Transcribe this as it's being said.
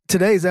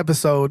today's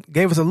episode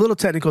gave us a little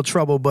technical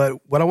trouble, but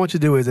what I want you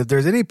to do is if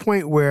there's any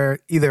point where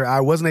either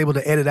I wasn't able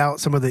to edit out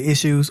some of the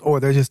issues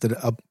or there's just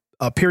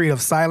a period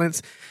of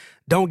silence,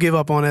 don't give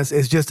up on us.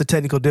 It's just the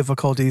technical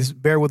difficulties.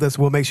 Bear with us.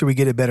 We'll make sure we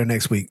get it better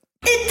next week.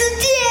 It's a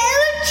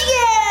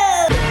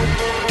damn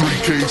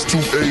joke! 3 K's, 2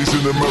 A's in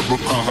America.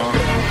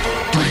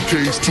 3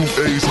 K's, 2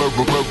 A's,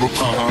 America.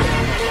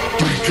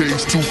 3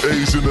 K's, 2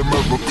 A's in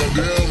America.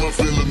 Damn, I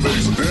feel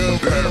amazing.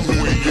 Damn,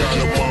 we out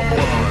of my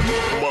mind.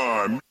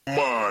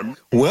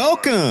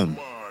 Welcome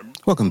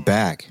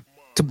back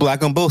to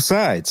Black on Both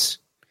Sides.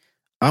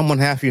 I'm one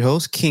half your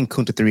host, King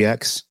Kunta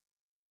 3X.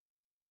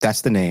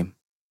 That's the name.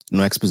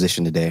 No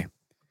exposition today.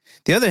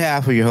 The other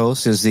half of your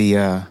host is the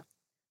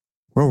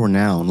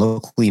world-renowned,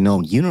 locally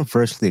known,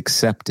 universally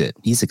accepted.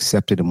 He's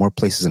accepted in more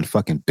places than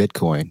fucking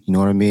Bitcoin. You know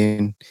what I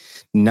mean?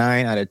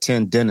 9 out of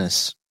 10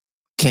 dentists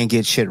can't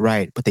get shit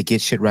right, but they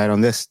get shit right on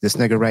this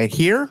nigga right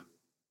here.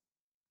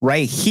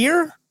 Right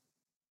here.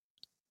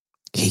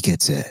 He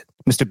gets it.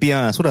 Mr. Be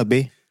Honest, what up,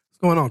 B?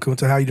 What's going on,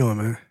 Kunta? How you doing,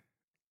 man?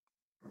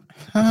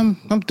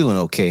 I'm doing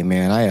okay,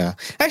 man.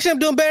 I'm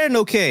doing better than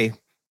okay.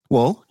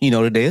 Well,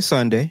 today is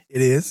Sunday.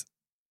 It is.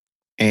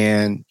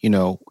 And,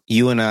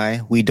 you and I,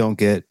 we don't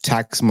get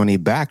tax money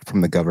back from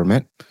the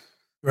government.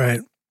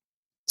 Right.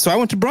 So I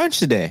went to brunch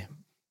today.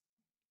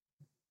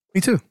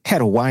 Me too.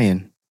 Had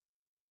Hawaiian.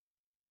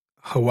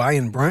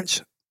 Hawaiian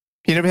brunch?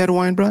 You never had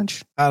Hawaiian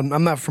brunch?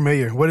 I'm not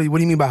familiar. What do you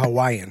mean by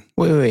Hawaiian?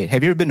 Wait.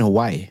 Have you ever been to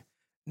Hawaii?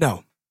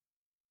 No.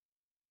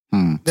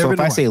 So if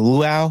I say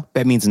luau,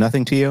 that means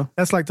nothing to you?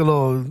 That's like the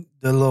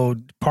little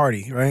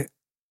party, right?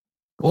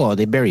 Well,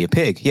 they bury a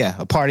pig. Yeah,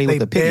 a party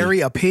with a pig. They bury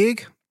a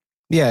pig?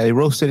 Yeah, they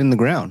roast it in the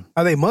ground.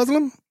 Are they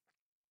Muslim?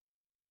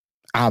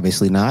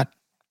 Obviously not,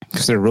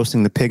 because they're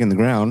roasting the pig in the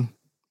ground.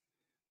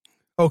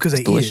 Oh, because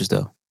they delicious, eat it.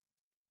 Though.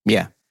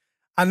 Yeah.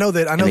 I know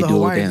the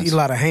Hawaiians eat a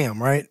lot of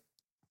ham, right?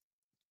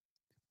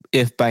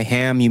 If by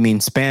ham you mean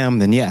spam,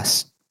 then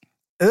yes.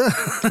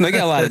 They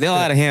got a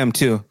lot of ham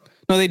too.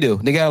 No, they do.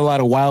 They got a lot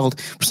of wild.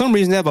 For some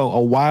reason, they have a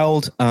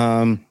wild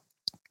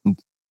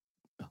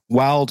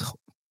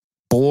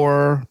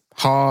boar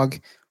hog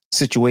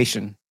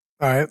situation.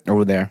 All right,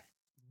 over there.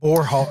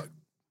 Boar hog.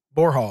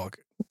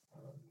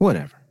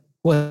 Whatever.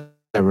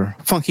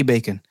 Funky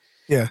bacon.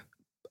 Yeah.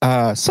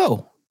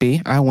 So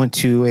B, I went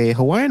to a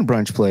Hawaiian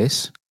brunch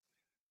place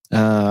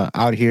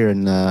out here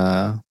in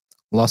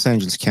Los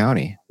Angeles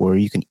County where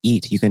you can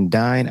eat. You can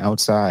dine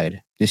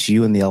outside, just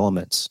you and the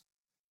elements,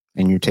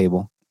 and your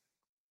table.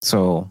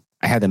 So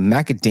I had the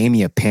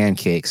macadamia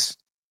pancakes.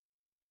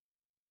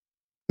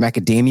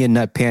 Macadamia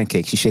nut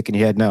pancakes. You shaking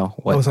your head? No.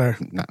 What? Oh, sorry.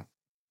 No.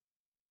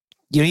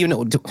 You don't even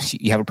know.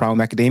 You have a problem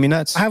with macadamia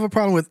nuts? I have a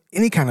problem with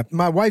any kind of.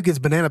 My wife gets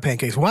banana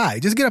pancakes. Why?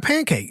 Just get a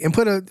pancake and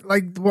put why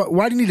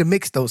do you need to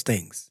mix those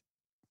things?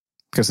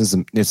 Because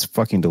it's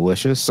fucking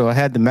delicious. So I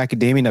had the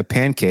macadamia nut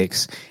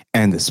pancakes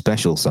and the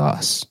special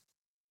sauce.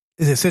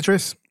 Is it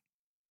citrus?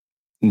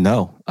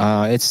 No.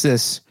 It's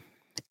this.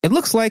 It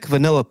looks like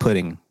vanilla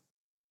pudding.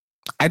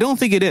 I don't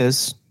think it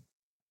is,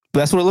 but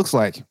that's what it looks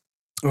like.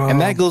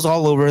 And that goes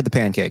all over the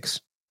pancakes.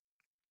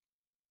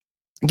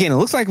 Again, it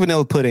looks like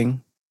vanilla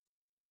pudding.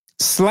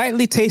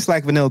 Slightly tastes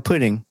like vanilla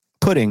pudding,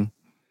 but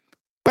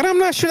I'm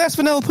not sure that's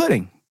vanilla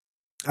pudding.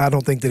 I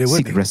don't think that it would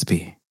Secret be.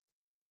 Recipe.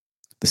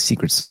 The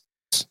secrets.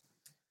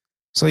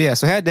 So I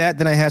had that.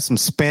 Then I had some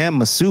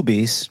spam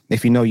masubis.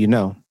 If you know, you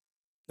know.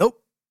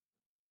 Nope.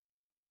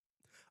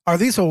 Are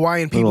these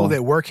Hawaiian people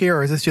that work here,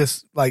 or is this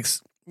just like,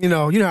 you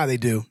know how they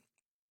do?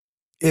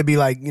 It'd be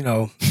like, it'd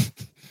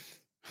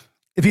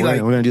be we're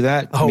gonna do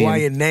that. A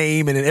Hawaiian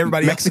name, and then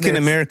everybody Mexican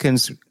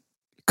Americans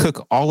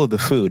cook all of the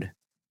food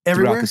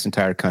everywhere throughout this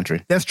entire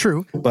country. That's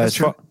true. But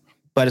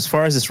as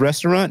far as this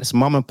restaurant, it's a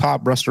mom and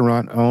pop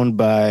restaurant owned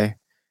by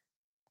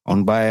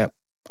a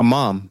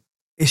mom.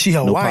 Is she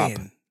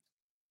Hawaiian?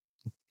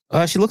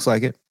 No, she looks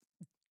like it.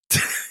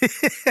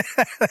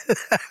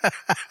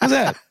 What's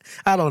that?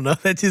 I don't know.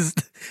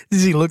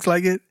 She looks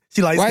like it.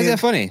 She likes. Why is that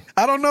funny?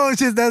 I don't know.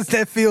 It's just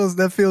that feels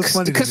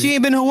funny. Because she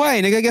ain't been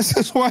Hawaiian. I guess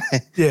that's why.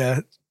 Yeah.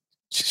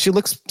 She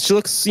looks,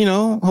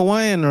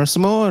 Hawaiian or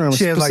Samoan or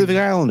Pacific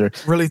Islander.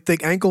 Really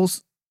thick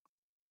ankles.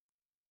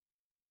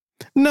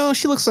 No,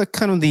 she looks like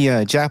kind of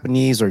the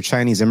Japanese or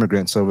Chinese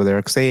immigrants over there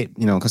because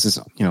because it's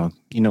you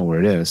know where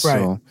it is.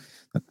 Right.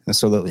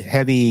 So the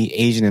heavy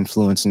Asian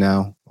influence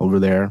now over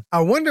there.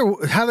 I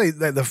wonder how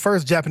the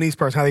first Japanese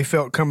person, how they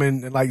felt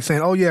coming and like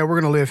saying, "Oh yeah,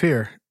 we're gonna live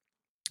here."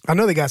 I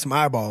know they got some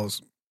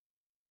eyeballs.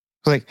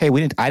 Like, hey,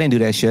 I didn't do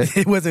that shit.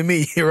 It wasn't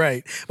me,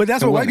 right? But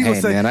that's what white people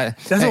say.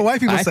 That's what white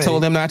people say. I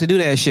told them not to do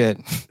that shit.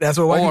 That's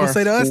what white people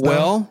say to us.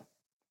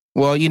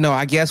 Well,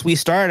 I guess we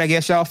started. I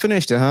guess y'all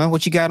finished it, huh?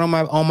 What you got on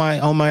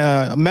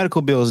my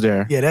medical bills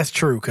there? Yeah, that's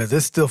true because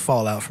there's still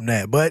fallout from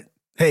that. But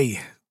hey,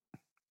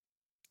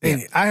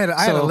 I had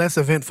a less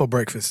eventful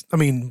breakfast. I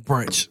mean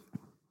brunch.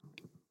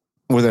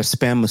 Were there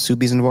spam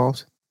masubis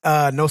involved?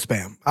 No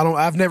spam. I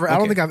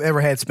don't think I've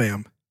ever had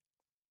spam.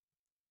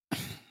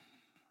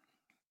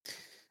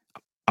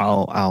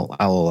 I'll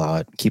allow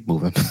it. Keep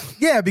moving.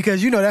 Yeah,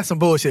 because that's some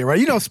bullshit, right?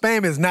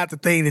 Spam is not the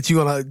thing that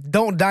you're gonna.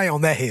 Don't die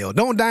on that hill.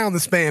 Don't die on the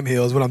spam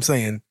hill. Is what I'm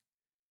saying.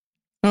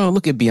 Oh,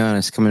 look at Be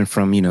Honest coming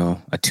from a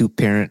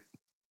 2-parent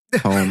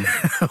home.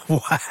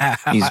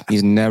 Wow.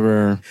 He's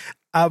never.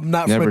 I'm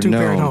not from never a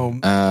 2-parent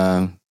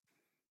home.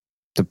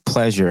 The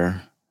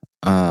pleasure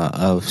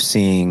of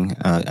seeing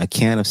a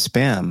can of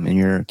spam in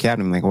your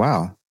cabinet. I'm like,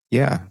 wow,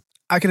 yeah.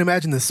 I can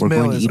imagine the smell. We're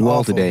going to is eat well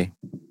awful. today.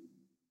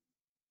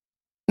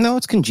 No,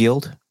 it's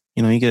congealed.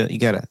 You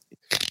gotta,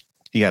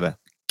 like,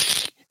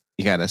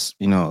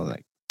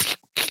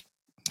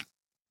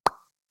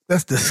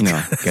 That's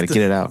disgusting. gotta get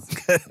it out.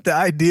 The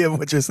idea of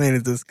what you're saying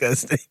is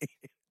disgusting.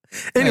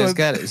 Anyway, It's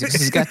got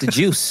the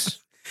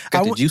juice. It's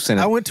got the juice in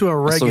it. I went to a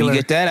regular. So you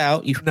get that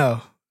out.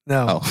 No.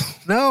 No,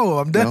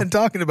 I'm done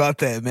talking about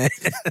that, man.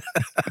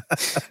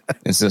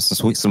 It's just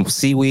some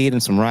seaweed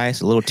and some rice,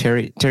 a little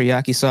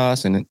teriyaki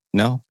sauce, and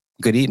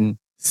good eating.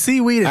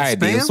 Seaweed and All right,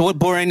 spam? Dean, so what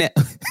boring that?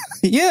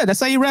 Yeah, that's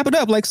how you wrap it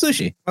up, like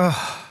sushi.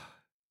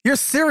 You're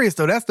serious,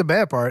 though. That's the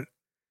bad part.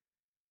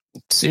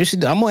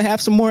 Seriously, I'm going to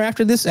have some more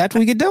after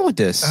we get done with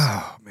this.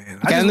 Oh, man.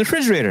 Got in the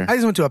refrigerator. I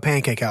just went to a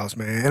pancake house,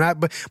 man.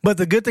 But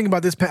the good thing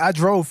about this, I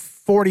drove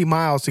 40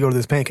 miles to go to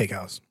this pancake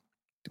house.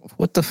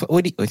 What the fuck?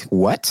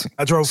 What?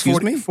 I drove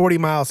Excuse 40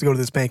 miles to go to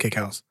this pancake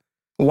house.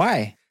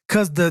 Why?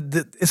 Because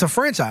it's a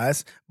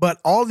franchise, but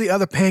all the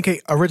other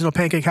original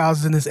pancake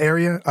houses in this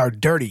area are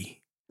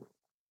dirty.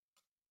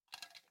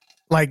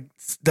 Like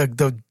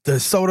the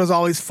soda's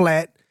always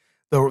flat.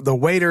 The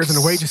waiters and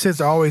the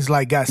waitresses are always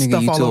like got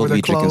stuff all over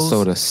their clothes. Drinking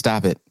soda.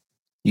 Stop it.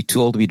 You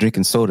too old to be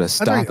drinking soda.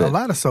 Stop I drink it. a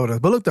lot of sodas.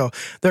 But look though,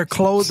 their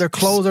clothes are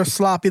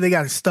sloppy. They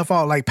got stuff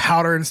all like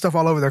powder and stuff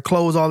all over their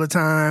clothes all the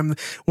time.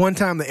 One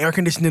time the air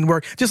conditioning didn't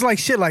work. Just like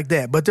shit like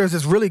that. But there's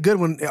this really good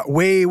one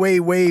way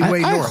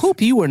north. I hope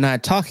you were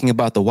not talking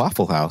about the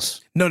Waffle House.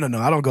 No.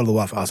 I don't go to the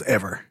Waffle House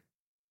ever.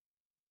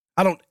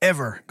 I don't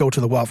ever go to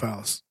the Waffle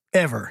House.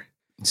 Ever.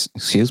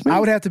 Excuse me? I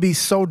would have to be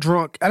so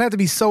drunk. I'd have to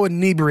be so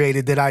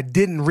inebriated that I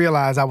didn't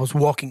realize I was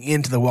walking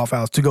into the Waffle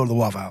House to go to the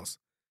Waffle House.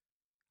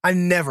 I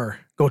never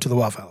go to the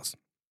Waffle House.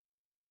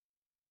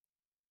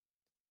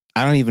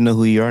 I don't even know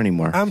who you are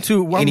anymore.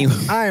 Anyway.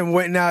 I am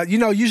waiting now.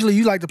 Usually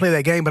you like to play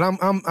that game, but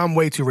I'm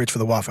way too rich for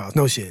the Waffle House.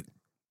 No shit.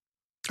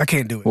 I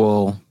can't do it.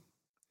 Well,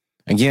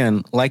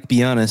 again, like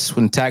Be Honest,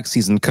 when tax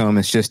season comes,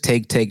 it's just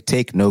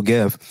take, no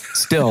give.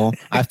 Still,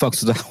 I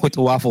fucks with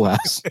the Waffle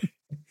House.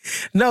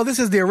 No, this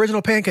is the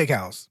original pancake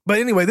house. But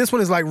anyway, this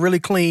one is like really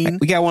clean.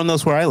 We got one of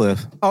those where I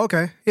live. Oh,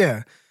 okay.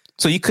 Yeah.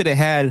 So you could have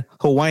had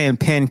Hawaiian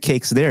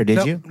pancakes there,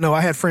 did you? No,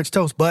 I had French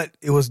toast, but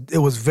it was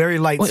very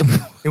light.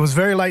 It was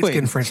very light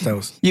skinned French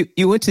toast.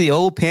 You went to the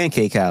old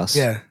pancake house.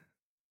 Yeah.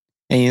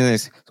 And you're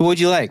like, so what'd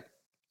you like?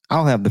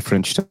 I'll have the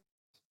French toast.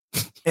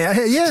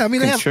 Yeah. I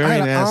mean, I had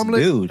an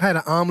omelet. Dude. I had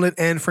an omelet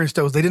and French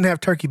toast. They didn't have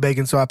turkey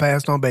bacon, so I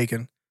passed on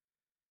bacon.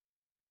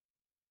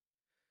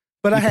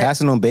 But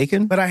passing on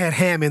bacon? But I had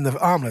ham in the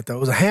omelet though. It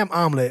was a ham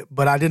omelet,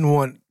 but I didn't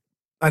want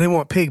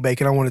pig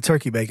bacon. I wanted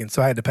turkey bacon,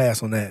 so I had to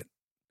pass on that.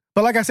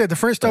 But like I said, the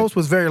French toast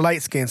was very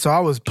light skinned, so I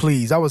was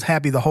pleased. I was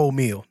happy the whole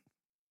meal.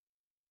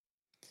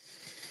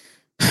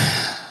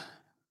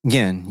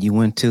 Again, you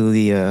went to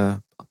the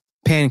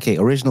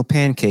original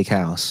pancake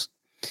house.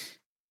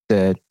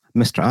 Said,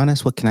 Mr.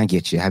 Honest, what can I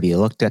get you? Have you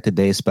looked at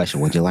today's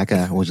special? Would you like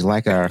our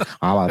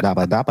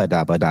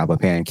daba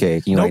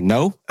pancake? You're like,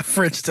 no.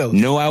 French toast.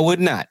 No, I would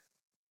not.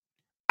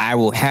 I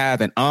will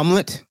have an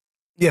omelet.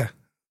 Yeah.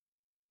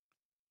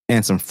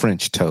 And some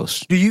French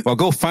toast. Well,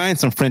 go find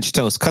some French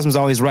toast. Customer's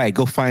always right.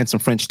 Go find some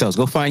French toast.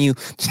 Go find you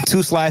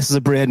 2 slices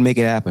of bread and make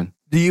it happen.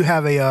 Do you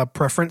have a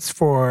preference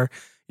for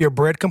your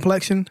bread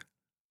complexion?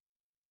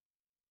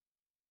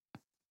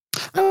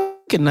 I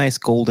like a nice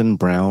golden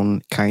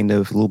brown, kind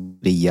of a little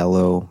bit of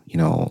yellow,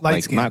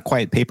 Light skin. Not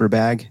quite paper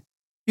bag.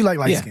 You like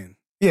light skin?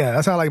 Yeah,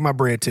 that's how I like my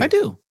bread too. I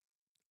do.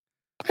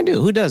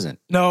 Who doesn't?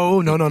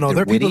 No. They're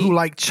There are people witty. who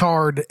like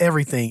charred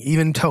everything,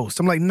 even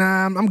toast. I'm like,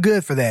 nah, I'm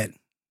good for that.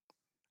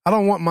 I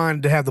don't want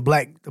mine to have the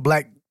black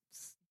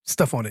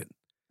stuff on it.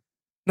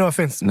 No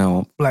offense.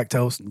 No. Black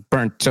toast.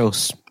 Burnt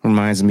toast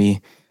reminds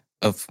me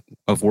of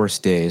worse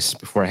days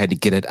before I had to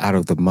get it out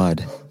of the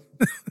mud.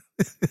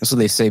 That's what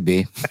they say,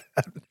 B.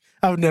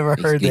 I've never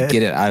heard that.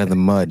 Get it out of the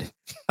mud.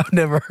 I've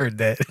never heard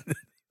that.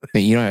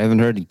 You haven't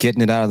heard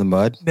getting it out of the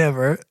mud?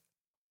 Never.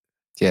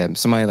 Yeah,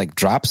 somebody like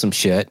dropped some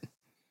shit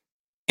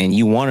and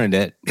you wanted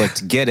it, but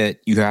to get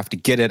it, you have to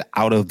get it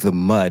out of the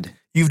mud.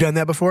 You've done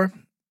that before?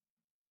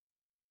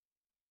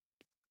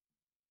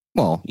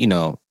 Well,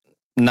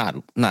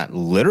 not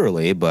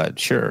literally, but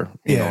sure,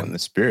 you know, in the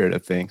spirit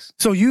of things.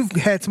 So you've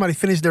had somebody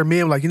finish their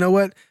meal, like, you know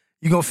what?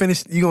 You gonna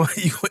finish? You gonna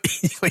eat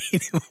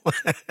it?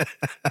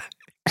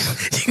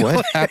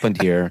 What happened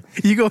here?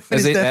 You gonna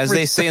finish as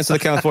they say in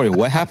Southern California?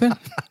 What happened?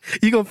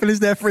 You gonna finish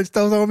that French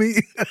toast on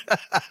me?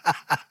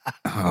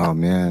 Oh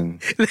man,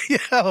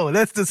 yo,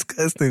 that's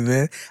disgusting,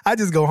 man. I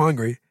just go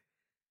hungry.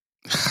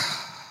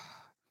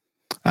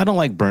 I don't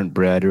like burnt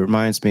bread. It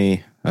reminds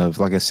me of,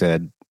 like I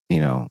said,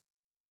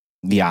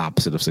 the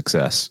opposite of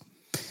success.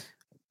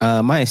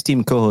 My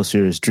esteemed co-host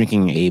here is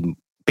drinking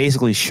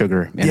basically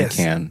sugar in a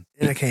can.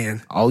 In a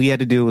can. All he had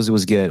to do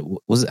was get,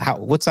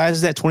 what size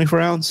is that? 24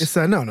 ounce? It's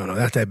no,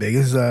 not that big.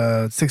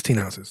 It's 16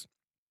 ounces.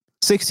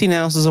 16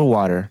 ounces of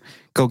water.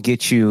 Go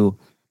get you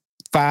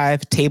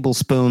 5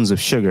 tablespoons of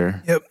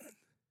sugar. Yep.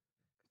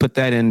 Put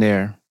that in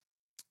there.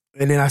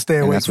 And then I stay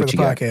awake that's for what the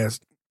you got.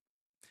 podcast.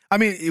 I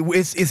mean,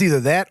 it's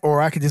either that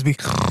or I could just be,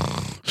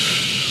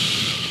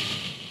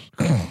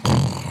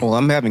 Well,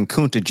 I'm having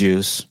Kunta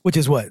juice. which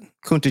is what?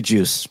 Kunta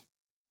juice.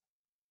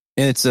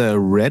 It's a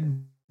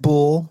Red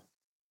Bull,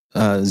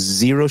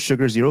 0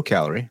 sugar, 0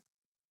 calorie,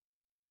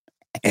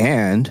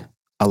 and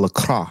a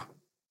LaCroix.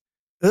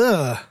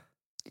 Ugh.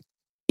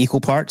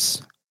 Equal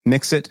parts.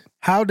 Mix it.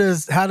 How do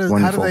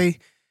Wonderful.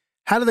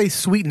 they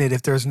sweeten it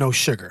if there's no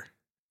sugar?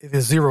 If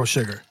it's 0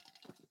 sugar?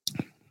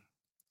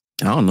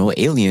 I don't know.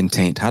 Alien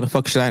taint. How the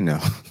fuck should I know?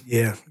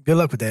 Yeah. Good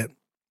luck with that.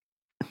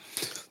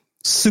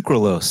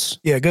 Sucralose.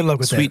 Yeah. Good luck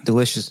with Sweet,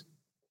 delicious.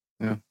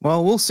 Yeah.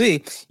 Well, we'll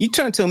see. You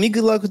trying to tell me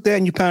good luck with that,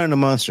 and you pounding a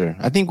monster.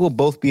 I think we'll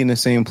both be in the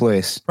same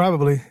place. that.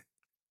 Probably.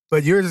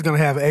 But yours is gonna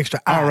have an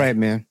extra eye. All right,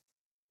 man.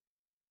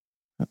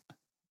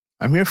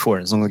 I'm here for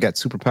it as long as I got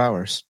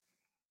superpowers.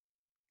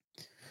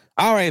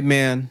 All right,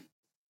 man.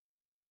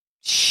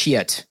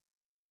 Shit.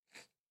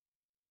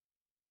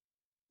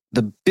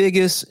 The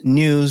biggest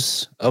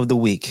news of the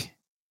week.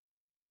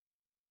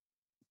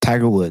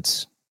 Tiger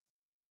Woods.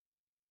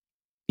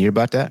 You hear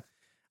about that?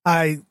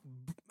 I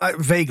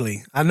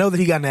vaguely. I know that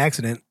he got in an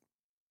accident.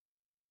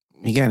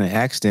 He got in an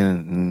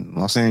accident in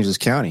Los Angeles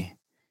County.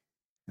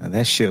 Now,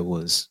 that shit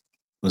was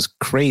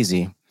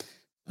crazy.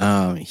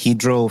 He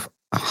drove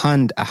a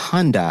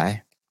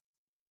Hyundai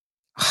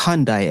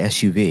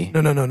SUV.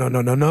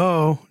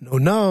 No.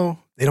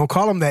 They don't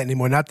call them that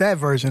anymore. Not that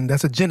version.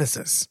 That's a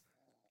Genesis.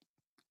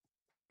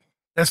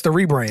 That's the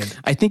rebrand.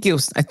 I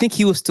think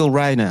he was still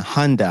riding a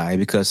Hyundai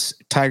because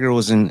Tiger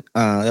was in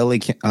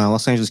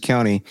Los Angeles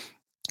County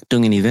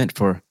doing an event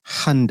for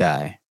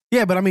Hyundai.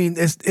 Yeah, but I mean,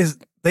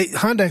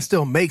 Hyundai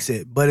still makes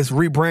it, but it's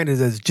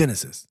rebranded as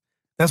Genesis.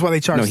 That's why they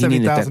charge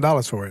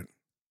 $70,000 for it.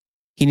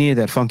 He needed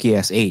that funky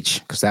ass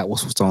H because that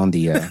was what's on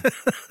the.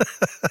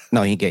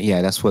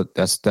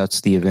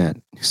 That's the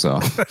event. So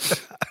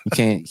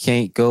you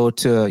can't go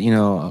to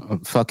a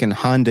fucking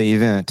Honda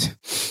event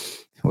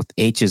with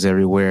H's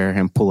everywhere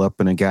and pull up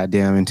in a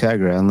goddamn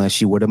Integra unless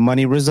you where the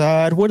money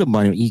reside. Where the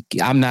money?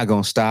 I'm not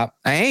gonna stop.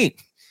 I ain't.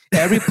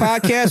 Every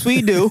podcast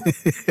we do,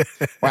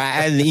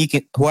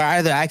 where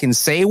either I can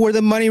say where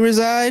the money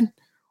reside,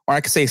 or I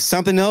can say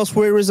something else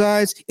where it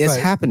resides. It's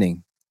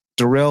happening.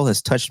 Darrell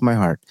has touched my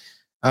heart.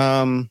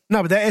 No,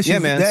 but that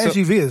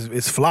SUV,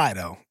 is fly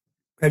though.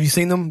 Have you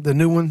seen them? The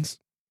new ones?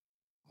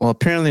 Well,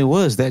 apparently it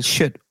was. That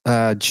shit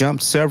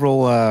jumped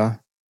it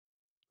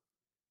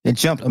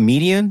jumped a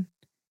median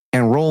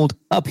and rolled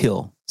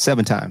uphill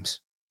 7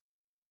 times.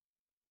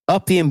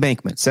 Up the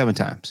embankment 7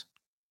 times.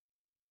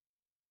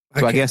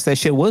 So I guess that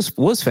shit was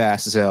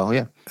fast as hell.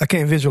 Yeah. I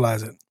can't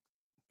visualize it.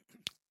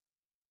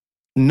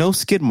 No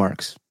skid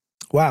marks.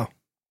 Wow.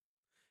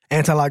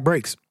 Anti-lock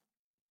brakes.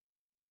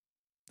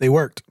 They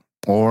worked.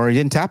 Or he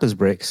didn't tap his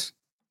brakes.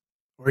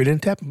 Or he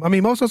didn't tap them. I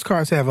mean, most of those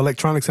cars have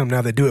electronics in them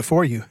now that do it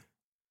for you.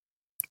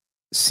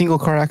 Single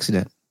car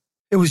accident.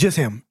 It was just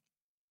him.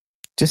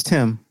 Just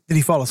him. Did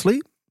he fall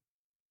asleep?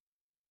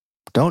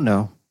 Don't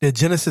know. Does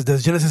Genesis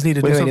need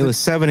to do something? It was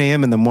 7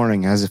 a.m. in the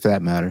morning, as if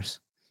that matters.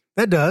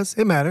 That does.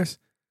 It matters.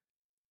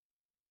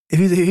 If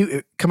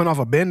he's coming off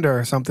a bender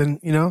or something,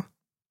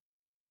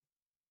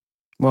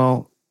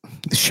 Well,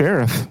 the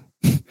sheriff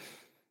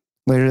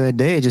later that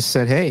day just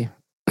said, "Hey,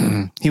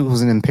 he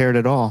wasn't impaired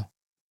at all."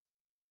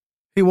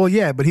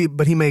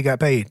 But he may have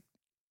got paid.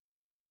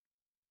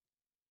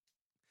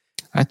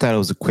 I thought it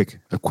was a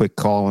quick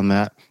call on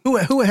that. Who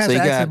has the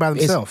accident by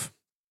himself?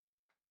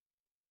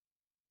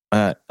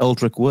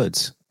 Eldrick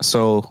Woods.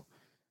 So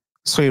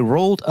he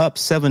rolled up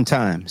 7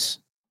 times.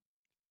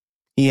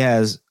 He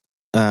has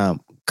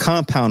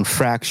compound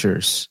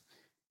fractures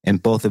in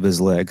both of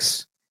his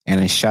legs and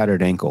a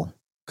shattered ankle.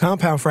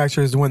 Compound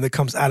fracture is the one that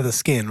comes out of the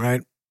skin,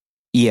 right?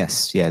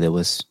 Yes. Yeah, there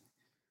was.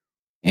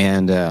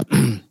 And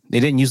they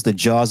didn't use the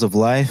jaws of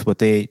life, but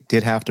they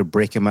did have to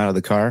break him out of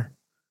the car.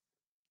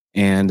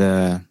 And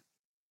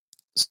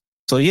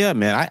so, yeah,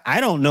 man,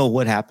 I don't know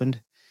what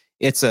happened.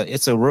 It's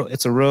a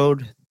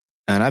road,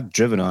 and I've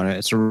driven on it.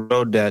 It's a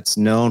road that's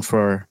known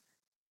for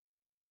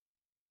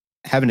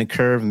having a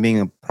curve and being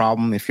a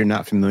problem if you're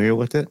not familiar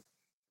with it.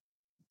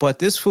 But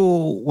this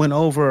fool went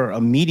over a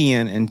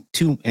median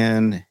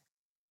and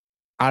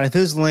out of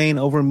his lane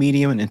over a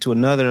median and into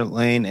another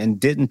lane and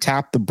didn't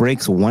tap the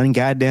brakes one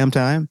goddamn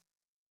time.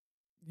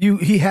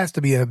 He has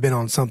to have been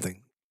on something.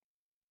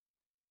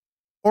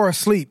 Or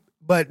asleep,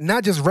 but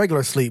not just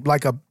regular sleep,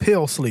 like a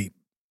pill sleep.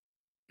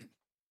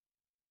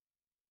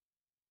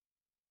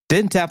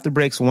 Didn't tap the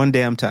brakes one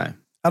damn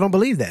time. I don't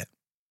believe that.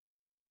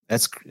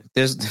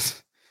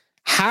 There's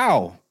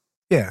how?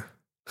 Yeah.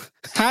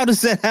 How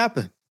does that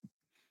happen?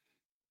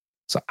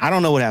 So I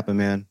don't know what happened,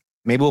 man.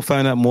 Maybe we'll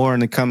find out more in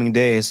the coming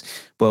days.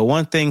 But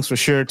one thing's for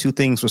sure, 2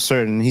 things for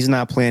certain. He's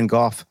not playing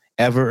golf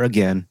ever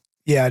again.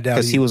 Yeah, I doubt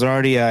Because it. he was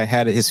already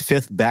had his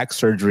 5th back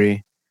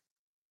surgery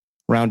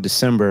around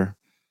December,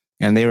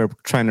 and they were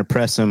trying to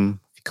press him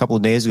a couple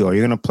of days ago. Are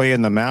you going to play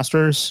in the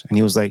Masters? And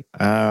he was like,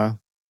 well,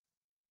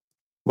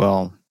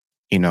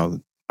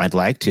 I'd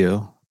like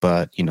to,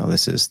 but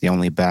this is the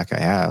only back I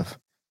have.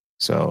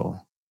 So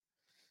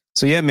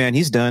yeah, man,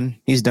 he's done.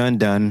 He's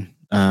done.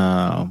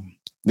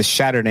 The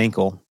shattered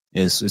ankle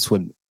is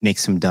what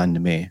makes him done to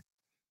me.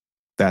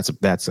 That's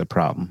a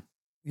problem.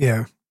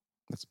 Yeah.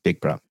 That's a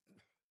big problem.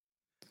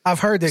 I've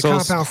heard that So-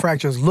 compound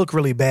fractures look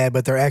really bad,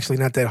 but they're actually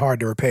not that hard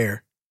to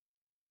repair.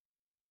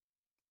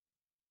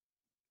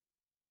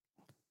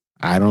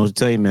 I don't know what to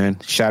tell you, man.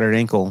 Shattered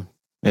ankle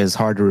is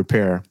hard to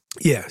repair.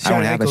 Yeah. I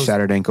don't have a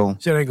shattered ankle.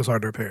 Shattered ankle's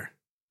hard to repair.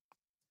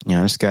 I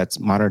just got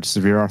moderate to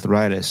severe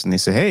arthritis, and they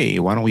say, hey,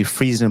 why don't we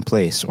freeze it in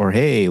place? Or,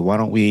 hey, why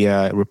don't we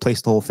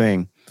replace the whole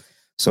thing?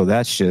 So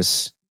that's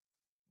just...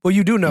 Well,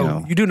 you do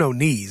know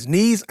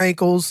knees,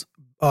 ankles,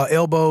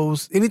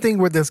 elbows, anything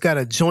where there's got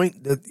a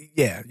joint.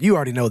 Yeah, you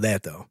already know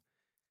that though.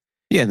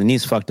 Yeah, the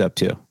knee's fucked up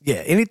too. Yeah,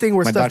 anything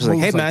where My stuff doctor's like,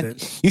 moves hey, like man,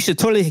 that. you should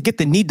totally get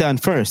the knee done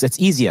first. That's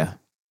easier.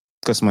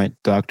 Because my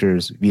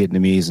doctor's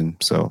Vietnamese, and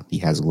so he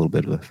has a little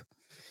bit of a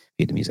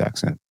Vietnamese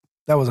accent.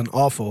 That was an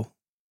awful.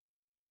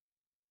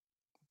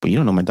 But you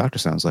don't know what my doctor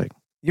sounds like.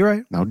 You're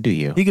right. Now, do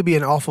you? He could be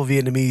an awful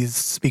Vietnamese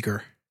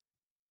speaker.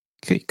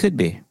 Could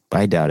be, but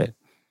I doubt it.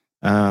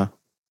 Well,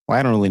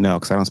 I don't really know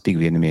because I don't speak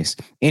Vietnamese.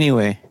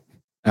 Anyway,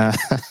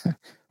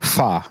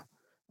 Fa.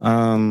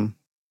 All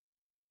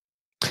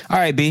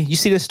right, B. You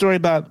see this story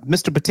about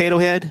Mr. Potato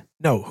Head?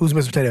 No, who's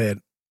Mr. Potato Head?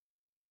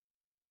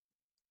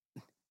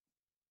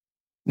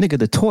 Nigga,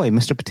 the toy,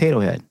 Mr. Potato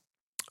Head.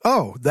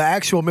 Oh, the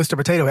actual Mr.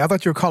 Potato Head. I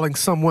thought you were calling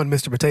someone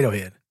Mr. Potato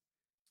Head.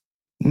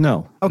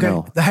 No. Okay,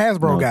 no, the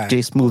Hasbro no, guy.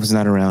 Jay Smooth's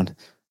not around.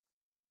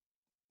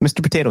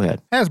 Mr. Potato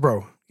Head.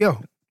 Hasbro. Yo,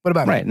 what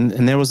about Right, it?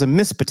 and there was a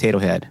Miss Potato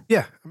Head.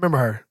 Yeah, I remember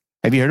her.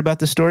 Have you heard about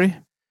this story?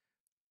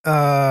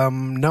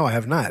 No, I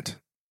have not.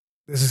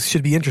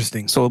 Should be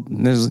interesting. So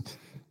there's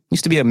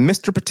used to be a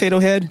Mr. Potato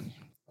Head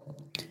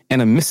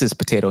and a Mrs.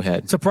 Potato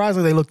Head.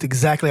 Surprisingly, they looked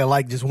exactly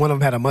alike. Just one of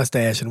them had a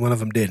mustache and one of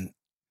them didn't.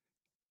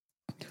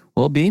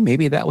 Well, B,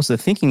 maybe that was the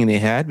thinking they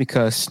had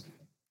because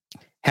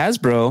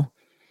Hasbro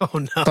Oh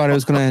no! thought it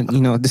was going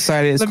to,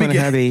 decided it's Let me going to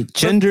get- have a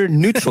gender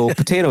neutral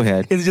potato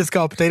head. Is it just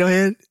called Potato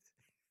Head?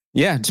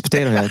 Yeah, just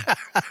potato head.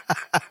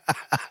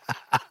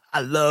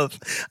 I love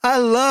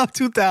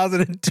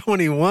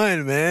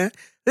 2021, man.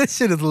 This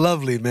shit is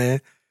lovely, man.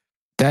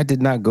 That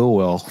did not go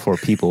well for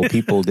people.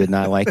 People did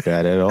not like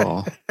that at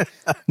all.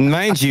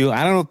 Mind you,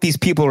 I don't know if these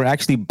people are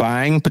actually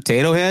buying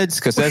potato heads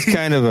because that's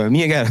kind of I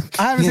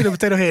haven't seen a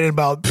potato head in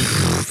about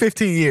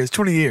 15 years,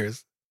 20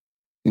 years.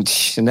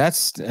 and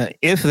that's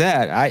if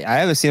that. I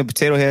haven't seen a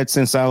potato head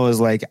since I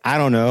was like, I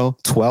don't know,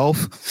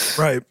 12.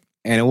 Right.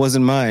 And it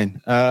wasn't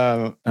mine.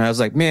 And I was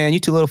like, man, you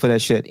too little for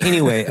that shit.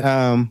 Anyway,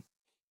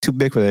 too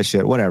big for that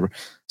shit. Whatever.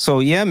 So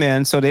yeah,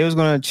 man. So they was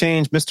going to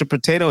change Mr.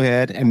 Potato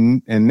Head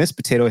and Miss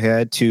Potato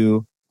Head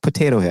to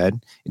Potato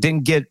Head. It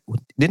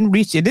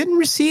didn't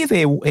receive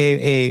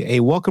a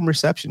welcome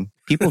reception.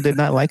 People did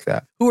not like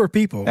that. Who are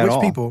people? At Which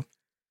all. people?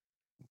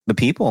 The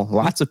people,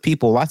 lots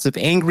of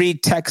angry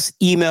texts,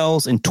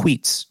 emails, and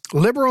tweets.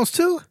 Liberals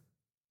too?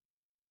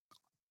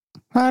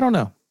 I don't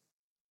know.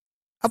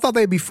 I thought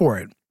they'd be for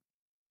it.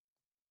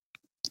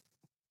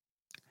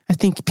 I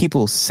think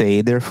people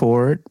say they're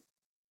for it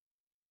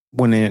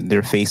when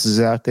their faces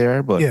out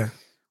there, but Yeah.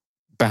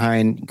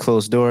 behind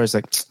closed doors,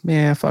 like,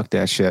 man, fuck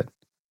that shit.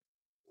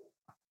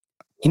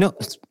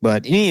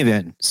 But in any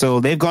event, so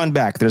they've gone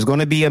back. There's going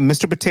to be a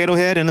Mr. Potato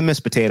Head and a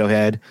Miss Potato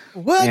Head.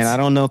 What? And I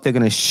don't know if they're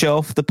going to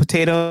shelf the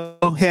potato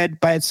head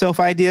by itself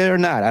idea or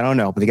not. I don't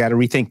know, but they got to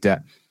rethink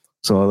that.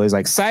 So it's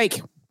like,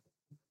 psych.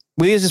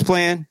 We was just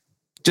playing.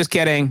 Just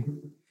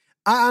kidding.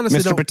 I honestly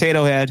Mr.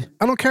 Potato Head.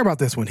 I don't care about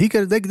this one.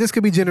 This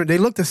could be gender. They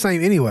look the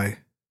same anyway.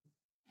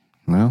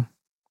 Well,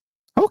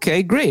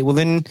 okay, great. Well,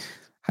 then,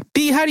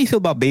 B, how do you feel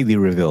about baby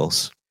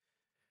reveals?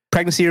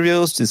 Pregnancy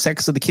reveals, the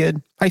sex of the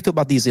kid? How do you feel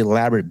about these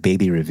elaborate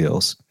baby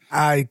reveals?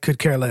 I could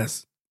care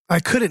less. I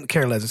couldn't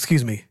care less.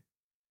 Excuse me.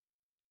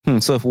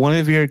 So if one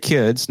of your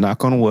kids,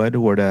 knock on wood,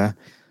 were to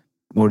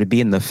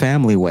be in the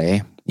family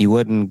way, you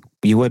wouldn't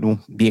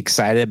be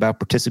excited about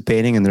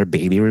participating in their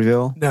baby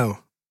reveal? No.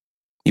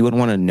 You wouldn't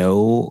want to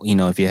know,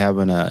 if you're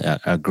having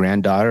a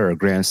granddaughter or a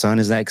grandson.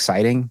 Is that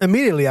exciting?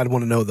 Immediately, I'd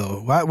want to know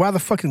though. Why the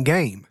fucking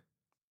game?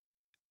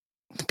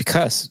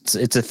 Because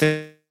it's a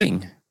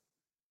thing.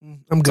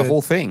 I'm It's good. a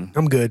whole thing.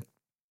 I'm good.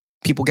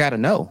 People got to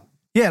know.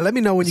 Yeah, let me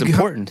know when It's you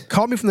important.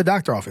 call me from the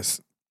doctor office.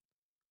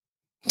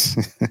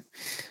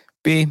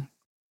 B,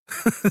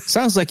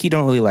 sounds like you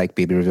don't really like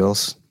baby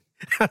reveals.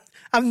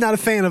 I'm not a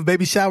fan of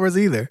baby showers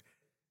either.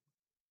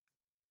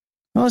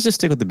 Well, let's just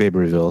stick with the baby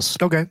reveals.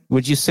 Okay.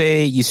 Would you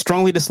say you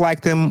strongly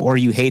dislike them or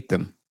you hate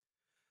them?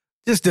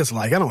 Just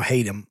dislike. I don't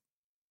hate him.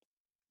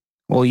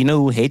 Well, you know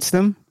who hates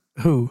them?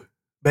 Who?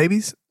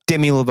 Babies?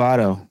 Demi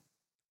Lovato.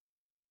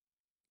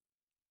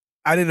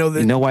 I didn't know that.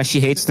 You know why she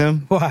hates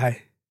them?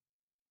 Why?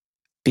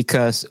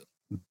 Because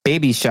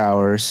baby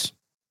showers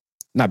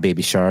not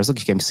baby showers.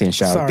 Look, I'm saying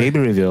shower. Sorry. Baby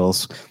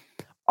reveals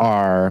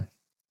are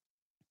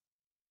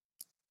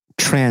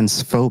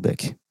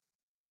transphobic.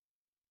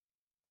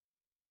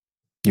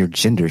 You're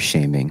gender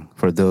shaming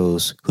for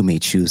those who may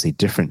choose a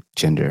different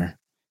gender.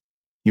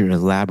 Your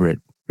elaborate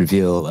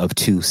reveal of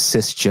two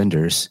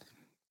cisgenders,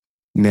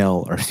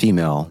 male or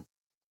female,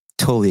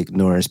 totally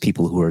ignores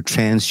people who are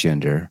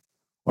transgender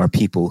or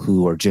people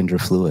who are gender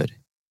fluid.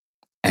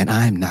 And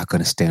I'm not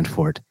going to stand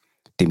for it,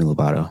 Demi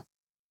Lovato.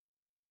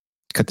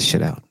 Cut the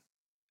shit out.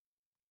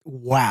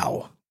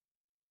 Wow.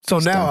 So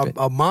Stop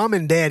now a mom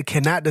and dad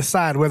cannot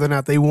decide whether or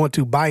not they want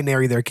to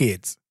binary their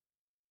kids.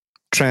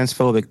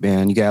 Transphobic,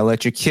 man. You got to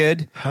let your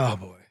kid Oh,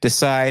 boy.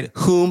 decide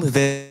whom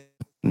they,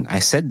 I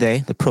said they,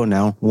 the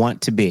pronoun,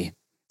 want to be.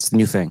 It's the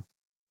new thing.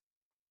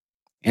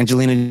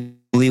 Angelina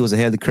Jolie was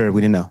ahead of the curve. We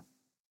didn't know.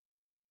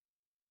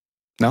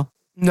 No?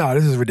 No,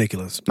 this is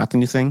ridiculous. Not the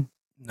new thing?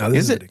 No, this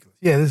Is is it? ridiculous.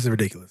 Yeah, this is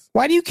ridiculous.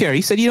 Why do you care?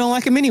 You said you don't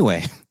like him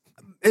anyway.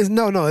 It's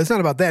no, it's not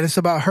about that. It's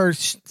about her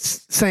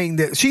saying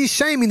that she's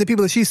shaming the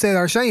people that she said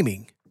are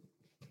shaming.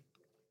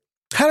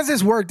 How does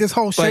this work? This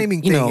whole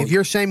shaming you thing. know, If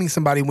you're shaming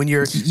somebody when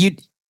you're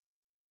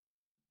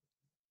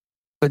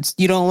But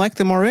you don't like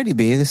them already,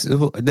 B. This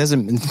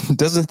doesn't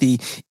the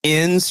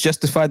ends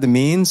justify the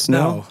means?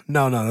 No.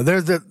 No.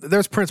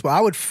 There's principle. I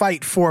would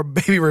fight for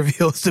baby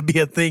reveals to be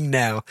a thing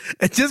now.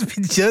 And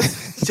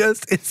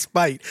just in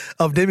spite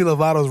of Demi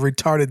Lovato's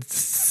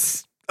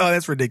retarded. Oh,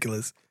 that's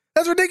ridiculous.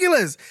 That's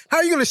ridiculous. How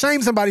are you going to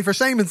shame somebody for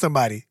shaming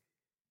somebody?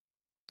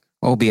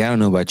 Oh, B, I don't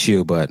know about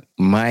you, but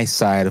my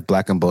side of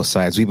Black on Both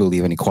Sides, we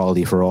believe in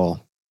equality for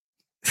all.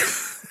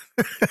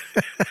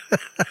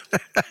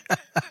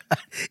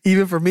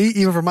 Even for me,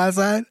 even for my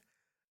side.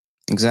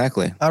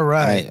 Exactly. All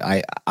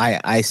right.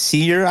 I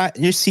see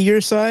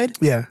your side,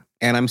 Yeah.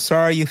 and I'm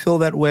sorry you feel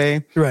that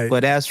way. Right.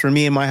 But as for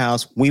me and my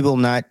house, we will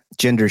not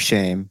gender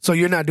shame. So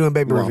you're not doing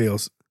baby Well,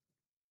 reveals.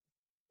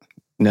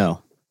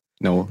 No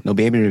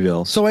baby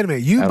reveals. So wait a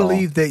minute. You at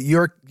believe that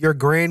your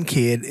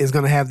grandkid is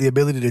going to have the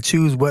ability to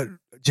choose what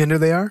gender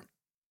they are?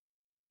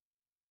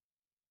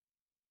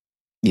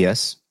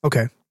 Yes,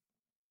 Okay.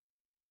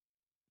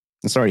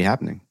 it's already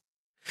happening.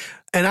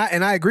 And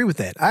I agree with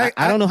that.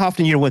 I don't know how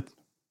often you're with.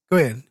 Go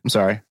ahead. I'm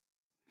sorry.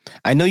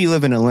 I know you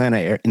live in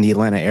in the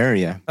Atlanta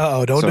area.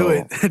 Uh-oh, don't do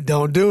it.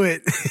 Don't do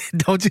it.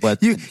 Don't you?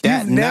 But You've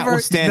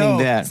notwithstanding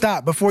that.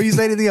 Stop. Before you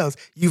say anything else,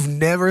 you've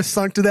never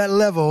sunk to that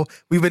level.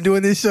 We've been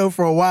doing this show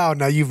for a while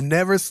now. You've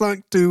never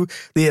sunk to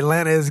the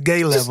Atlanta is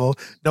gay level.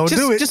 Don't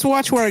do it. Just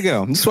watch where I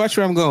go. Just watch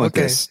where I'm going with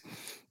Okay. this.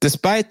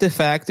 Despite the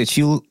fact that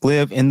you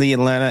live in the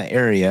Atlanta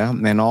area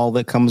and all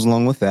that comes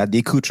along with that, the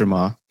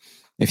accoutrement,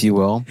 if you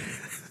will,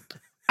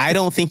 I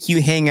don't think you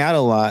hang out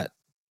a lot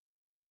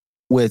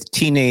with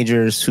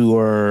teenagers who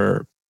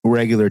are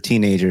regular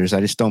teenagers. I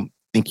just don't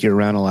think you're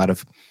around a lot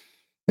of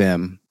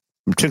them,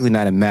 particularly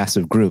not in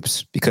massive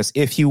groups, because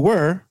if you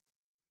were,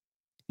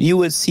 you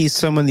would see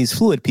some of these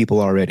fluid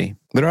people already.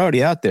 They're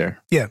already out there.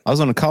 Yeah. I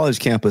was on a college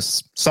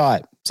campus, saw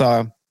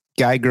a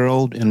guy,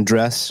 girl in a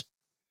dress,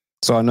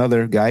 saw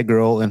another guy,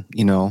 girl in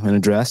a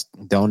dress,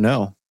 don't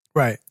know.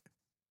 Right.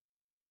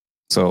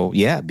 So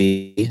yeah,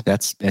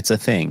 that's a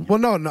thing. Well,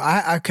 no.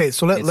 Okay.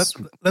 So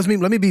let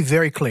me be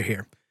very clear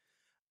here.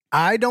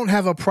 I don't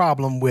have a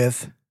problem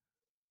with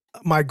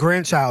my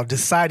grandchild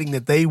deciding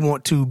that they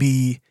want to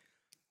be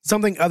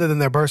something other than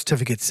their birth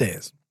certificate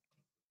says.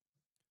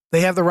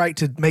 They have the right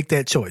to make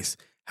that choice.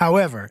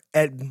 However,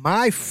 at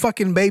my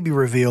fucking baby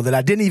reveal that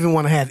I didn't even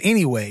want to have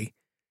anyway,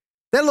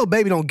 that little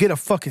baby don't get a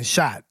fucking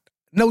shot.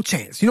 No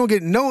chance. You don't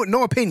get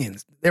no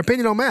opinions. Their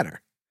opinion don't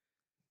matter.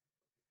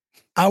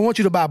 I want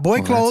you to buy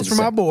boy clothes for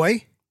my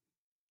boy,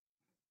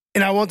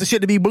 and I want the shit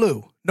to be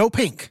blue, no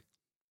pink.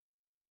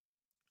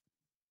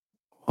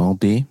 Well,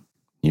 B,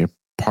 you're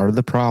part of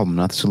the problem,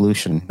 not the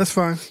solution. That's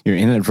fine. You're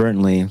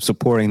inadvertently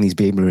supporting these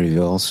baby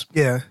reveals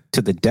Yeah.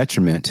 to the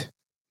detriment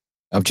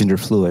of gender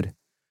fluid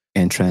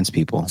and trans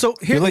people. So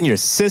you're letting your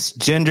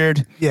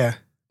cisgendered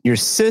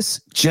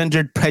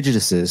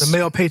prejudices. The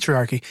male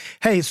patriarchy.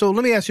 Hey, so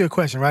let me ask you a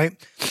question, right?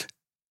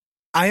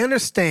 I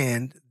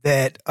understand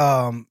that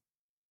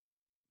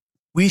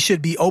we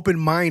should be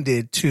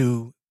open-minded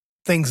to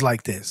things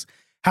like this.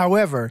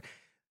 However,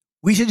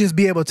 we should just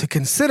be able to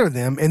consider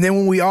them, and then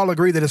when we all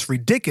agree that it's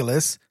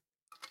ridiculous,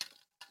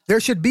 there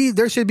should be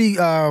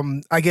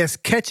I guess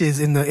catches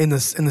in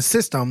the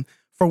system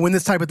for when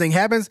this type of thing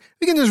happens.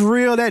 We can just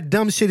reel that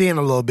dumb shit in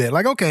a little bit.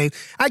 Like, okay,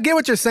 I get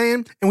what you're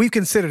saying, and we've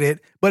considered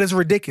it, but it's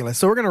ridiculous.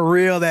 So we're gonna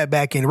reel that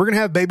back in. We're gonna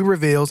have baby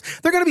reveals.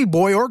 They're gonna be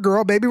boy or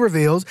girl baby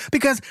reveals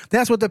because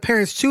that's what the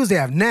parents choose to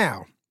have.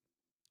 Now,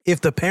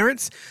 if the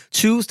parents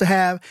choose to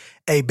have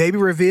a baby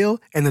reveal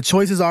and the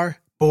choices are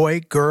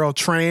boy, girl,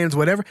 trans,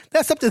 whatever,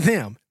 that's up to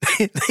them.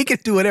 They can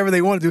do whatever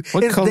they want to do.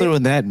 What color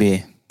would that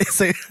be?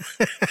 So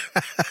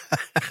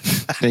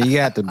you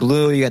got the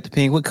blue, you got the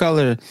pink. What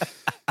color?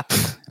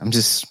 I'm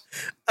just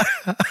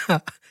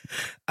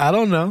I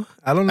don't know.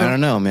 I don't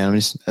know, man.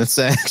 That's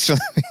actually.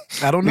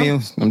 I don't know.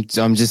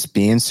 I'm just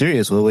being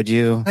serious. What would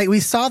you? Like, we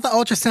saw the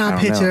ultrasound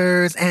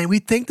pictures, and we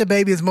think the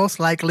baby is most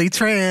likely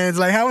trans.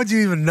 Like, how would you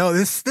even know?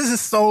 This is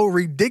so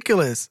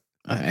ridiculous.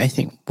 I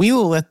think we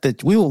will let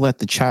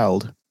the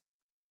child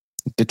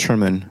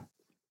determine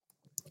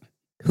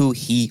who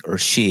he or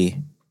she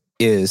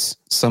is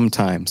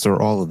sometimes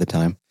or all of the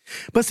time.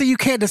 But see, you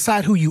can't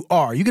decide who you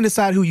are. You can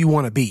decide who you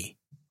want to be.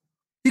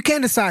 You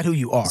can't decide who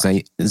you are.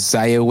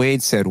 Zaya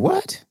Wade said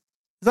what?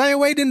 Zaya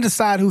Wade didn't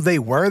decide who they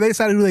were. They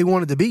decided who they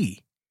wanted to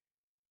be.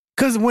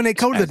 Because when they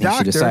go to the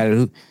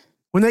doctor,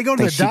 when they go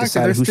to the doctor,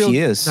 they're still who she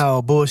is.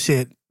 No,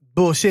 bullshit.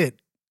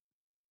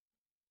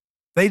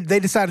 They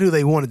decided who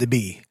they wanted to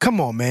be.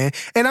 Come on, man.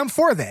 And I'm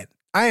for that.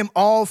 I am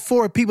all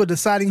for people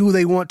deciding who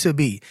they want to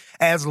be.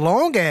 As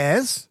long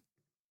as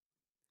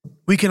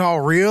we can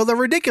all reel the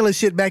ridiculous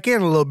shit back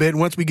in a little bit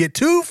once we get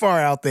too far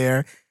out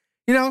there.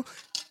 You know,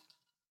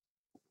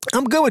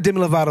 I'm good with Demi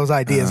Lovato's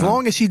idea. As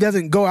long as she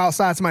doesn't go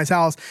outside somebody's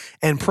house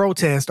and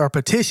protest or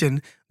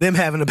petition them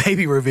having a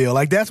baby reveal.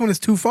 Like, that's when it's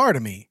too far to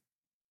me.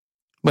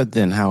 But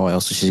then how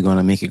else is she going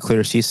to make it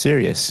clear she's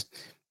serious?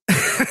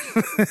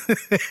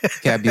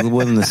 Gotta be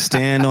willing to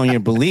stand on your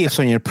beliefs,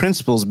 on your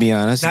principles, be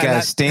honest. You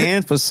gotta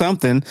stand for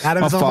something. Not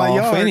if it's on my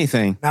yard. For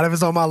anything. Not if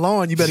it's on my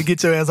lawn. You better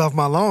get your ass off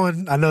my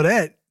lawn. I know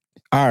that.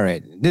 All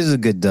right. This is a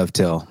good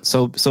dovetail.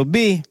 So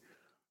B,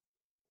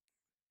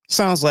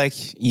 sounds like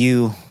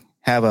you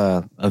have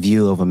a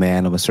view of a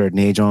man of a certain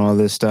age on all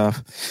this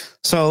stuff.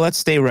 So let's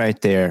stay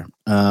right there.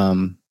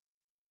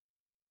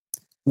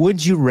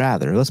 Would you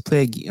rather,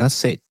 let's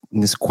say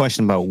this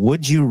question about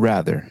would you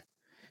rather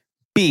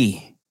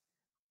B,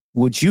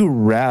 would you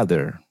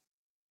rather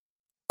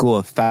go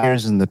 1,000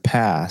 years in the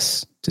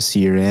past to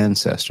see your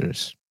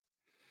ancestors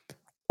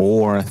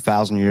or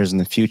 1,000 years in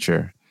the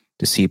future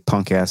to see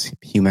punk ass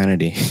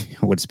humanity,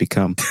 what it's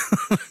become?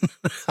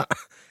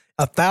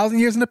 1,000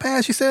 years in the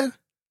past, you said?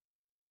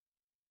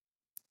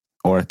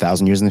 Or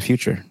 1,000 years in the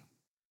future?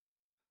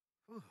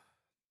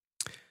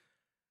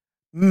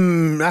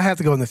 I have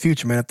to go in the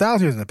future, man.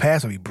 1,000 years in the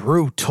past would be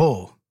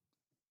brutal.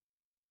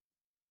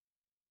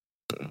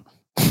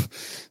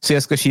 See,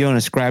 that's because she don't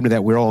ascribe to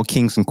that we're all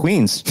kings and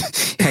queens.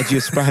 Had you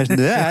ascribed to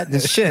that, then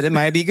shit, it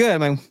might be good. I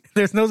mean,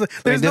 there's no this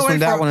way one,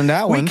 that one, and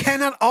that one. We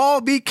cannot all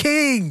be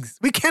kings.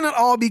 We cannot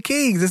all be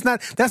kings.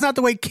 That's not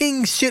the way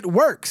king shit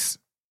works.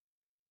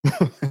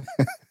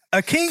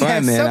 A king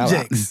has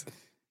subjects.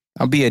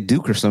 I'll be a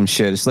duke or some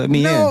shit. Just let me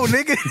in. No,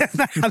 nigga, that's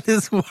not how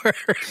this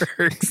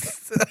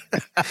works.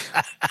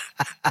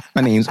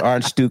 My name's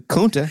Archduke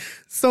Kunta.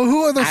 So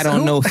who are the? I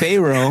don't know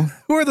Pharaoh.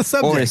 Who are the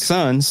subjects? Or his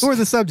sons. Who are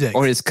the subjects?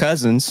 Or his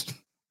cousins.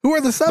 Who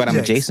are the subjects? But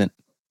I'm adjacent.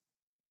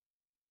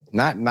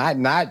 Not.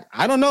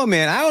 I don't know,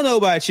 man. I don't know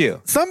about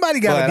you.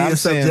 Somebody got to be a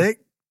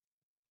subject.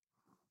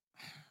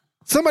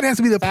 Somebody has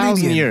to be the plebeian.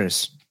 1,000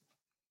 years.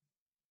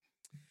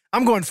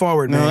 I'm going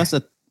forward, man. No,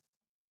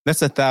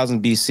 that's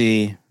 1,000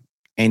 BC.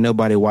 Ain't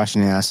nobody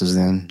washing asses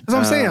then. That's what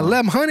I'm saying.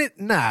 1,100?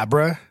 Nah,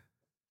 bruh.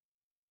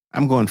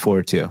 I'm going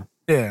forward too.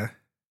 Yeah.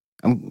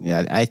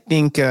 I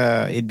think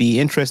it'd be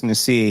interesting to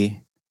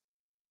see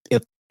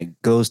if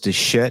it goes to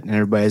shit and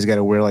everybody's got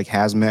to wear like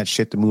hazmat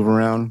shit to move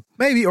around.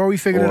 Maybe, or we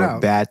figured it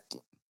out. Bad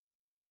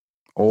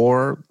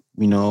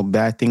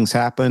things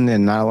happen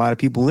and not a lot of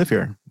people live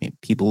here.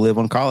 People live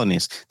on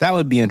colonies. That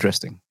would be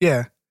interesting.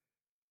 Yeah.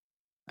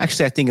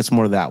 Actually, I think it's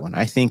more that one.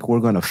 I think we're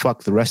going to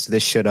fuck the rest of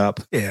this shit up.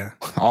 Yeah.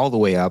 All the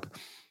way up.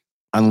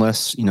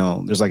 Unless,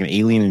 there's like an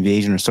alien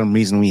invasion or some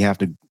reason we have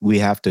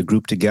to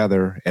group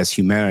together as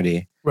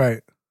humanity.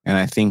 Right. And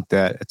I think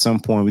that at some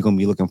point we're going to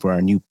be looking for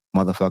our new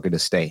motherfucker to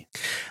stay.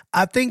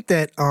 I think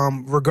that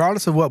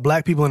regardless of what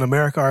black people in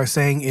America are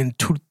saying in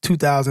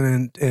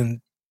 2000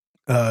 and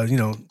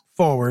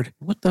forward.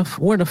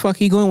 Where the fuck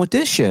are you going with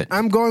this shit?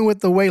 I'm going with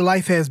the way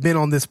life has been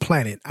on this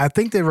planet. I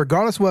think that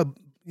regardless of what,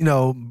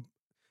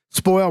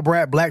 spoiled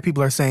brat black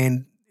people are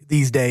saying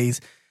these days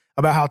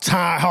about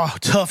how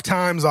tough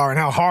times are and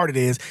how hard it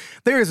is,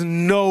 there is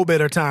no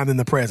better time than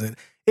the present.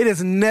 It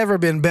has never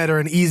been better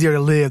and easier to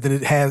live than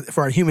it has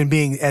for a human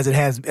being as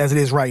it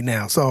is right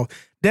now. So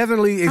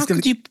definitely, how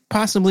could you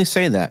possibly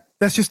say that?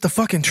 That's just the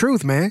fucking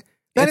truth, man.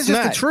 That is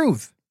just the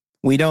truth.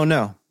 We don't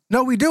know.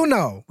 No, we do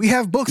know. We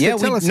have books that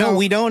tell us. No,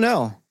 we don't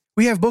know.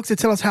 We have books that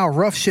tell us how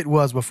rough shit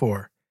was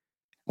before.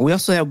 We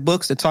also have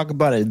books that talk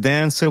about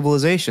advanced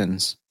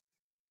civilizations.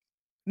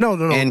 No.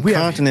 And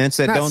continents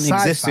that don't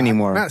exist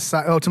anymore.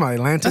 To my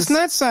Atlantis. That's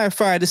not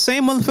sci-fi. The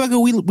same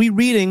motherfucker we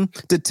reading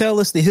to tell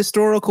us the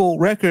historical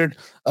record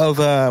of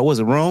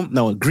Rome?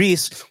 No,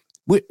 Greece.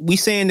 We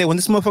saying that when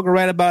this motherfucker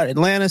write about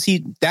Atlantis,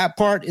 that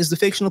part is the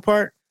fictional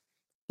part.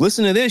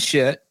 Listen to this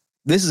shit.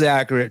 This is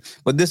accurate,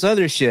 but this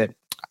other shit,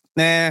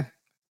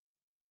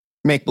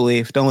 make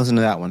believe. Don't listen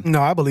to that one.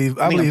 No, I believe.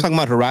 I'm talking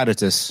about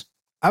Herodotus.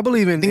 I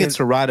believe in. I think it's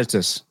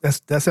Herodotus.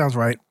 That sounds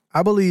right.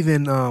 I believe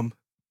in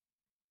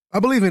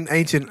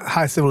ancient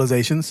high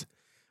civilizations,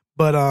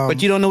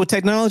 but you don't know what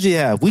technology you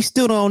have. We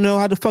still don't know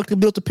how the fuck they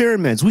built the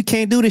pyramids. We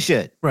can't do the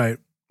shit right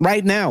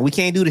now. We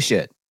can't do the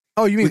shit.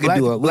 Oh, you mean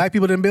black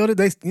people didn't build it?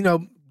 They,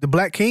 The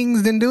Black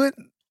Kings didn't do it?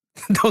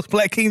 Those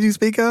Black Kings you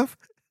speak of?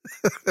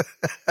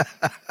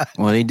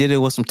 Well, they did it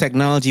with some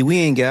technology we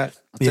ain't got.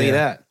 I'll tell you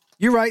that.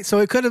 You're right. So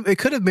it could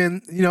have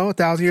been,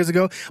 1,000 years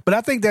ago. But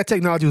I think that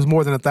technology was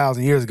more than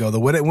 1,000 years ago. Though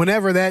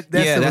whenever that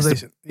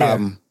civilization,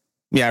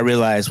 I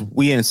realize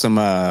we in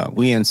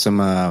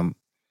some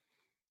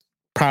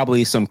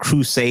probably some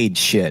crusade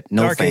shit.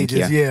 No, Dark thank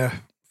Ages, you. yeah.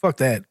 Fuck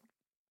that.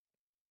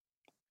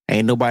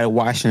 Ain't nobody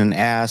washing an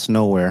ass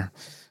nowhere.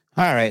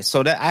 All right,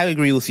 so that I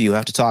agree with you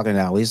after talking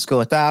now. We just go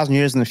 1,000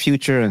 years in the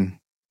future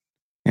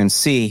and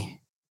see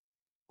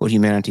what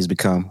humanity's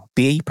become.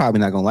 B, you're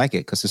probably not gonna like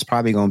it because it's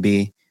probably gonna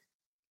be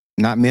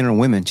not men or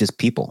women, just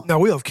people. No,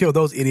 we'll have killed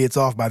those idiots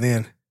off by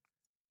then.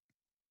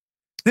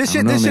 This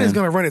shit is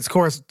going to run its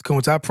course,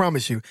 Kunta. I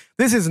promise you.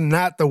 This is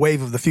not the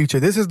wave of the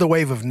future. This is the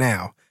wave of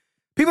now.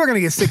 People are going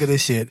to get sick of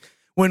this shit.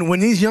 When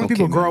these young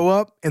people grow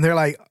up and they're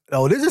like,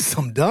 oh, this is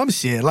some dumb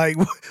shit. Like,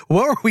 what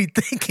were we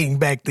thinking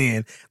back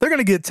then? They're going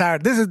to get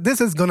tired.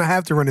 This is going to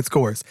have to run its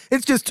course.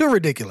 It's just too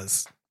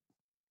ridiculous.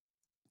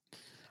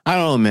 I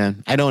don't know,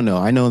 man. I don't know.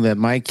 I know that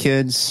my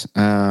kids,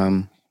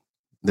 the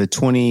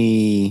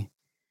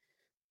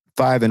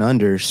 25 and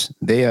unders,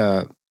 they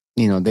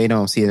they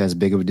don't see it as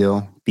big of a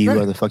deal. Be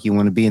whoever the fuck you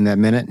want to be in that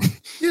minute.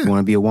 Yeah. You want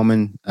to be a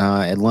woman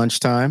at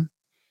lunchtime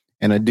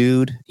and a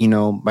dude,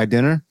 by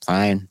dinner,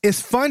 fine. It's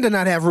fun to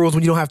not have rules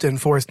when you don't have to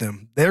enforce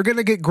them. They're going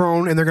to get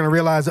grown and they're going to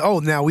realize, oh,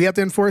 now we have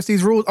to enforce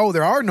these rules. Oh,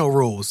 there are no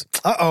rules.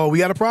 Uh-oh, we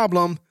got a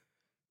problem.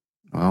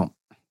 Well,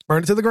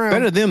 burn it to the ground.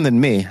 Better them than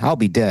me. I'll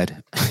be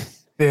dead.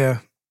 Yeah.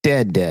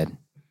 Dead.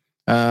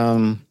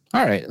 All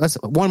right, let's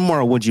one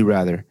more. Would you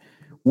rather?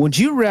 Would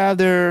you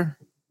rather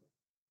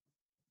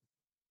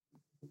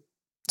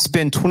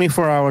spend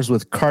 24 hours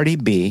with Cardi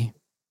B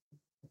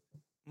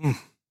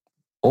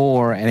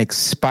or an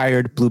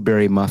expired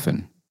blueberry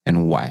muffin,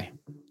 and why?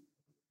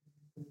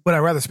 Would I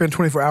rather spend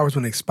 24 hours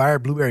with an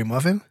expired blueberry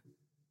muffin?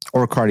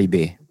 Or Cardi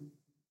B?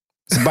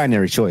 It's a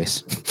binary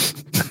choice.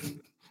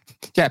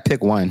 You gotta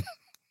pick one.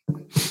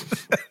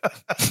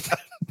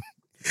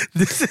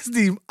 This is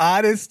the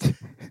oddest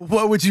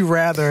what would you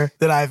rather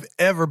that I've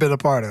ever been a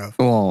part of.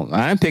 Well,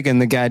 I'm picking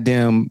the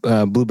goddamn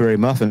blueberry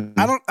muffin.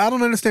 I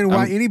don't understand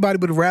why anybody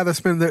would rather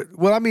spend their...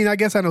 Well, I mean, I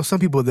guess I know some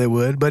people that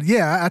would, but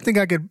yeah, I think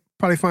I could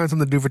probably find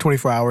something to do for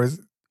 24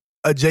 hours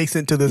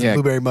adjacent to this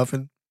blueberry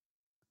muffin.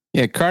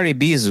 Yeah, Cardi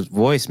B's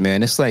voice,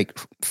 man, it's like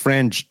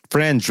Fran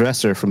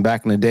Dresser from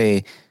back in the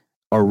day,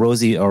 or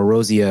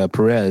Rosia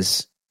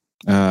Perez.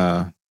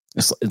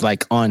 It's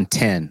like on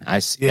 10.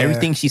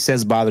 Everything she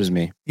says bothers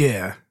me.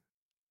 Yeah.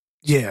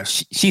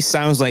 She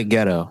sounds like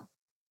ghetto.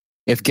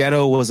 If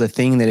ghetto was a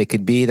thing that it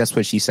could be, that's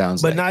what she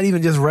sounds like. But not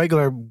even just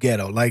regular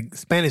ghetto, like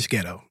Spanish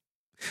ghetto.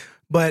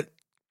 But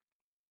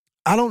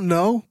I don't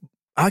know.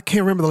 I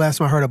can't remember the last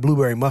time I heard a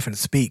blueberry muffin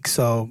speak,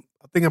 so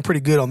I think I'm pretty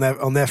good on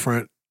that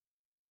front.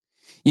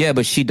 Yeah,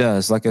 but she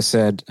does. Like I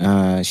said,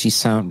 she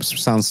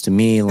sounds to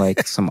me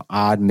like some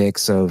odd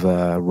mix of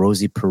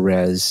Rosie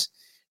Perez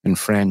and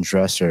Fran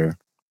Dresser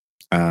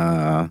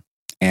and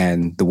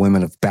the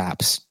women of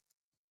Baps.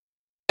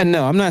 And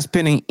no, I'm not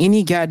spending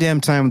any goddamn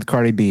time with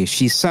Cardi B.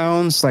 She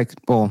sounds like,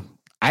 well,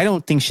 I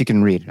don't think she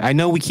can read. I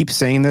know we keep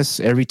saying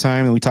this every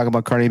time we talk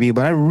about Cardi B,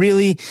 but I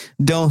really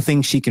don't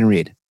think she can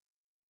read.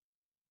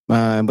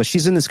 But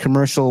she's in this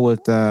commercial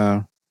with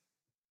Dana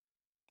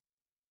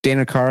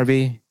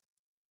Carvey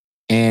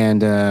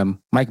and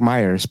Mike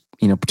Myers,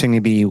 pretending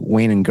to be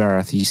Wayne and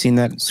Garth. You seen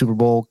that Super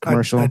Bowl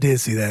commercial? I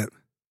did see that.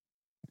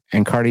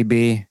 And Cardi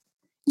B,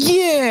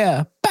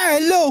 yeah, buy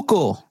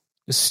local.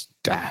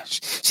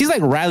 She's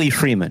like Riley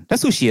Freeman.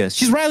 That's who she is.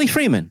 She's Riley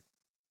Freeman.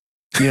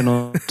 You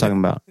know what I'm talking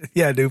about?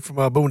 Yeah, dude, from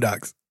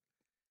Boondocks.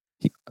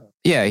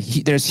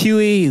 There's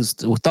Huey, who's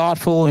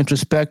thoughtful,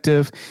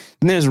 introspective.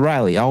 And there's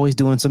Riley, always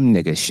doing some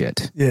nigga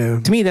shit. Yeah.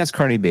 To me, that's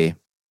Cardi B.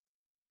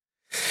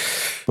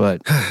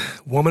 But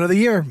Woman of the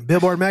Year.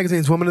 Billboard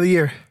Magazine's Woman of the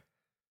Year.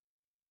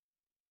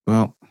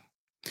 Well,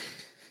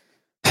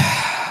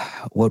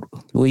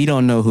 you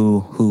don't know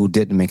who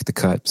didn't make the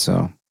cut,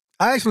 so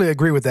I actually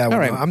agree with that one.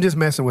 Right. I'm just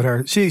messing with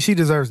her. She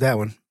deserves that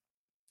one.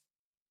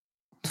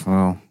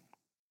 Well,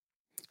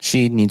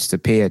 she needs to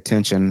pay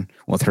attention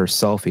with her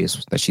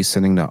selfies that she's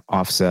sending to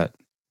Offset.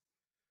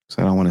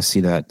 So I don't want to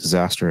see that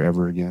disaster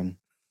ever again.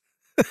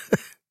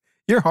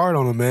 You're hard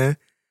on them, man.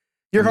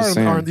 You're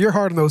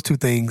hard on those two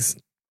things.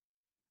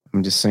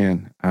 I'm just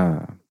saying.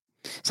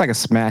 It's like a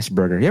smash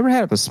burger. You ever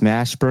had a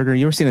smash burger?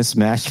 You ever seen a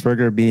smash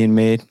burger being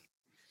made?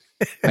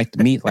 Like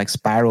the meat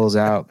spirals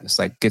out. It's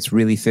like gets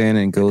really thin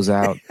and goes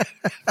out.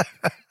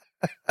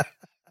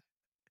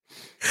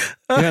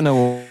 You don't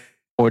know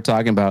what we're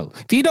talking about.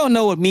 If you don't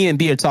know what me and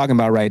B are talking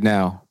about right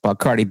now, about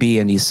Cardi B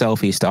and these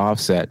selfies to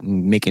Offset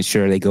and making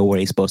sure they go where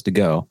they're supposed to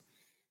go,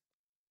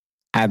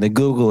 either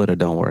Google it or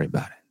don't worry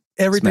about it.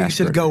 Everything Smash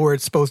should burger. go where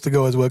it's supposed to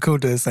go, is what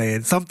Kunta is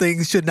saying. Some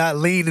things should not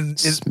lean in.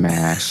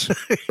 Smash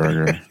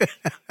burger.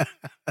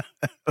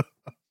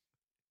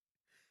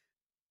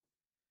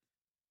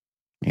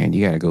 And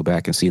you got to go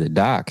back and see the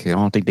doc. I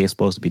don't think they're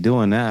supposed to be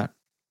doing that.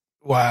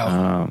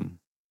 Wow.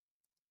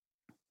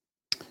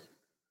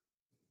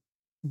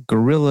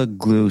 Gorilla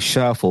Glue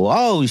Shuffle.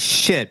 Oh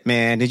shit,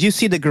 man! Did you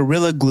see the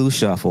Gorilla Glue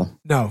Shuffle?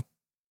 No.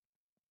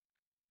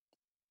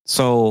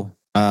 So,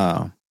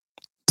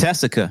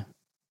 Tessica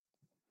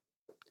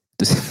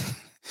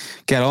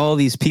got all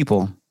these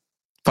people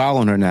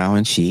following her now,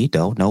 and she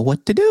don't know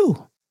what to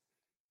do.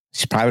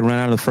 She probably ran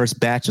out of the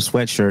first batch of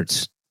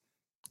sweatshirts,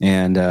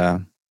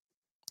 and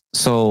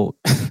so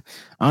I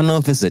don't know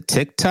if it's a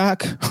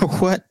TikTok or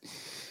what.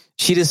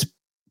 She just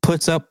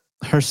puts up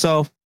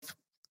herself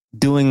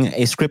doing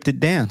a scripted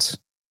dance.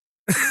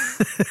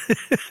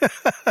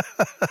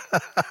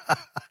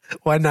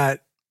 Why not?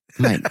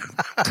 Like,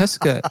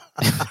 Tessica,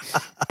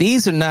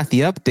 these are not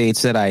the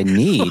updates that I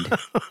need.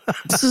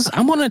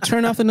 I'm going to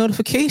turn off the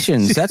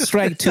notifications. That's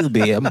strike 2,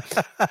 B. You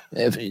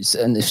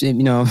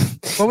know,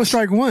 What was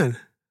strike 1?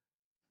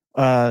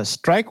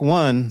 Strike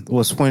 1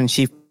 was when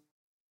she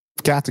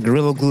got the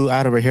Gorilla Glue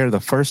out of her hair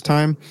the first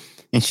time,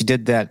 and she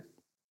did that.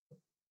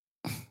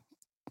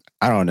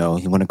 I don't know.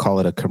 You want to call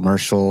it a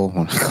commercial?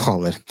 Want to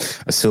call it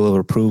a seal of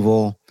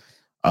approval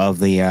of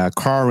the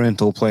car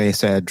rental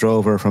place that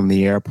drove her from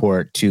the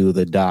airport to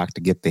the dock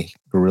to get the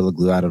Gorilla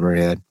Glue out of her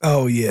head.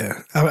 Oh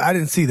yeah, I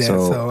didn't see that,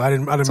 so I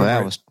didn't. So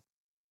that was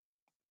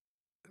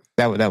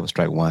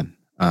strike 1.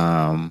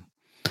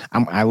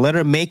 I let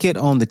her make it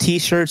on the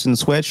t-shirts and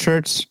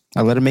sweatshirts.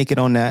 I let her make it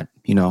on that.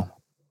 You know,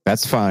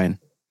 that's fine.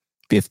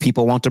 If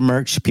people want the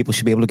merch, people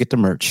should be able to get the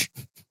merch.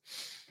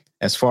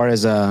 As far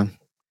as the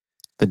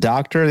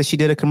doctor that she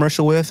did a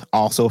commercial with,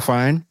 also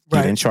fine. He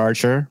didn't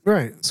charge her,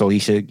 right? So he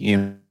should, you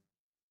know.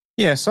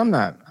 Yeah, so I'm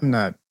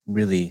not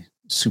really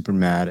super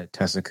mad at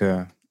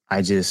Tessica.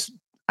 I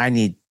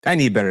need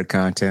better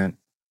content.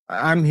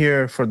 I'm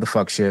here for the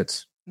fuck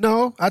shits.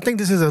 No, I think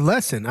this is a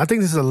lesson. I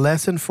think this is a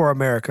lesson for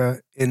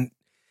America. It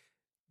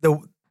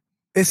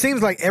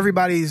seems like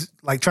everybody's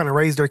like trying to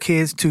raise their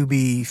kids to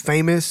be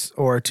famous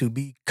or to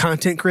be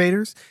content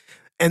creators,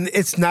 and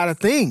it's not a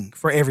thing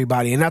for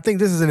everybody. And I think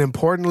this is an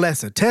important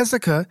lesson.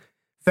 Tessica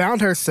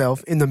found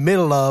herself in the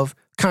middle of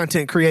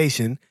content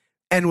creation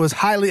and was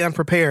highly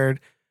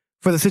unprepared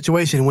for the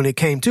situation when it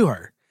came to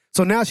her.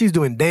 So now she's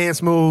doing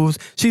dance moves.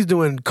 She's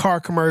doing car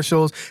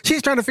commercials.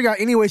 She's trying to figure out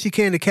any way she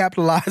can to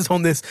capitalize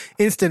on this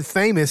instant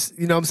famous,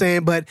 you know what I'm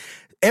saying? But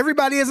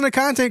everybody isn't a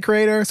content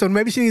creator. So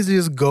maybe she needs to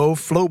just go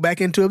float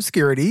back into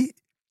obscurity,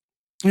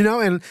 you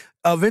know, and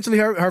eventually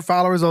her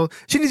followers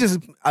she needs just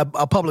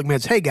a public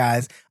message. Hey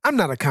guys, I'm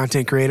not a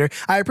content creator.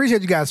 I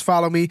appreciate you guys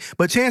follow me,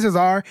 but chances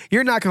are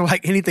you're not going to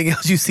like anything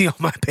else you see on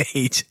my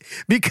page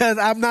because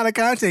I'm not a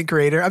content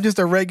creator. I'm just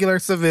a regular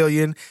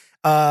civilian.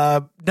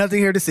 Nothing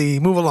here to see.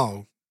 Move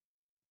along.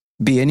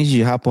 B, I need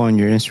you to hop on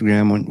your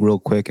Instagram real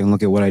quick and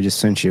look at what I just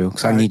sent you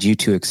because I need you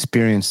to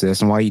experience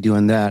this. And while you're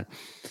doing that,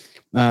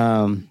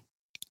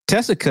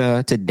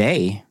 Tessica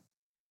today,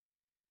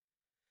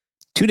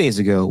 2 days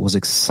ago, was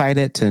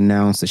excited to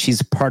announce that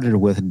she's partnered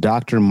with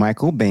Dr.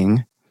 Michael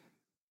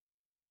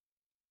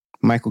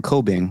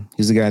Cobing.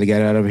 He's the guy that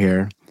got out of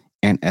here,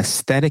 and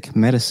Aesthetic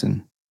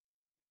Medicine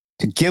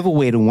to give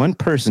away to one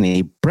person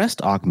a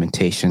breast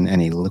augmentation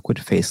and a liquid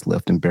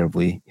facelift in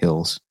Beverly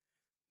Hills.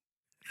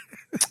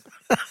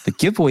 The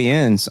giveaway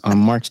ends on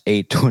March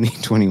 8,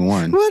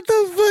 2021. What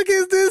the fuck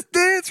is this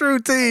dance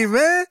routine,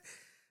 man?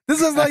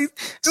 This is like...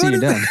 See you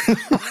done.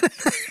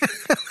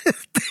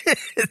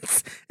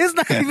 It's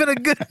not even a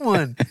good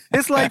one.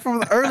 It's like from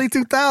the early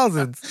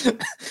 2000s.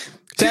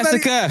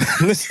 Tessica,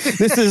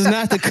 this is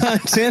not the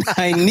content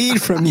I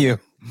need from you.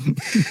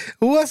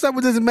 What's up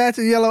with this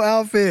matching yellow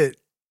outfit?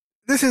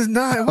 This is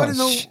not... What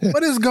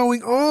is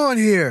going on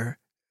here?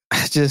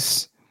 At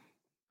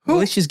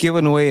least she's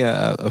giving away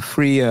a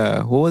free,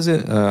 what was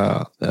it?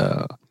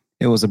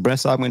 It was a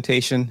breast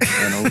augmentation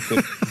and a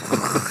liquid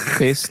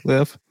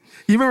facelift.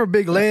 You remember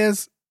Big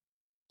Les?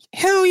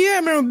 Hell yeah, I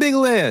remember Big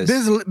Les.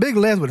 Big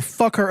Les would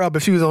fuck her up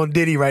if she was on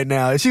Diddy right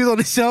now. If she was on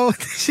the show,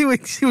 she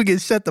would get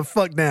shut the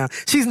fuck down.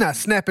 She's not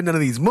snapping none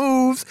of these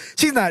moves.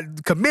 She's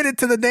not committed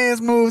to the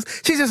dance moves.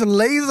 She's just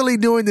lazily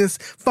doing this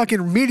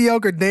fucking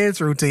mediocre dance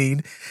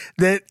routine.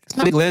 That it's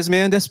not Big Les,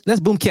 man. That's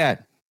Boom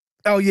Cat.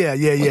 Oh yeah.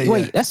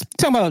 Wait, that's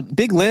talking about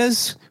Big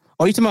Les?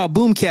 Or are you talking about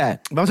Boom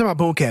Cat? I'm talking about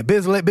Boom Cat.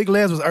 Big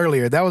Les was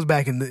earlier. That was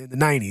back in the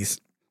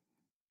 90s.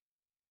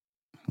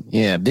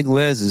 Yeah, Big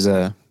Les is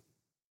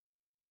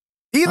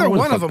Either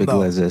one of them,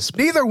 though. Is.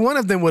 Neither one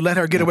of them would let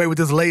her get away with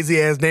this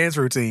lazy ass dance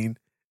routine.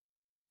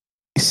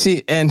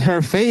 See, and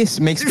her face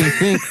makes me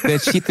think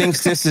that she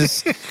thinks this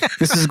is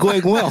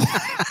going well.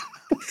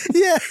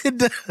 Yeah, it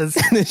does.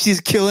 And then she's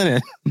killing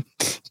it.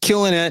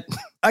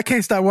 I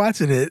can't stop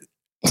watching it.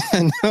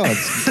 No,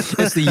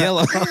 it's the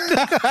yellow.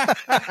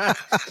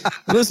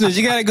 Listeners,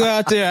 you got to go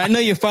out there. I know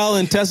you're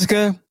following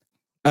Tessica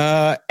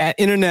at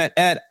internet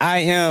at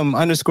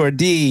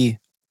IM_D_OLLADY.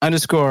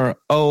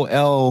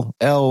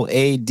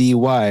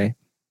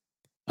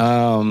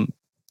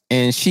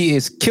 And she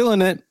is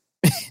killing it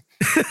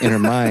in her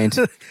mind.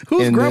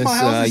 Whose in grandma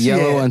this house is she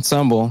yellow at?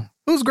 ensemble.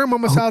 Whose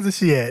grandmama's house is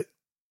she at?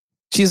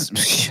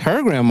 She's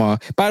her grandma.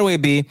 By the way,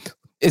 B,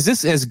 is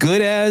this as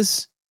good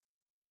as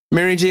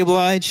Mary J.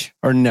 Blige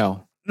or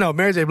no? No,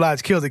 Mary J.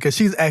 Blige kills it because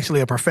she's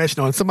actually a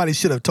professional, and somebody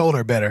should have told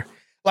her better.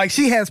 Like,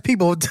 she has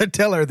people to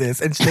tell her this,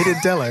 and they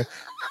didn't tell her.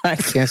 I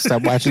can't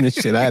stop watching this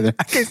shit either.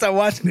 I can't stop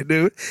watching it,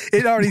 dude.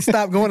 It already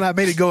stopped going. I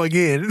made it go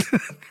again.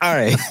 All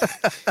right.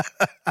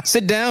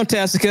 Sit down,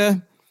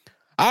 Tessica.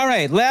 All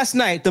right. Last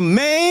night, the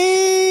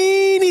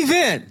main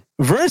event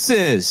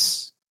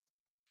versus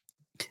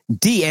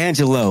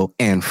D'Angelo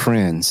and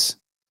Friends.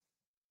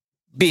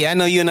 B, I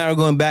know you and I were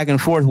going back and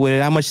forth with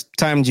it. How much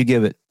time did you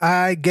give it?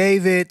 I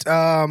gave it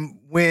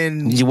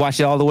when... Did you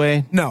watch it all the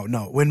way? No.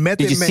 When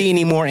Method Did you Man... see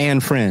any more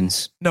and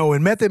Friends? No,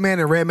 when Method Man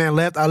and Redman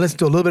left, I listened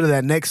to a little bit of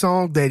that next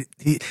song that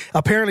he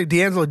apparently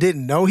D'Angelo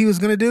didn't know he was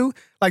going to do.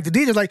 Like, the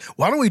DJ's like,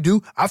 why don't we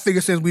do, I figure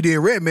since we did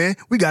Redman,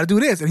 we got to do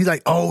this. And he's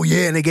like, oh,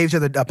 yeah, and they gave each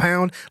other a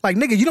pound. Like,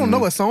 nigga, you don't know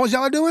what songs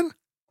y'all are doing?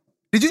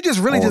 Did you just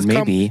really Or just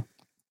maybe come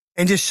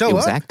and just show it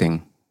was up?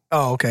 acting.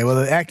 Oh, okay. Well,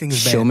 the acting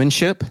is bad.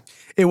 Showmanship?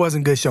 It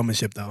wasn't good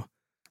showmanship, though.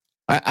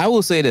 I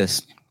will say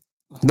this.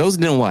 Those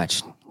that didn't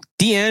watch,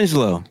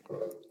 D'Angelo,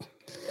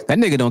 that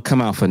nigga don't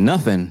come out for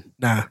nothing.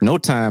 Nah. No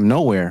time,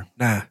 nowhere.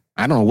 Nah.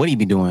 I don't know what he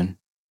be doing.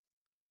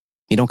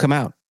 He don't come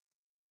out.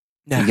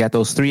 Nah. He got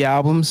those 3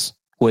 albums,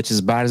 which is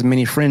about as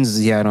many friends as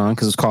he had on,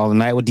 because it's called The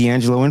Night with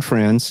D'Angelo and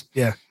Friends.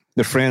 Yeah.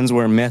 The friends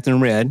were Meth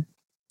and Red,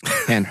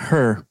 and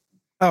her.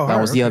 Oh, that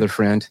her, was the okay. other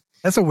friend.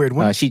 That's a weird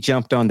one. She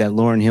jumped on that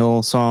Lauryn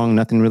Hill song,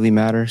 Nothing Really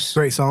Matters.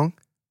 Great song.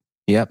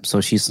 Yep. So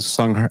she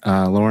sung her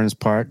Lauren's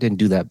part. Didn't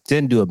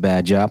do a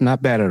bad job.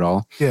 Not bad at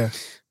all. Yeah.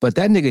 But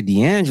that nigga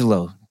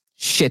D'Angelo,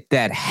 shit,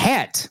 that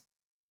hat.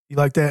 You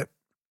like that?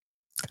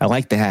 I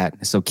like the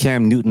hat. So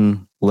Cam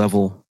Newton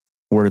level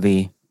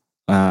worthy,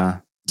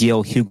 DL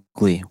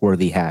Hughley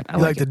worthy hat. I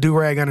You like the it.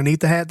 do-rag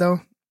underneath the hat,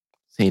 though?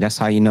 See, that's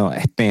how you know.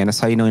 Man, that's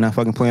how you know you're not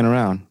fucking playing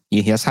around.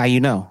 Yeah, that's how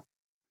you know.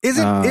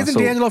 Isn't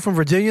D'Angelo from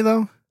Virginia,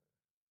 though?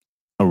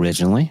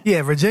 Originally.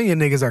 Yeah, Virginia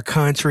niggas are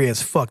country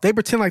as fuck. They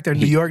pretend like they're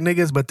New York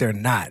niggas, but they're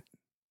not.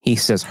 He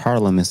says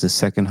Harlem is his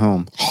second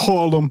home.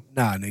 Harlem.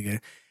 Nah,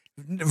 nigga.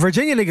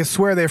 Virginia niggas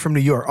swear they're from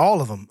New York.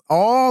 All of them.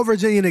 All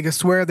Virginia niggas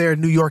swear they're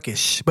New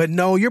Yorkish. But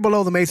no, you're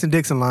below the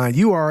Mason-Dixon line.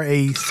 You are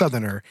a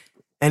Southerner.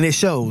 And it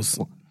shows.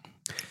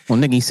 Well,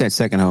 nigga, he said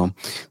second home.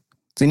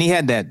 So, and he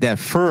had that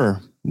fur,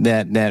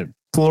 that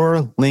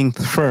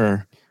floor-length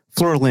fur.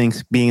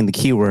 Floor-length being the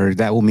key word,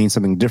 that will mean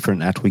something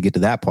different after we get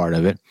to that part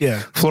of it. Yeah.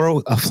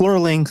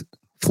 Floor-length.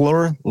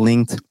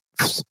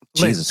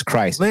 Jesus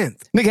Christ.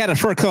 Length. Nigga had a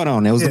fur coat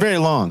on. It was very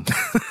long.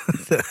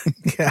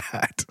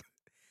 God.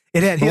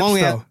 It had hips,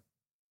 though.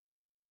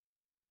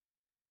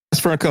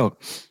 Fur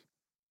coat.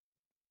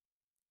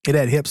 It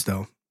had hips,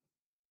 though.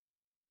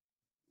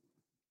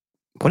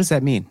 What does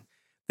that mean?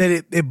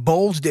 That it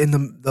bulged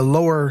in the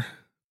lower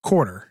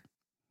quarter.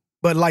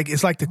 But like,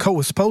 it's like the coat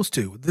was supposed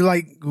to. They're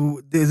like,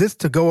 is this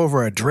to go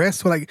over a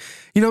dress? Like,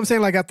 you know what I'm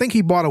saying? Like, I think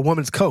he bought a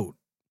woman's coat.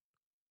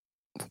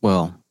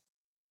 Well,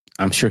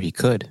 I'm sure he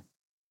could.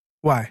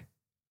 Why?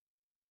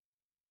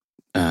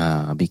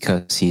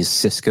 Because he's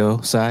Cisco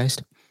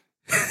sized.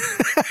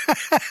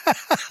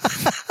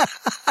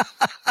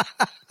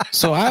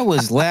 So I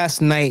was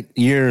last night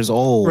years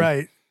old.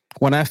 Right.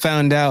 When I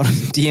found out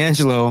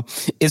D'Angelo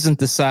isn't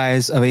the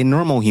size of a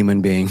normal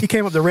human being. He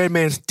came up the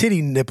Redman's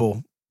titty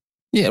nipple.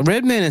 Yeah,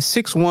 Redman is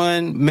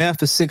 6'1",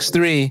 Meth is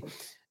 6'3",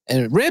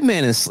 and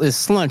Redman is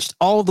slunched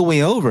all the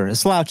way over.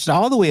 It's slouched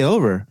all the way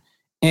over.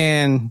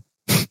 And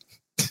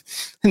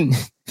the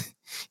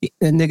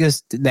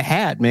niggas, the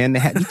hat, man. The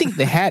hat, you think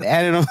the hat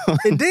added on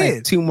It did.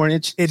 Like 2 more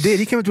inches? It did.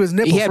 He came up to his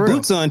nipple. He had for real.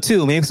 boots on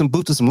too. Maybe some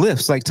boots with some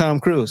lifts like Tom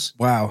Cruise.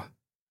 Wow.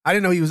 I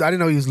didn't know he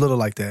was little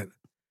like that.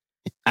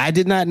 I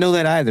did not know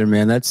that either,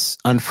 man. That's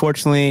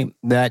unfortunately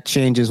that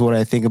changes what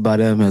I think about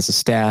him as a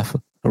staff,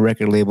 a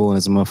record label, and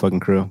as a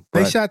motherfucking crew.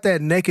 They But shot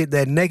that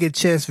naked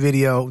chest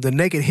video, the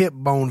naked hip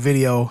bone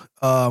video,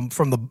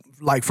 from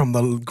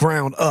the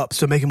ground up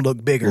to make him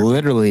look bigger.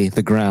 literally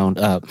the ground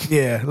up.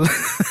 Yeah,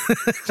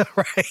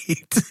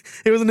 right.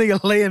 It was a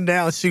nigga laying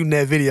down shooting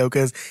that video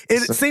because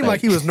it So, seemed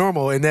like he was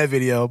normal in that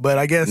video, but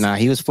I guess Nah,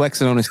 he was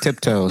flexing on his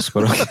tiptoes,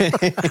 but okay,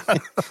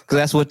 because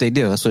that's what they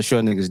do. That's what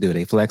short niggas do.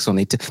 They flex on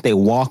they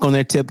walk on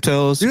their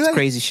tiptoes. Do It's they?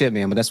 crazy shit,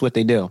 man. But that's what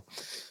they do.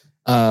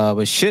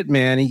 But shit,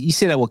 man. You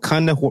see that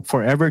Wakanda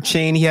Forever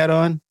chain he had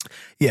on?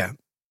 yeah,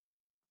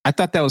 I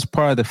thought that was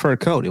part of the fur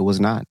coat. It was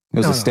not. It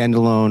was No, a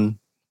standalone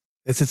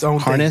it's its own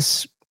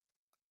harness,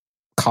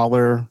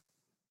 collar.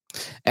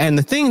 And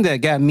the thing that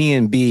got me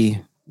and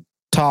B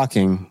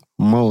talking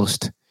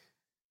most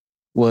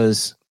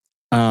was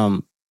this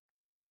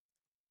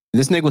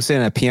nigga was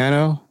sitting at a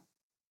piano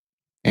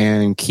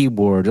and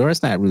keyboard, or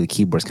it's not really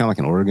keyboard, it's kind of like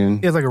an organ.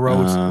 He has like a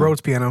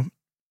Rhodes piano.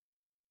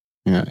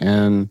 Yeah,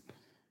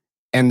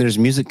 and there's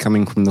music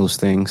coming from those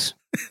things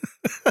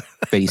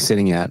that he's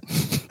sitting at.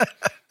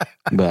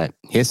 But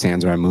his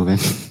hands aren't moving.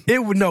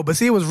 But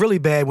see, it was really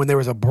bad when there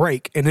was a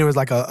break and there was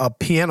like a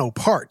piano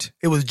part.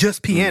 It was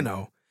just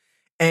piano,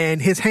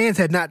 and his hands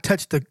had not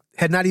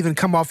even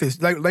come off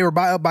his, like they were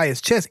up by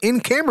his chest in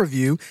camera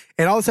view,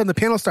 and all of a sudden the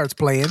piano starts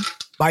playing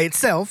by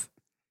itself,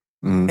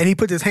 and he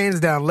puts his hands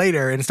down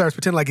later and starts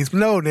pretending like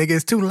no, nigga,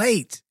 it's too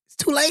late. It's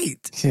too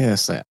late.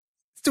 Yes,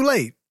 It's too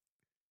late.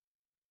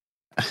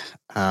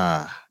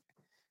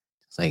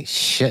 It's like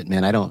shit,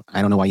 man. I don't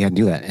know why you had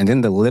to do that. And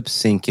then the lip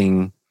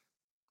syncing.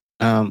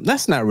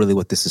 That's not really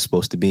what this is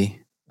supposed to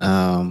be.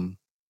 On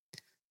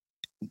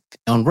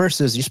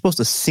verses, you're supposed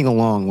to sing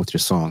along with your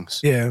songs.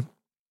 Yeah.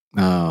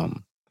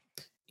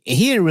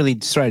 He didn't really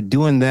start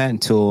doing that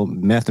until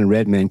Meth and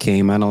Redman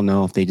came. I don't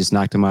know if they just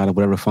knocked him out of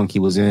whatever funk he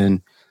was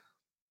in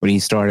when he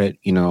started,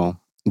 doing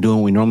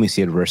what we normally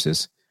see at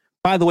verses.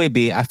 By the way,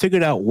 B, I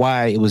figured out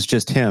why it was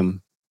just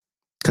him.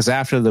 Because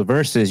after the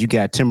verses, you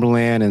got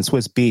Timberland and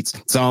Swiss Beats.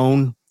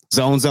 Zone,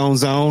 zone, zone,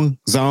 zone,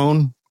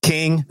 zone,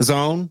 king,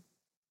 zone,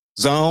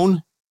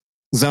 zone,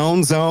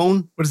 zone,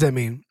 zone. What does that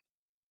mean?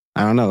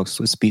 I don't know.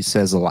 Swiss Beats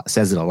says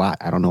it a lot.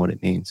 I don't know what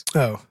it means.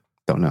 Oh.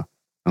 Don't know.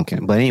 Okay.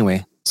 But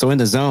anyway, so in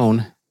the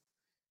zone,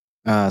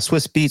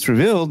 Swiss Beats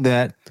revealed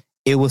that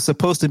it was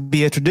supposed to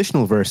be a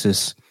traditional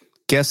versus.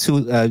 Guess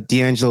who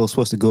D'Angelo was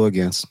supposed to go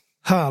against?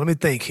 Let me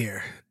think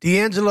here.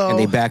 D'Angelo. And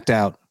they backed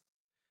out.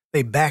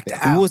 They backed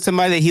out. Who was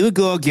somebody that he would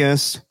go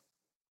against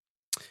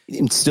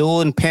still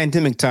in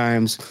pandemic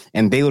times,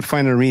 and they would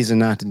find a reason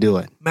not to do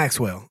it?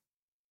 Maxwell.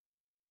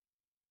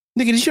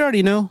 Nigga, did you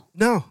already know?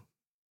 No.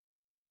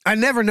 I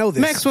never know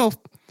this.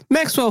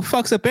 Maxwell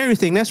fucks up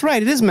everything. That's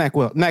right. It is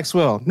Maxwell.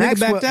 Nigga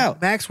backed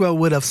out. Maxwell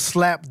would have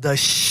slapped the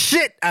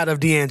shit out of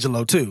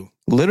D'Angelo, too.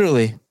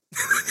 Literally.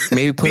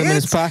 Maybe put him in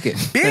his pocket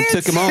and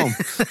took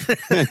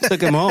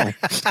him home.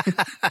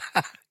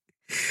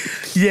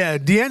 Yeah,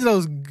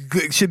 D'Angelo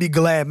should be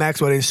glad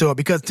Maxwell didn't show up,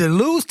 because to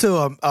lose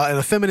to an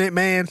effeminate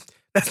man,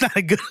 that's not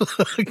a good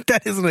look.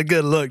 That isn't a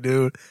good look,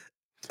 dude.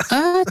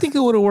 I think it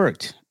would have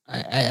worked.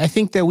 I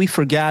think that we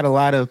forgot a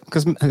lot of,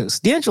 because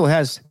D'Angelo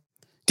has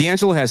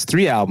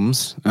 3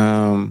 albums,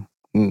 so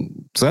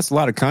that's a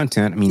lot of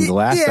content. I mean, the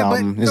last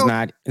album is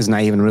not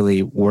even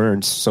really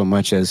words so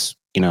much as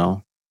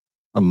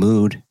a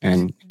mood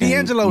and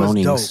D'Angelo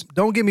is dope.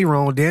 Don't get me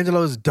wrong,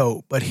 D'Angelo is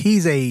dope, but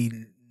he's a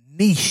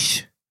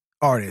niche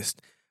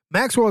artist.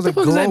 Maxwell is a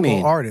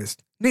global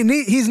artist.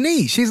 He's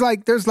niche. He's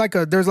like there's like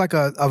a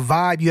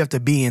vibe you have to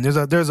be in. There's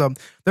a mood.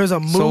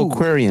 So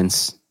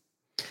Aquarians.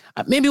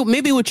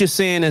 Maybe what you're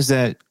saying is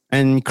that,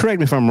 and correct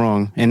me if I'm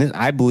wrong, and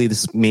I believe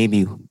this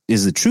maybe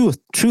is the truth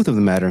of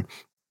the matter.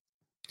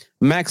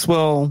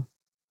 Maxwell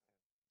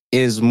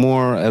is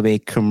more of a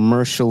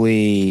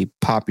commercially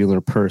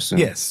popular person.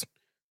 Yes.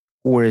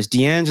 Whereas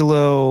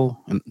D'Angelo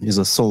is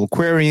a soul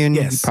Aquarian.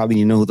 Yes. You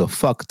probably know who the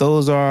fuck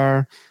those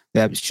are.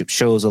 That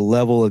shows a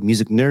level of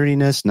music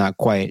nerdiness, not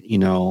quite,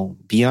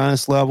 Be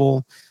Honest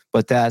level,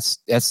 but that's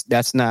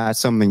not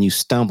something you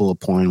stumble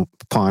upon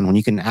when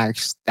you can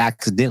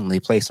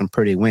accidentally play some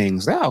Pretty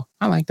Wings. Oh,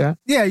 I like that.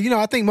 Yeah,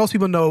 I think most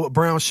people know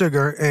Brown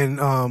Sugar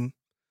and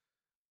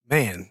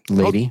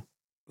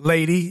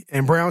Lady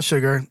and Brown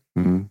Sugar.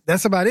 Mm-hmm.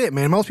 That's about it,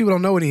 man. Most people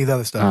don't know any of the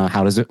other stuff.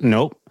 How does it?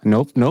 Nope.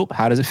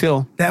 How does it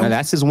feel?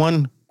 That's his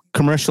one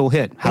commercial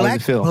hit. How does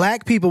it feel?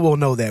 Black people will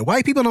know that.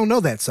 White people don't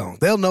know that song.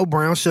 They'll know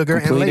Brown Sugar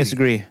and Lady.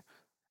 Disagree.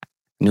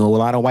 Knew a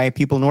lot of white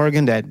people in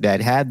Oregon that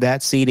had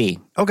that CD.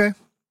 Okay,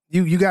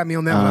 you got me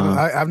on that one.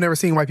 I've never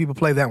seen white people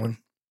play that one.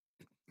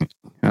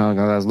 I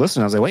was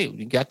listening. I was like, wait,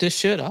 you got this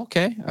shit?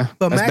 Okay.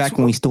 But that's back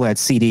when we still had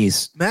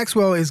CDs.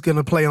 Maxwell is going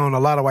to play on a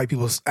lot of white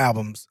people's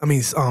albums. I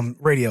mean,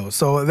 radio.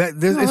 So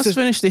let's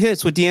finish the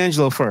hits with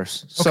D'Angelo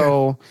first.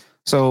 Okay.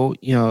 So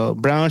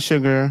Brown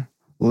Sugar,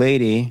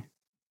 Lady,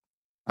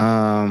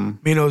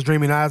 Mino's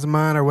Dreaming Eyes of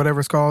Mine, or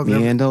whatever it's called.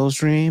 Mino's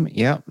Dream.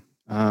 Yep.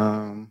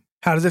 How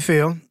does it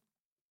feel?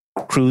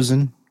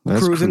 Cruising.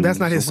 That's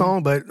not his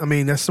song, but I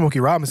mean, that's Smokey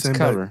Robinson. It's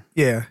cover.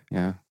 Yeah.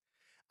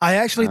 I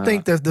actually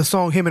think that the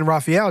song him and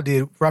Raphael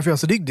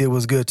Sadiq did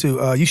was good too.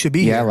 You Should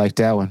Be Here. Yeah, I like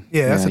that one.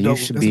 Yeah, that's a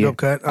dope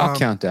cut. I'll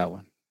count that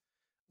one.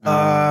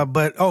 And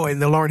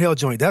the Lauryn Hill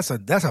joint, that's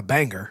a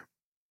banger.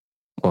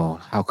 Well,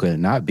 how could it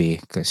not be?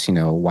 Because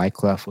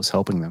Wyclef was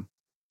helping them.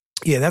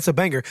 Yeah, that's a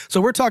banger.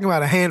 So we're talking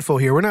about a handful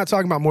here. We're not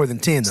talking about more than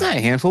 10. It's not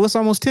a handful. It's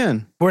almost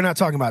 10. We're not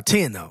talking about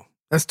 10 though.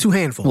 That's 2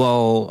 handfuls.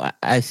 Well,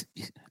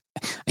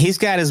 he's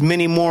got as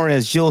many more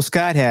as Jill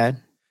Scott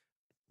had.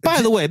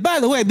 By the way,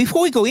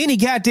 before we go any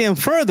goddamn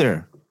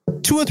further,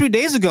 2 or 3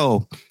 days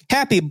ago,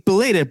 happy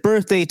belated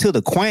birthday to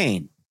the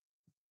Queen,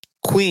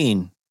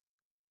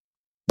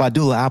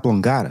 Badula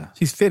Oblongata.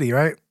 She's 50,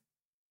 right?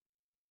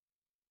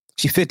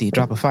 She's 50,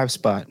 drop a 5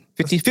 spot.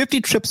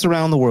 50 trips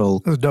around the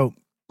world. That's dope.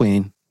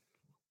 Queen.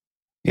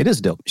 It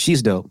is dope.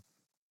 She's dope.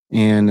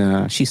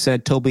 And she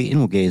said Toby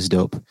Inwegay is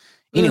dope.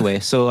 Anyway,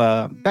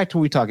 so back to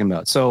what we're talking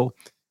about. So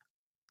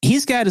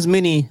he's got as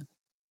many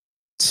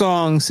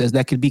songs as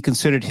that could be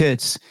considered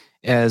hits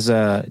as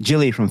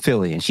Jilly from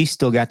Philly, and she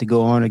still got to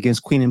go on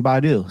against Queen and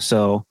Badu.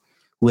 So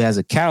who has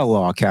a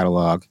catalog?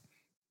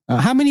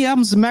 How many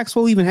albums does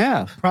Maxwell even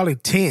have? Probably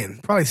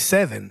 10, probably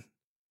 7.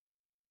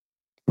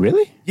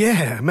 Really?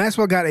 Yeah,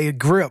 Maxwell got a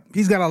grip.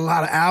 He's got a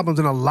lot of albums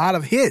and a lot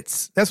of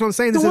hits. That's what I'm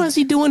saying. What is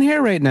he doing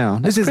here right now?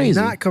 That's this crazy. Is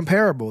not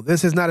comparable.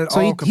 This is not at all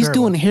comparable. He's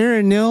doing hair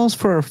and nails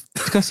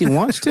because he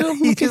wants to?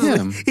 Look at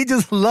him. He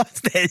just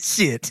loves that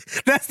shit.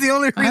 That's the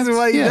only reason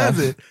why he does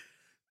it.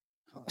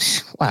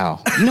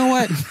 Wow. You know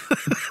what?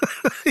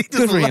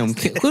 Good for him.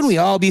 Couldn't we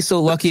all be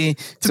so lucky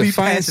to be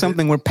find passionate.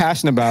 something we're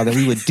passionate about that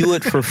we would do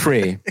it for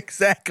free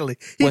Exactly.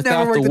 He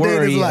without never the worked a day in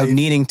worry his of life.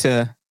 needing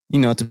to,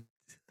 to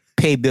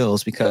pay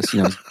bills because,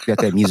 he's got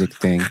that music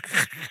thing.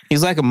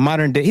 He's like a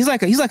modern day. He's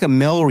like a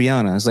Mel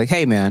Rihanna. It's like,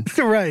 hey, man,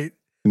 Right.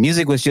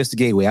 music was just a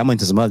gateway. I'm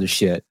into some other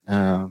shit.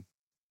 By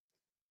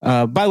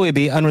the way,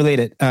 be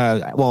unrelated.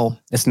 Well,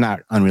 it's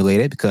not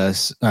unrelated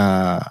because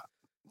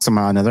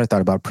somehow or another I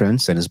thought about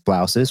Prince and his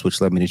blouses,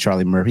 which led me to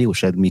Charlie Murphy,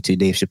 which led me to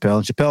Dave Chappelle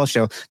and Chappelle's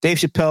show. Dave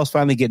Chappelle's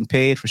finally getting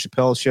paid for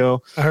Chappelle's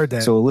show. I heard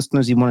that. So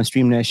listeners, you want to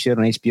stream that shit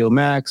on HBO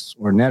Max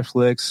or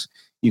Netflix,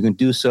 you can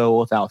do so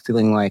without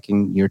feeling like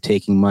you're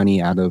taking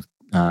money out of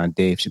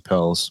Dave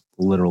Chappelle's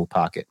literal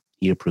pocket.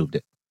 He approved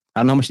it.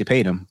 I don't know how much they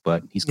paid him,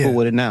 but he's cool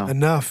with it now.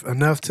 Enough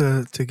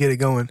to get it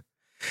going.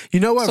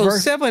 You know what? So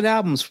 7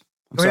 albums.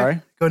 Go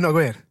ahead. Go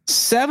ahead.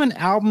 7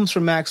 albums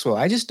from Maxwell.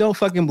 I just don't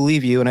fucking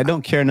believe you, and I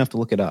don't care enough to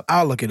look it up.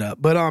 I'll look it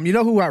up. But you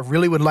know who I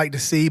really would like to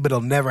see, but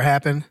it'll never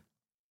happen?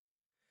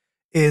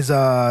 Is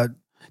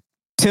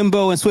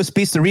Timbo and Swiss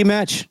Beats the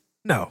rematch?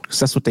 no. 'Cause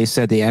that's what they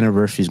said the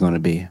anniversary is going to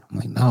be. I'm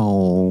like,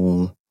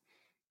 no,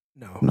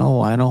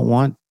 I don't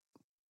want.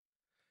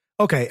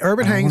 Okay,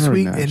 Urban I Hang want a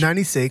Suite rematch. in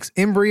 96,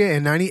 Embria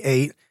in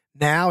 98,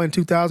 Now in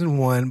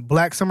 2001,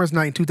 Black Summer's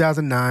Night in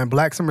 2009,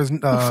 Black Summer's...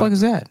 What the fuck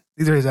is that?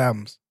 These are his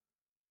albums.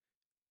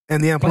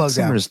 And the Black Unplugged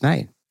album. Summer's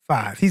Night.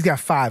 5. He's got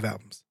 5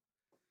 albums.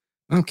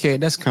 Okay,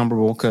 that's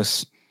comparable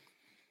because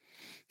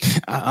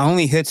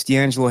only hits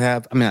D'Angelo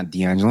have. I mean, not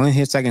D'Angelo. Only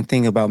hits I can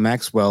think about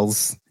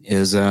Maxwell's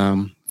is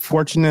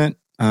Fortunate,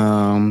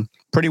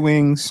 Pretty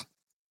Wings,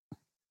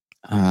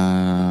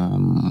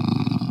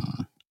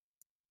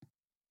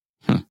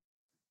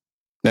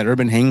 that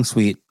Urban Hang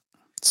Suite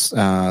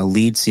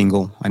lead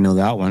single. I know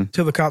that one.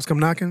 Till the Cops Come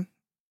Knocking?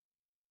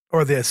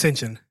 Or The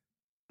Ascension?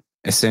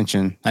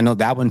 Ascension. I know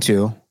that one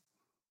too.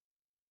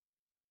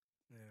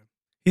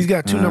 He's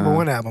got 2 number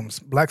 1 albums.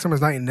 Black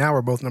Summer's Night and Now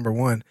are both number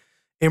 1.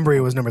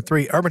 Embryo was number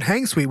 3. Urban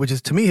Hang Suite, which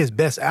is to me his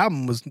best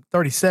album, was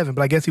 37,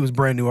 but I guess he was a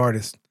brand new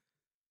artist.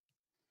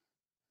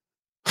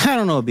 I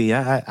don't know, B.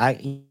 I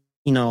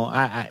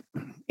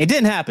it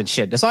didn't happen.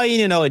 Shit. That's all you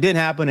need to know. It didn't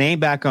happen. It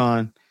ain't back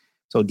on.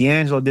 So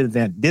D'Angelo did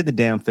the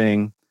damn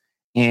thing.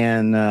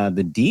 And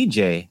the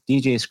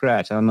DJ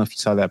Scratch, I don't know if you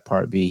saw that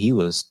part, B.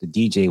 The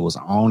DJ was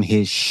on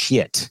his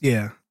shit.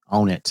 Yeah.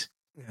 On it.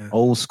 Yeah.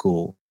 Old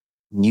school,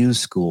 new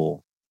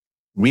school,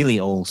 really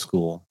old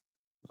school,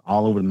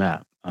 all over the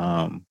map.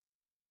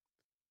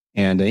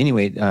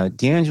 Anyway,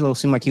 D'Angelo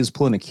seemed like he was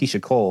pulling a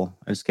Keisha Cole.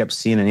 I just kept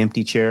seeing an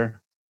empty chair.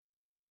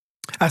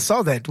 I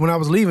saw that when I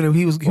was leaving.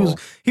 He went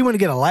to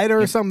get a lighter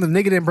or something. The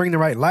nigga didn't bring the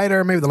right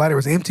lighter. Maybe the lighter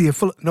was empty,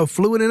 no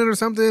fluid in it or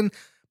something.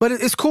 But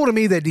it's cool to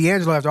me that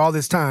D'Angelo, after all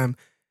this time,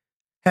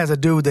 has a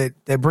dude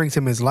that brings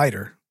him his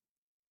lighter.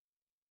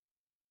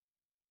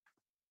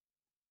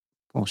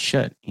 Well,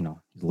 shit, he's a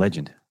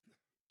legend.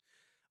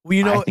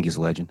 Well, I think he's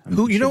a legend.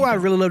 What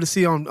I'd really love to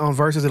see on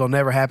Versus. It'll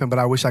never happen, but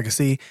I wish I could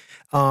see.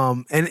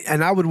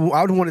 And I would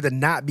want it to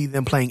not be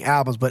them playing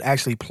albums, but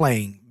actually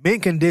playing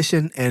Mint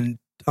Condition and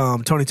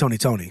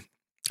Tony.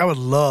 I would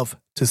love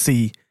to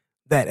see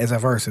that as a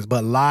Versus,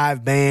 but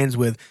live bands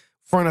with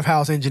front of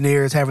house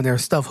engineers having their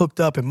stuff hooked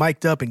up and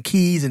mic'd up and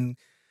keys and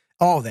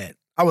all that.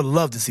 I would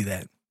love to see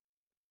that.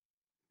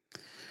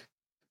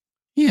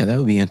 Yeah, that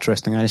would be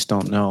interesting. I just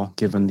don't know,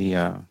 given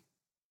the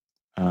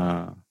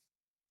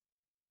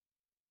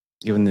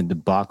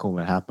debacle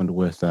that happened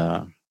with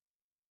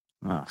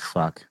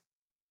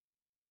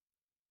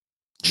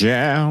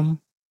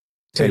Jam,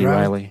 Teddy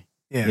Riley.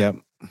 Yeah. Yep.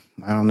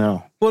 I don't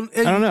know. Well,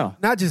 I don't know.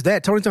 Not just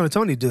that.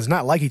 Tony does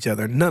not like each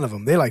other. None of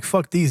them. They like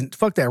fuck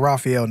that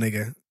Raphael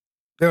nigga.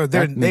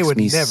 They would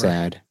never.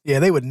 Sad. Yeah,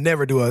 they would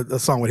never do a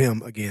song with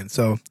him again.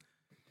 So,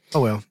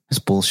 oh well. It's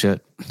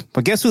bullshit.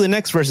 But guess who the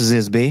next Versus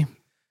is, B?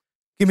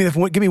 Give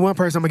me one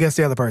person. I'm gonna guess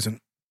the other person.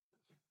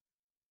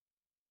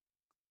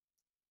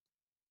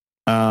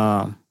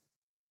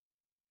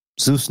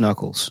 Zeus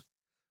Knuckles.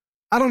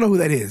 I don't know who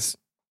that is.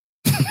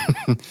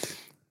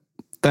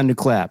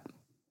 Thunderclap.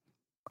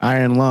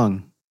 Iron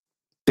Lung.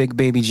 Big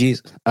Baby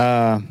Jesus.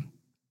 Ghostface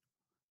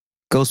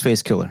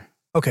Killer.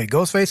 Okay,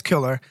 Ghostface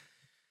Killer.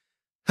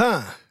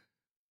 Huh.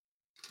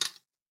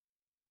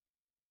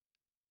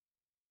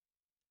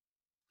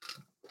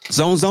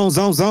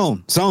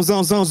 Zone.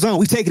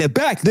 We taking it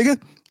back,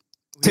 nigga.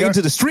 Take it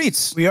to the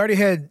streets. We already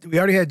had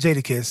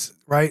Jadakiss,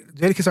 right?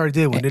 Jadakiss already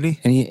did one, didn't he?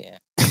 And he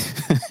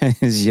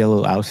his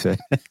yellow outfit.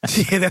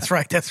 Yeah, that's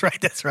right.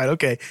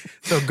 Okay.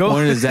 So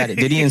What is that?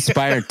 Did he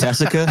inspire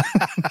Tessica?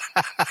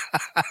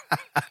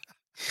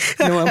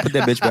 You know what? Put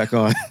that bitch back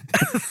on.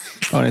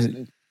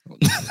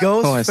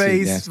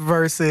 Ghostface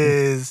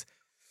versus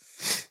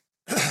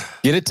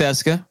Get it,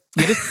 Tessica.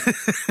 Get it,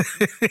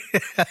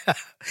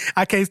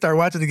 I can't start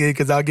watching again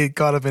because I'll get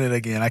caught up in it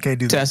again. I can't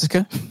do that.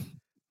 Tessica.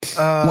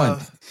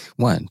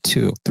 1,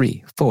 2,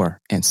 3,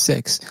 4, and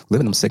 6.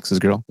 Living them sixes,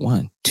 girl.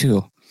 1,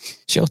 2.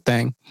 Show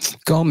thing.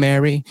 Go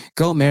Mary.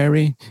 Go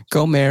Mary.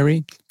 Go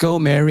Mary. Go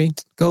Mary.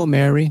 Go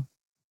Mary.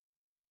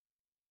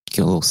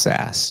 Get a little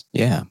sass.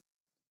 Yeah.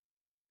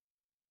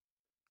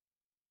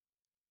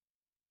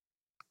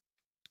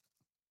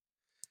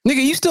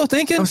 Nigga, you still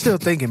thinking? I'm still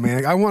thinking,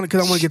 man. I want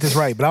to get this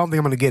right, but I don't think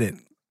I'm going to get it.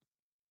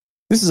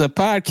 This is a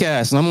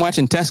podcast, and I'm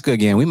watching Tesca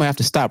again. We might have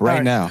to stop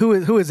right now.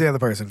 Who is the other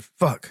person?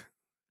 Fuck.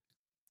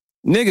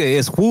 Nigga,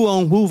 it's who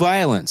on who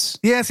violence.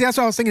 Yeah, see, that's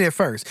what I was thinking at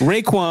first.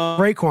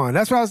 Raekwon.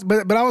 That's what I was,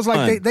 but I was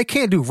like, they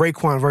can't do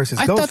Raekwon versus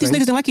Ghostface. I thought these niggas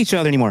didn't like each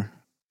other anymore.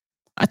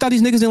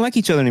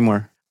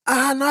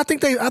 No, I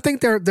think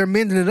they're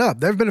mending it up.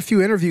 There have been a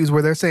few interviews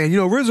where they're saying,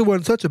 RZA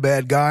wasn't such a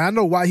bad guy. I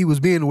know why he was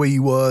being the way he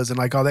was, and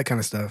like all that kind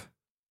of stuff.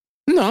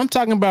 No, I'm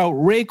talking about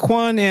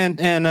Raekwon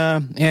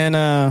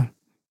and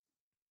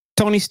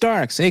Tony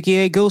Starks,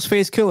 aka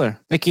Ghostface Killer,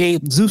 aka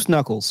Zeus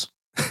Knuckles.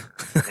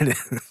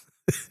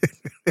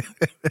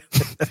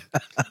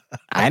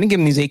 I didn't give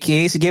him these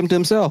AKAs; he gave them to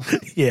himself.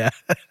 Yeah.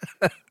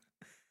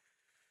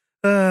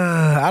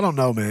 I don't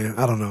know, man.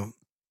 I don't know.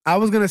 I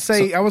was gonna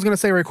say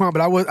Raekwon,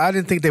 but I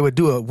didn't think they would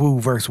do a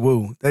Wu versus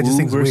Wu. That just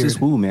seems weird. Wu versus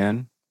Wu,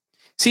 man.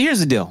 See, here's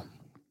the deal.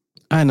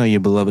 I know your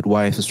beloved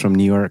wife is from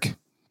New York,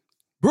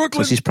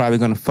 Brooklyn. so she's probably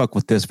gonna fuck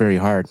with this very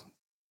hard.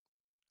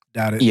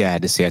 Doubt it. Yeah, I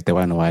had to say it that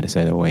way. I don't know why I had to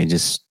say it that way.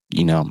 Just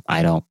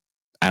I don't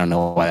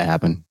know why that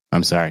happened.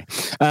 I'm sorry.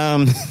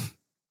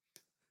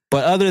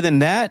 But other than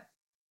that,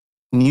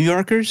 New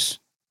Yorkers,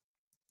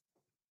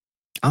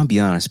 I'll be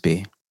honest,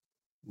 B.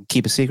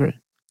 Keep a secret.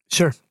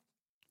 Sure.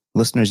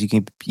 Listeners, you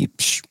can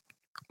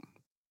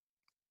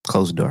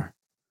close the door.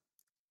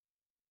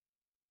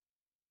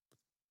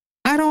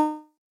 I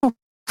don't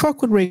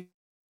fuck with Raekwon.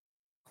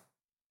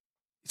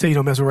 So you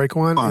don't mess with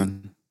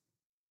Raekwon?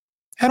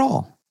 At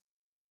all.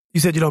 You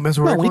said you don't mess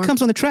with Raekwon? No, when he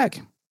comes on the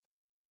track.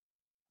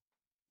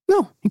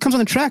 No, he comes on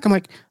the track. I'm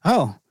like,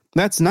 oh,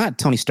 that's not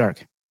Tony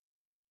Stark,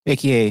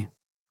 aka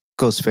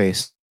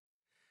Ghostface.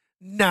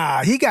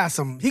 Nah, he got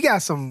some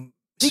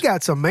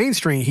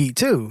mainstream heat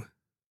too.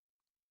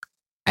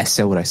 I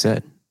said what I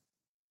said.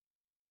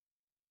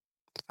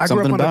 I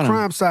grew up on the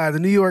crime side, the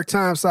New York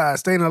Times side,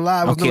 staying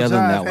alive with no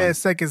job, had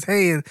seconds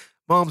hand,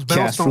 mom's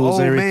bounced on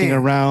old everything man.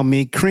 Around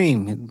me,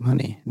 cream,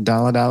 money,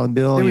 dollar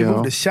bill. Then we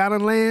moved to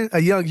Shadowland, a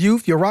young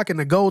youth. You're rocking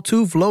the gold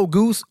tooth, low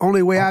goose.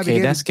 Only way I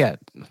begin. That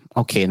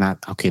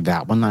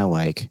one I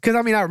like. Because I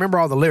remember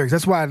all the lyrics.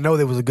 That's why I know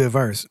there was a good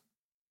verse.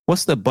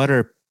 What's the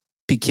butter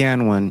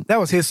pecan one?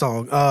 That was his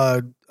song.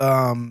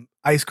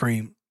 Ice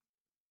cream.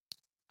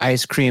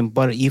 Ice cream,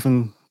 butter,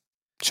 even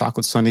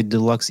chocolate sundae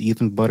deluxe,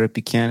 even butter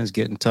pecan is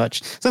getting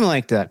touched. Something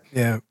like that.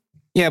 Yeah.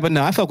 Yeah, but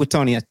no, I fuck with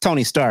Tony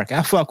Stark.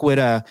 I fuck with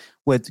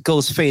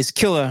Ghostface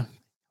Killer.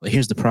 But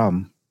here's the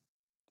problem.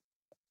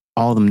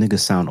 All them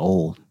niggas sound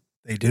old.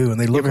 They do, and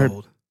they look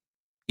old.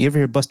 You ever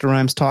hear Busta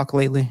Rhymes talk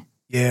lately?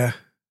 Yeah.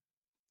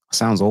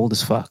 Sounds old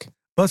as fuck.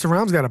 Busta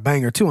Rhymes got a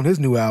banger too on his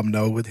new album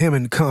though, with him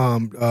and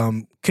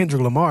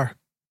Kendrick Lamar.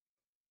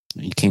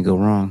 You can't go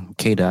wrong.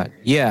 K-Dot.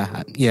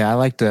 Yeah. I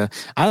like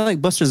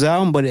Busta's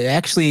album, but it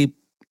actually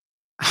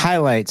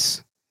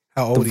highlights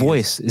how old the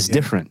voice is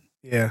different.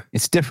 Yeah.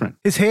 It's different.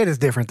 His head is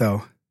different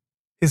though.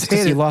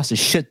 He lost a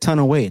shit ton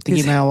of weight. I think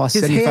he now lost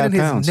 75 pounds.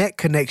 His head and his neck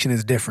connection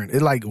is different.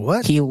 It's like,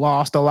 what? He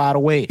lost a lot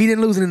of weight. He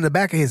didn't lose it in the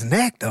back of his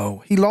neck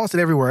though. He lost it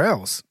everywhere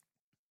else.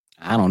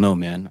 I don't know,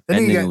 man.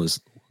 That nigga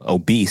was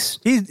obese.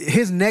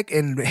 His neck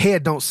and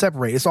head don't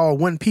separate. It's all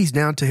one piece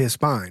down to his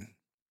spine.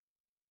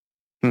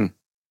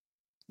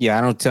 Yeah,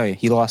 I don't tell you.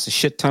 He lost a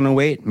shit ton of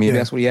weight. Maybe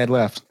that's what he had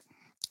left.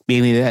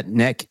 Maybe that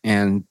neck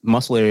and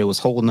muscle area was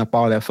holding up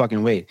all that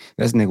fucking weight.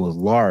 This nigga was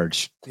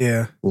large.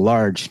 Yeah.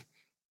 Large.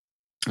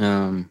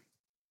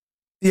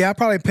 Yeah, I'll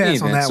probably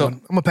pass on that one. I'm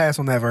going to pass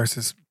on that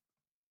versus.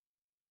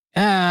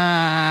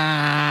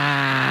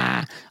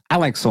 I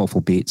like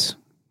soulful beats.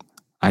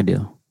 I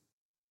do.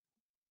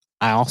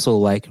 I also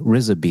like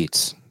RZA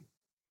beats.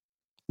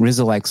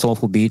 RZA likes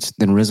soulful beats,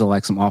 then RZA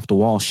likes some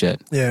off-the-wall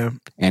shit. Yeah.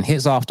 And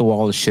his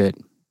off-the-wall shit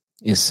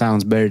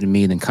sounds better to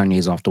me than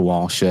Kanye's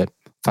off-the-wall shit.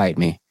 Fight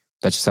me.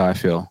 That's just how I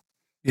feel.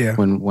 Yeah.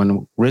 When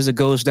RZA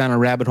goes down a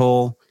rabbit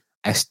hole,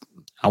 I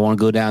want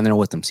to go down there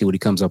with him, see what he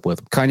comes up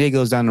with. Kanye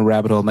goes down the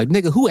rabbit hole. I'm like,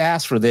 nigga, who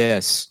asked for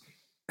this?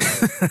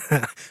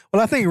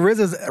 Well, I think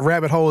RZA's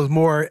rabbit hole is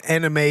more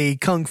anime,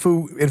 kung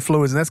fu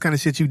influence, and that's kind of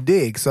shit you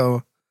dig.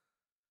 So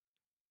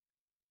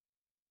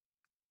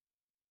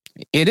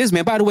it is,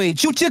 man. By the way,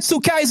 Jujutsu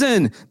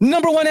Kaisen,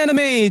 #1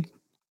 anime.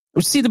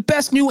 Receive the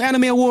best new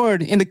anime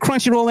award in the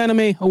Crunchyroll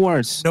Anime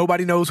Awards.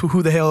 Nobody knows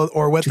who the hell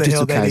or what Jujutsu the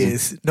hell that Kaisen.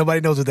 is. Nobody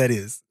knows what that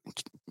is.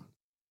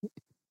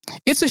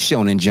 It's a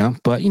shonen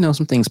jump, but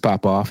some things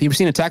pop off. You ever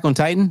seen Attack on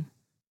Titan?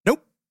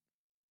 Nope.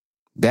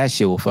 That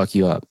shit will fuck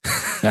you up.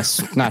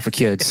 That's not for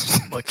kids.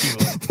 Fuck you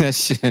up. That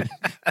shit.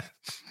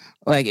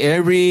 Like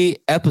every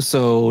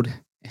episode,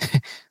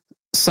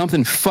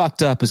 something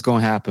fucked up is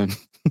going to happen.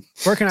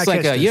 Where can I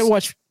catch this? You ever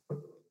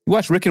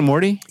watch Rick and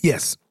Morty?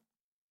 Yes.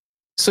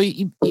 So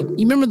you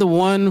remember the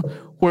one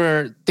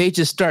where they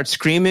just start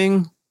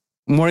screaming?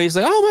 Morty's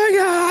like, "Oh my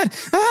god!"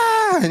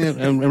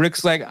 And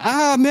Rick's like,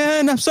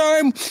 man, I'm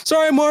sorry,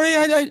 Morty.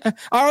 I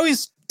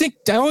always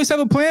have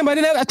a plan, but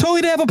I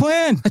totally didn't have a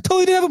plan. I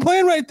totally didn't have a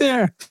plan right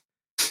there.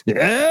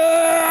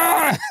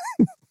 Yeah,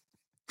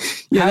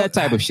 that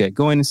type of shit.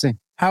 Go in and sing.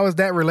 How is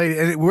that related?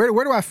 And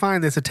where do I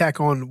find this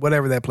Attack on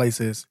whatever that place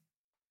is?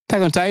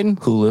 Attack on Titan,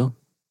 Hulu.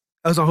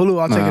 Oh, it's on Hulu.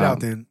 I'll check it out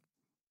then.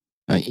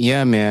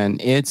 Yeah, man.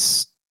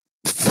 It's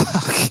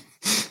fuck.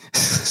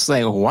 It's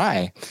like,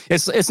 why?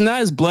 It's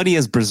not as bloody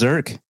as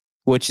Berserk,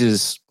 which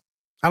is.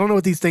 I don't know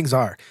what these things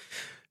are.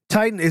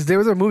 Titan there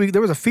was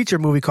a feature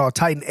movie called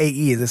Titan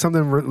AE. Is it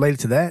something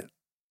related to that?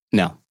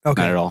 No,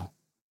 okay. Not at all.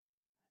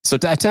 So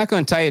Attack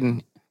on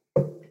Titan.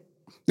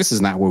 This is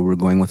not where we're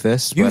going with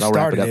this, but I'll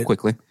wrap it up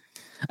quickly.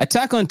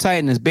 Attack on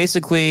Titan is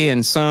basically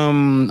in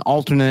some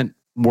alternate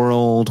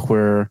world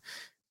where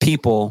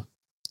people,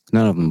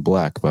 none of them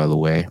black, by the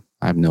way.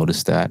 I've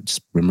noticed that.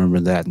 Just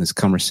remember that in this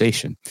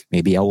conversation.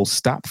 Maybe I will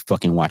stop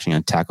fucking watching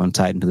Attack on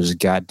Titan because there's a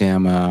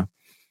goddamn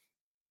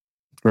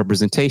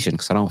representation,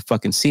 because I don't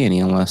fucking see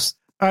any unless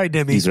all right,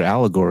 Demi. These are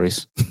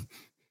allegories.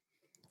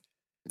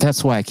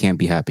 That's why I can't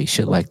be happy.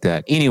 Shit like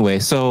that. Anyway,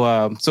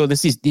 so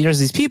there's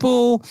these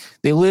people.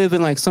 They live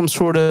in like some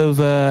sort of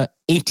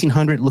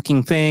 1800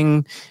 looking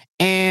thing,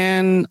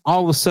 and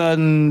all of a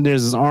sudden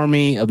there's this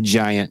army of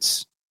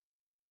giants.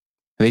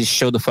 They just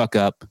show the fuck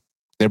up.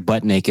 They're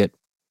butt naked.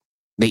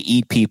 They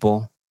eat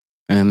people,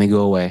 and then they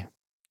go away.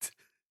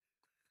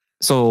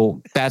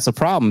 So that's a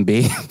problem,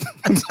 B.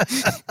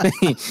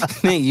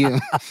 You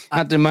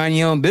have to mind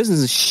your own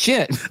business.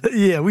 Shit.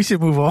 Yeah, we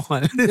should move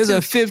on. There's a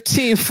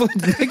 15-foot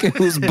nigga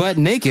who's butt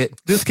naked.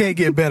 This can't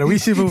get better. We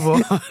should move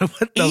on.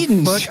 What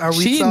the fuck are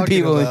we talking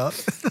people about?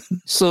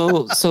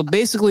 So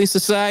basically,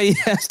 society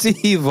has to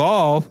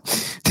evolve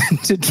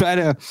to try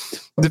to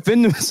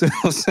defend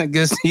themselves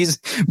against these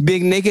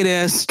big naked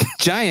ass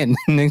giant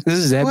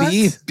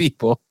niggas,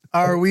 people.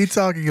 Are we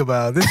talking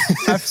about this?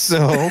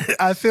 So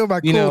I feel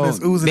my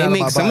coolness oozing they out of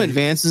make my some body.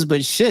 advances,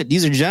 but shit,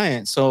 these are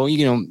giants. So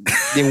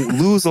they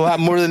lose a lot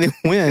more than they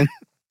win.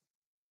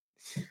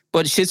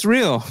 But shit's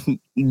real.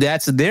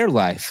 That's their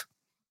life.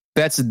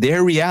 That's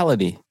their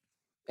reality.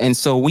 And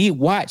so we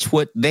watch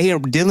what they are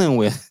dealing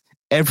with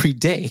every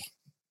day.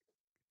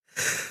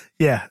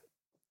 Yeah.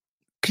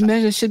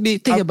 Should be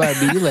think about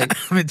it. You're like,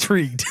 I'm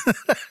intrigued.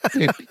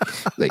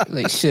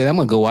 like shit. I'm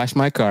gonna go wash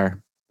my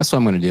car. That's what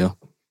I'm gonna do.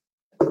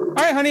 All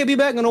right, honey, I'll be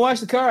back. I'm going to wash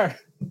the car.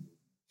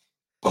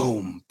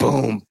 Boom,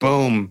 boom,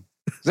 boom.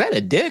 Is that a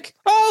dick?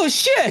 Oh,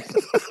 shit.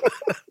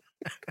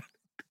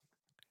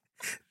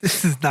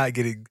 This is not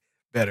getting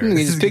better.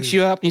 He just picks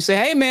you up and you say,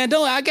 hey, man,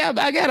 I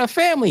got a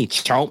family.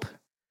 Chomp.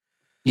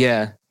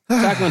 Yeah.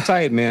 Attack on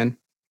Titan, man.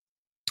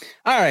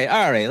 All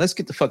right. Let's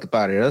get the fuck up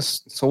out of here.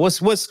 So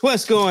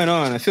what's going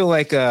on? I feel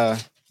like the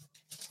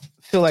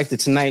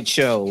Tonight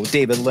Show with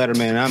David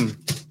Letterman.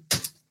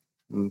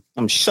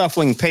 I'm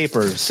shuffling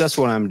papers. That's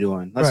what I'm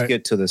doing. Let's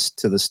get to the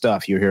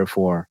stuff you're here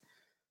for.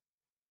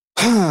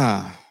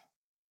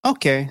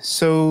 Okay,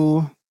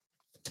 so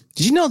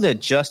did you know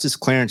that Justice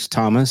Clarence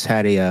Thomas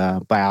had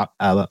a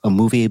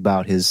movie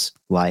about his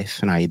life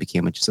and how he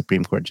became a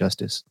Supreme Court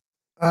justice?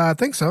 I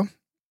think so.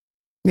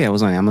 Yeah, it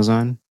was on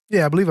Amazon.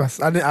 Yeah, I believe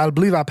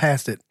I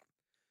passed it.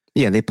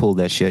 Yeah, they pulled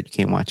that shit. You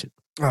can't watch it.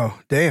 Oh,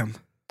 damn.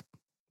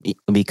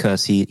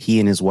 Because he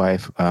and his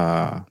wife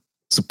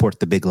support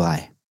the big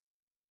lie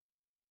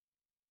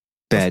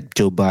that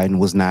Joe Biden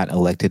was not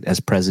elected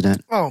as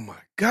president. Oh, my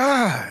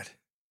God.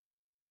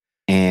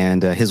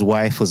 And his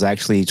wife was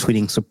actually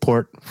tweeting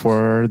support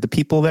for the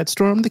people that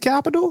stormed the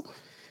Capitol.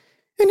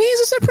 And he's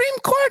a Supreme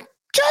Court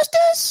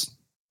justice.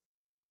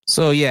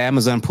 So, yeah,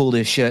 Amazon pulled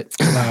his shit.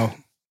 Wow.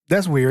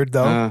 That's weird,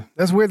 though.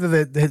 That's weird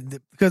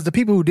because the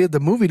people who did the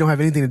movie don't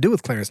have anything to do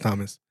with Clarence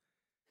Thomas.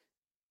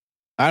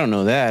 I don't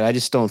know that. I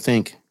just don't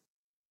think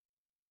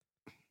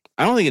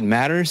it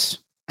matters.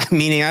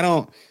 Meaning, I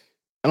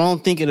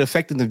don't think it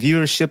affected the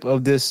viewership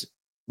of this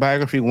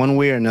biography one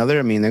way or another.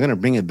 I mean, they're going to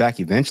bring it back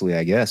eventually,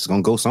 I guess. It's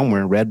going to go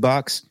somewhere.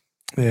 Redbox.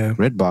 Yeah.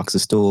 Redbox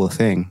is still a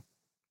thing.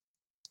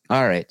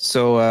 All right.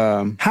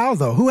 So. How,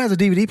 though? Who has a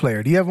DVD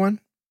player? Do you have one?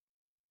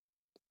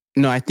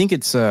 No, I think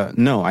it's.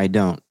 No, I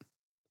don't.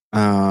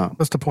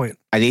 What's the point?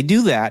 They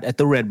do that at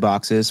the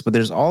Redboxes, but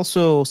there's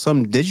also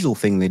some digital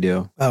thing they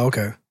do. Oh,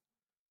 okay.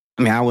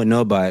 I mean, I wouldn't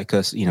know about it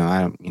because,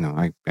 I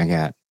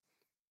got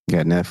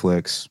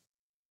Netflix.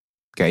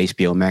 Got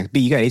HBO Max. B,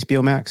 you got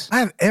HBO Max? I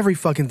have every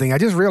fucking thing. I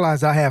just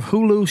realized I have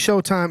Hulu,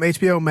 Showtime,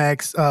 HBO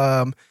Max,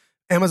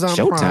 Amazon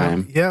Showtime.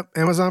 Prime. Yep,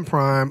 Amazon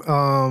Prime.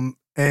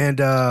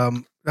 And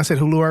I said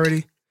Hulu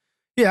already.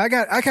 Yeah, I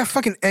got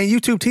fucking and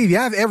YouTube TV.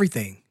 I have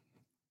everything.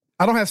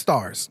 I don't have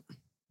Stars.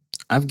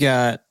 I've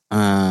got and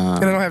I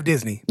don't have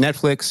Disney.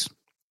 Netflix,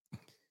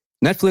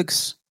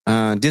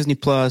 Disney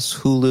Plus,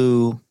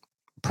 Hulu,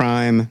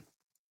 Prime,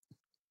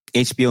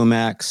 HBO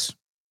Max,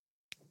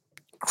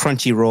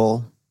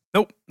 Crunchyroll.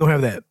 Nope, don't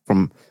have that.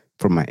 From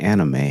my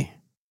anime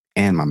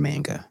and my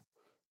manga.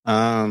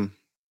 I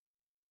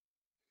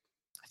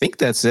think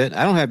that's it.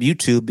 I don't have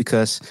YouTube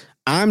because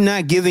I'm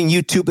not giving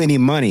YouTube any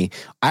money.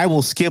 I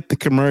will skip the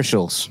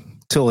commercials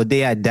till the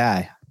day I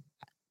die.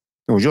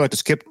 Would you like to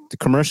skip the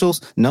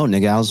commercials? No,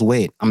 nigga, I'll just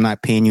wait. I'm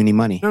not paying you any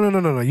money.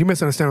 No. You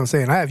misunderstand what I'm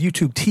saying. I have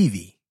YouTube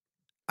TV.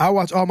 I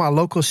watch all my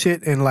local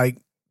shit and like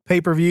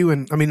pay-per-view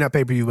and, I mean, not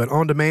pay-per-view, but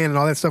on demand and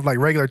all that stuff like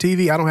regular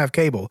TV. I don't have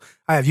cable.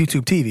 I have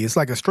YouTube TV. It's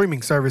like a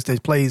streaming service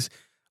that plays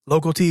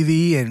local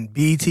TV and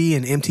BET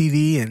and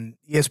MTV and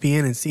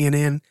ESPN and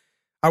CNN.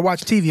 I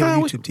watch TV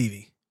on YouTube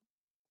TV.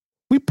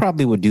 We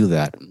probably would do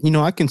that.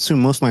 I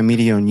consume most of my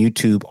media on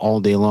YouTube all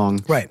day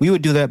long. Right. We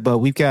would do that, but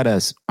we've got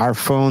our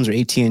phones are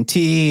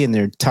AT&T and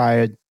they're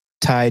tied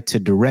to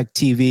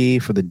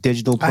DirecTV for the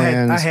digital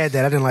plans. I had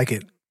that. I didn't like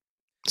it.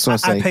 So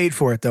I paid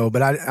for it though,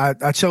 but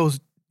I chose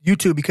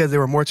YouTube because there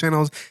were more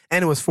channels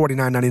and it was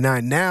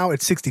 $49.99. Now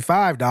it's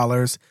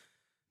 $65.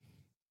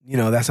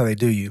 That's how they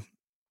do you.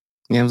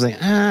 Yeah, I was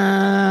like,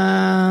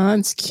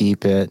 let's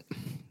keep it.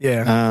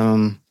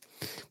 Yeah.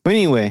 But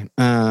anyway,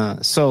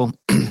 so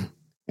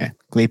yeah,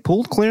 they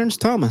pulled Clarence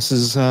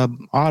Thomas's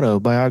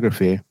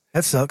autobiography.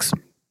 That sucks.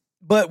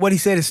 But what he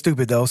said is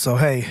stupid though. So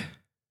hey.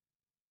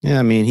 Yeah,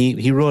 I mean,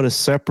 he wrote a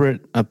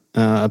separate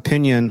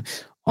opinion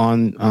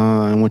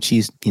on which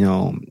he's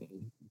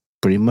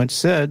pretty much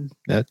said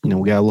that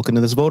we gotta look into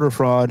this voter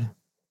fraud.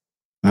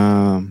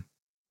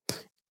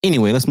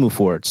 Anyway, let's move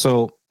forward.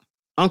 So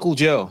Uncle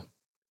Joe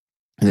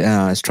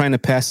is trying to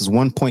pass his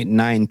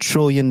 $1.9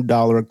 trillion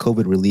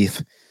COVID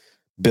relief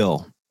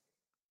bill.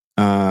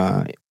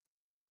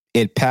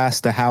 It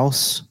passed the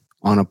House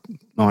on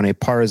a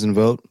partisan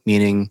vote,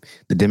 meaning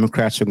the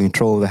Democrats are in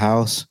control of the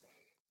House,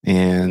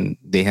 and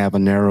they have a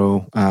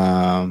narrow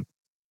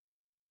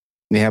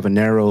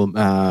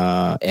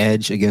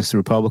edge against the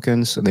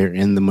Republicans. So they're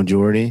in the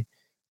majority.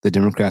 The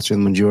Democrats are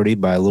in the majority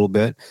by a little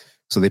bit.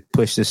 So they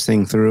pushed this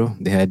thing through.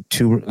 They had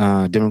two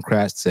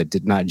Democrats that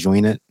did not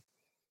join it.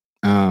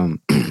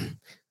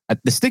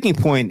 The sticking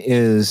point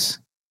is,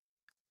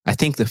 I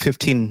think, the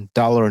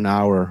 $15 an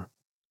hour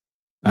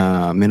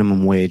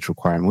minimum wage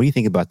requirement. What do you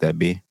think about that,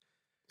 B?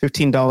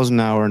 $15 an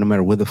hour, no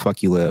matter where the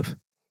fuck you live.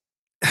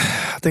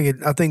 I think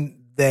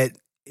that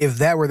if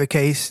that were the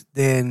case,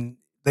 then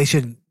they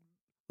should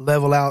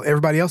level out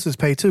everybody else's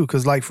pay too.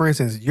 Because, like, for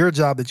instance, your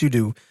job that you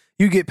do,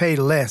 you get paid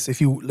less if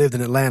you lived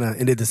in Atlanta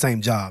and did the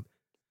same job.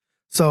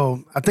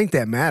 So I think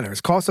that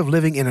matters. Cost of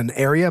living in an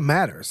area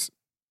matters.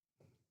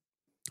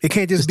 It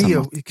can't just be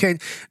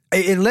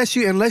unless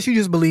you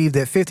just believe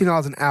that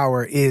 $15 an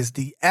hour is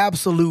the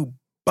absolute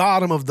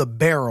bottom of the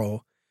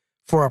barrel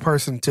for a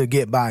person to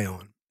get by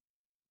on.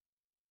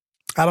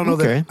 I don't know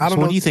that. I don't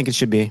know. What do you think it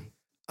should be?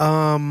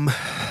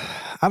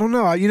 I don't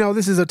know.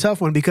 This is a tough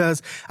one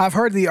because I've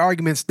heard the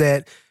arguments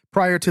that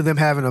prior to them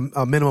having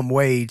a minimum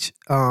wage,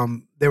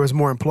 there was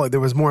more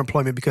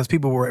employment because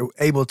people were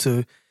able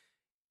to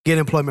get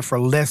employment for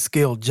less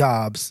skilled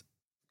jobs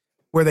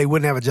where they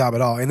wouldn't have a job at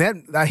all. And that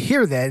I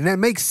hear that, and that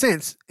makes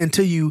sense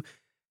until you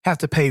have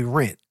to pay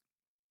rent.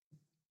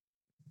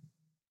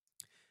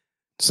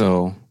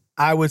 So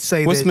I would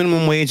say what's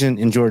minimum wage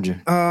in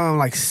Georgia?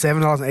 Like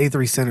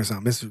 $7.83 or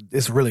something.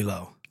 It's really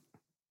low.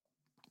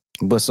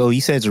 But so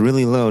you said it's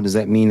really low. Does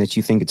that mean that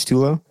you think it's too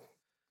low?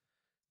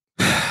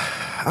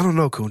 I don't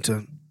know,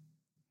 Kunta.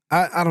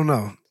 I don't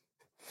know.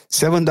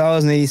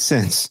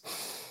 $7.80.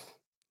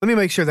 Let me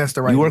make sure that's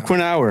the right. You work for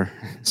an hour.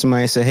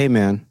 Somebody said, "Hey,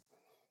 man,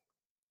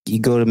 you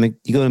go to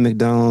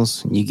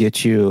McDonald's, and you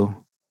get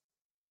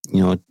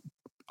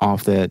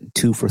off that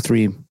 2 for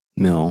 $3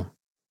 meal.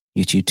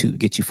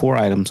 Get you 4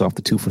 items off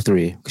the 2 for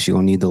 $3 because you're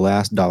gonna need the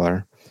last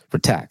 $1 for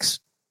tax."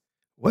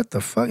 What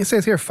the fuck? It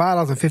says here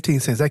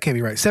 $5.15. That can't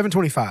be right.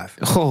 $7.25.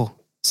 Oh,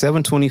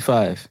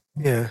 $7.25.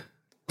 Yeah.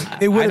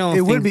 It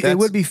would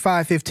be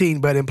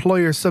 $5.15, but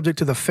employers subject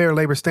to the Fair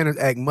Labor Standards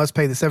Act must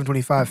pay the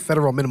 $7.25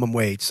 federal minimum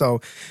wage.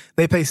 So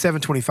they pay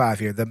 $7.25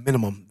 here, the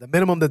minimum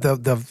that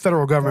the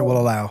federal government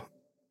will allow.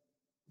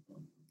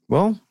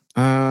 Well,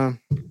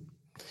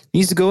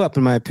 needs to go up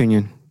in my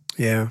opinion.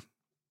 Yeah.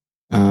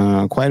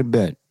 Quite a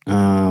bit.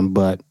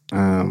 But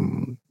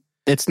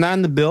it's not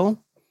in the bill.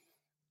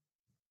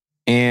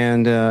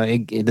 And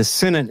the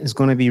Senate is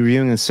going to be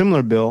reviewing a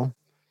similar bill.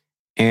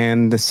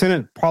 And the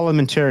Senate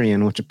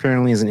parliamentarian, which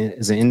apparently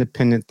is an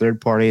independent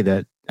third party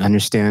that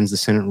understands the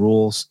Senate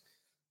rules,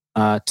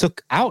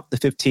 took out the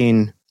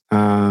 $15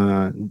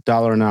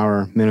 an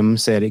hour minimum.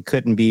 Said it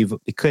couldn't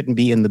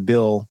be in the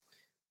bill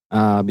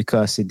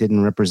because it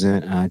didn't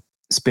represent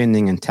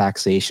spending and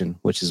taxation,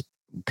 which is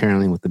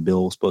apparently what the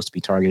bill was supposed to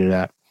be targeted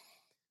at.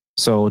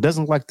 So it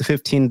doesn't look like the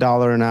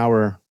 $15 an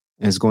hour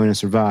is going to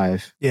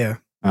survive. Yeah.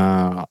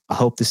 I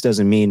hope this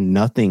doesn't mean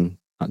nothing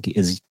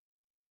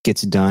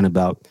gets done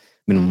about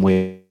minimum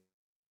wage,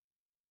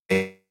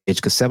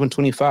 because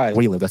 $7.25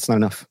 where you live, that's not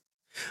enough.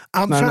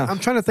 I'm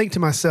trying to think to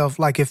myself,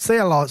 like, if say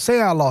I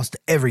lost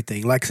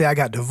everything, like say I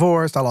got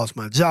divorced, I lost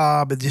my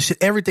job,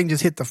 everything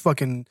just hit the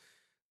fucking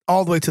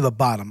all the way to the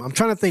bottom. I'm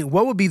trying to think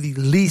what would be the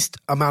least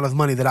amount of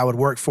money that I would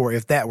work for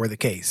if that were the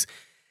case.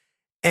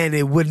 And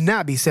it would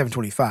not be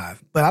 $7.25,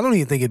 but I don't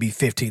even think it'd be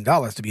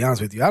 $15, to be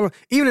honest with you. I'm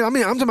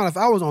talking about if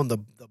I was on the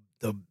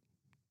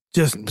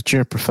But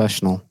you're a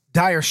professional.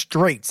 Dire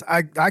straits.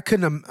 I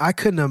couldn't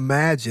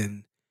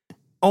imagine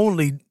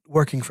only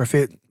working for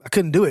fit. I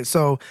couldn't do it.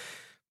 So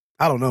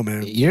I don't know,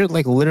 man. You're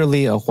like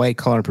literally a white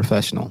collar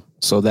professional.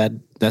 So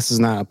this is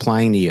not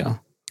applying to you.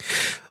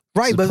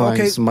 Right, but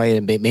okay. Somebody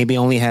that maybe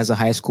only has a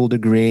high school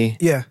degree.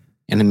 Yeah.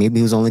 and then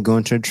maybe who's only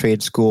going to a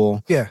trade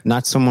school. Yeah.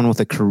 Not someone with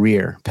a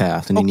career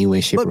path in any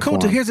way, shape, or form.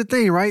 But Kunta, here's the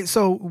thing, right?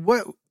 So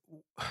what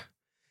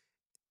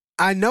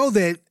I know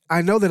that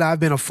I've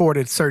been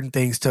afforded certain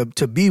things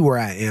to be where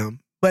I am,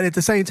 but at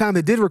the same time,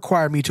 it did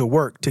require me to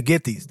work to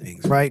get these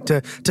things, right?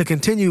 To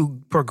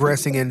continue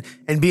progressing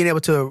and being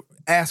able to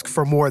ask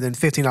for more than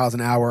 $15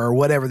 an hour or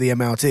whatever the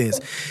amount is.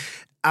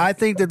 I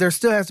think that there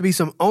still has to be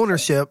some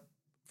ownership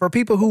for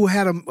people who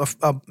had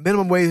a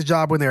minimum wage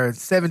job when they're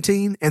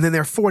 17 and then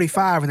they're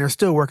 45 and they're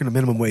still working a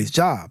minimum wage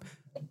job.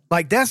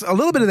 Like that's a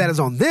little bit of that is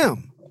on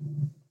them.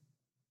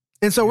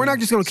 And so we're not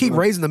just going to keep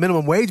raising the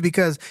minimum wage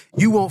because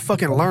you won't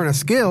fucking learn a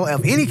skill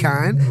of any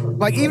kind.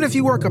 Like even if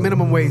you work a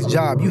minimum wage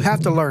job, you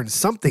have to learn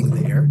something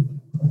there.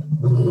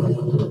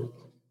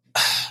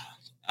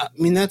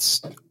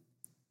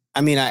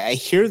 I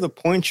hear the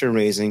point you're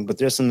raising, but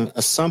there's some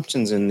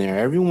assumptions in there.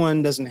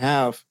 Everyone doesn't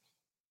have,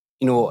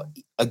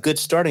 a good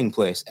starting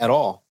place at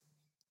all.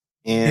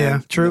 And,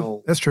 yeah,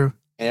 true. That's true.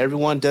 And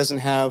everyone doesn't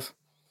have,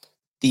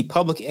 the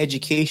public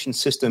education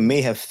system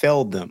may have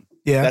failed them.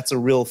 Yeah. That's a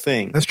real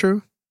thing. That's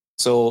true.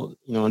 So,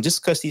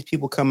 just because these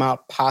people come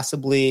out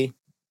possibly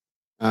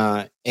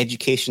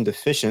education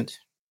deficient,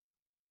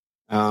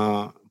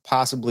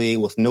 possibly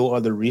with no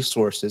other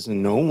resources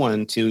and no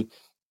one to,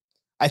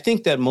 I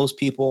think that most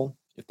people,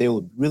 if they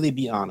would really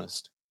be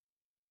honest,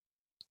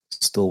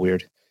 it's still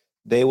weird,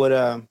 they would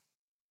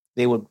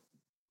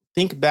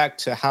think back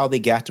to how they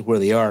got to where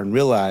they are and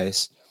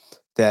realize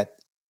that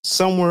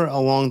somewhere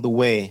along the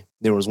way,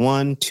 there was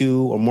 1,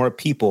 2, or more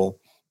people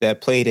that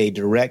played a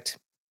direct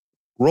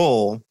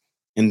role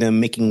in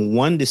them making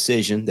one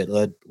decision that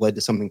led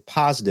to something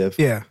positive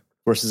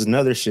versus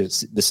another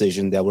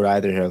decision that would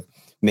either have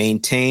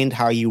maintained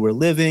how you were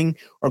living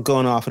or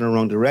gone off in the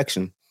wrong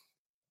direction.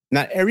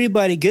 Not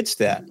everybody gets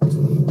that.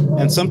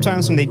 And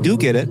sometimes when they do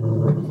get it,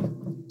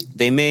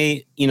 they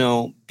may,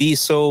 be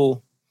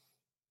so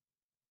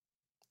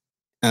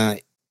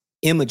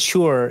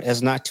immature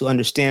as not to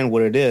understand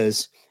what it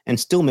is and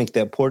still make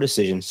that poor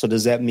decision. So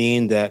does that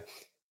mean that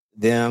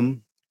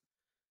them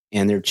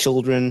and their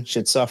children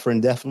should suffer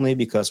indefinitely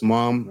because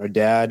mom or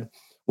dad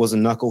was a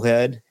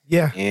knucklehead?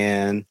 Yeah.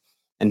 And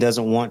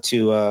doesn't want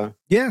to,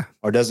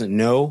 or doesn't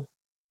know?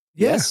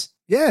 Yes.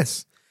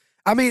 Yes.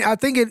 I mean, I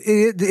think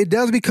it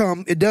does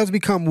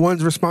become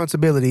one's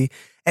responsibility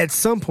at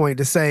some point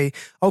to say,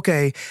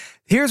 okay,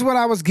 here's what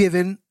I was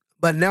given,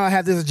 but now I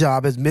have this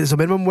job, it's a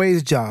minimum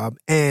wage job,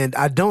 and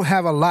I don't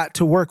have a lot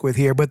to work with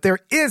here, but there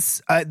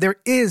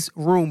is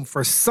room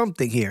for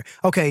something here.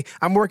 Okay,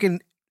 I'm working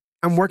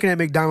at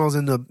McDonald's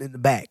in the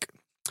back.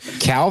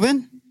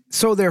 Calvin?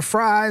 So there are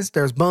fries,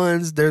 there's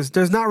buns,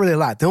 there's not really a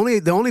lot. The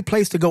only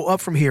place to go up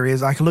from here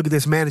is I can look at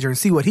this manager and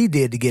see what he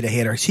did to get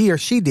ahead, or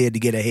she did to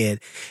get ahead.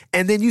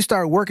 And then you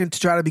start working to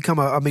try to become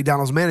a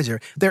McDonald's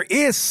manager. There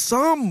is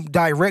some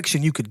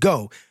direction you could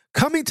go.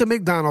 Coming to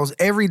McDonald's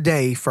every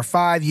day for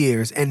 5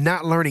 years and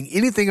not learning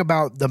anything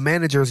about the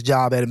manager's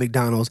job at a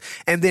McDonald's,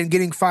 and then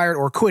getting fired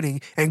or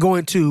quitting and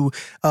going to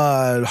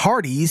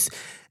Hardee's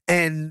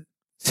and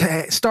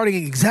starting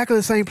in exactly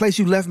the same place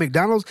you left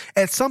McDonald's,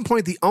 at some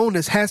point the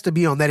onus has to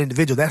be on that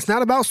individual. That's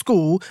not about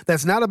school.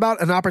 That's not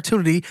about an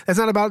opportunity. That's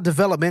not about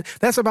development.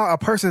 That's about a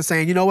person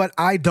saying, you know what,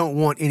 I don't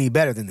want any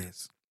better than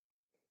this.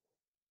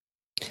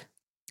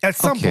 At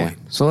some point.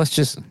 So let's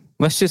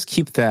just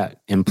keep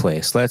that in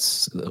place.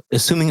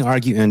 Assuming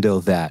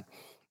arguendo that,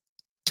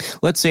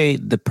 let's say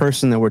the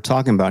person that we're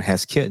talking about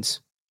has kids.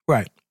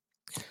 Right.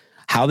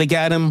 How they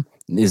got them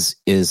is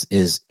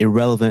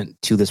irrelevant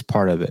to this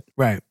part of it.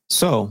 Right.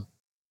 So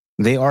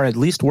they are at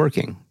least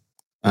working,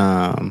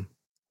 but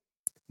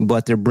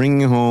they're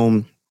bringing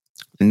home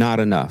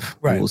not enough.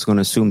 Right. I was going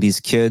to assume these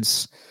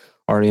kids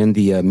are in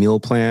the meal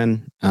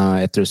plan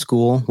at their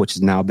school, which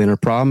has now been a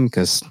problem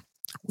because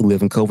we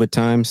live in COVID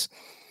times.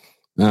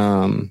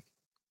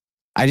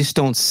 I just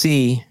don't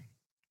see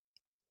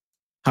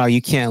how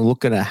you can't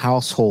look at a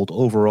household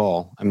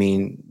overall. I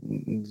mean,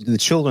 the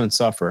children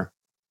suffer.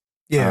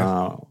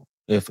 Yeah.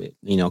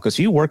 Because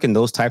you work in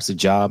those types of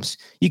jobs,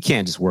 you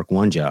can't just work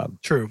one job.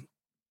 True.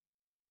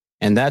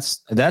 And that's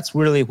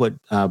really what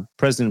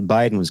President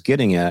Biden was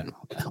getting at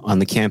on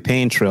the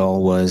campaign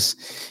trail, was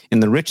in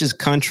the richest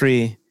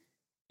country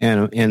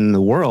in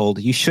the world,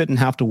 you shouldn't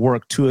have to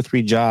work 2 or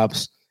 3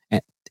 jobs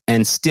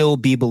and still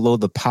be below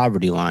the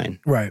poverty line.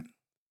 Right.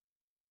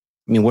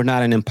 I mean, we're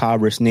not an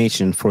impoverished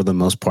nation for the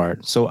most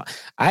part. So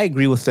I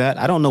agree with that.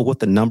 I don't know what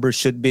the numbers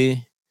should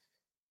be.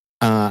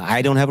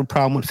 I don't have a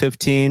problem with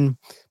 15,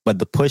 but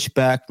the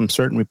pushback from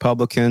certain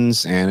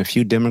Republicans and a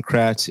few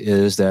Democrats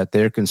is that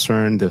they're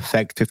concerned the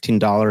effect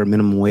 $15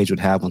 minimum wage would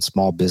have on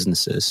small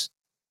businesses.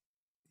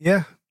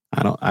 Yeah.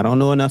 I don't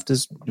know enough to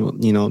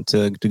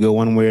go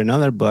one way or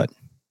another, but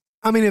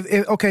I mean,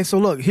 okay, so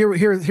look,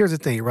 here's the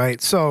thing, right?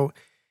 So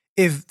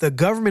if the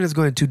government is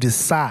going to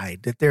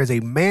decide that there's a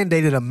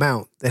mandated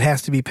amount that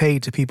has to be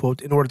paid to people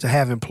in order to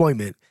have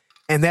employment,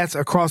 and that's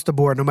across the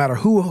board, no matter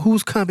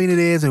whose company it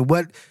is and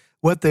what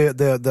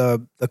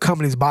the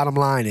company's bottom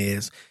line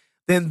is,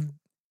 then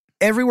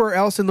everywhere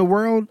else in the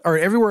world or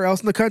everywhere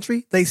else in the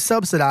country, they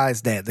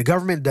subsidize that. The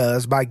government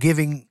does by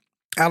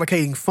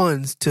allocating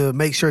funds to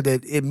make sure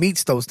that it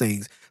meets those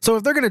things. So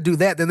if they're going to do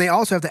that, then they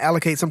also have to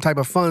allocate some type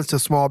of funds to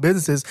small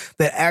businesses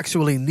that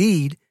actually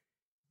need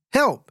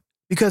help,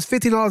 because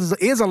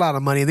 $15 is a lot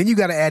of money. And then you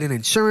got to add in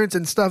insurance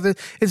and stuff.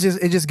 It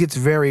just gets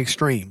very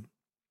extreme.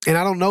 And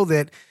I don't know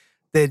that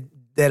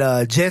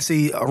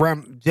Jesse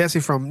from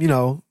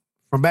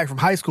back from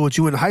high school that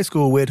you went to high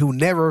school with, who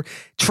never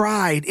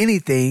tried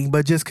anything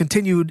but just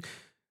continued.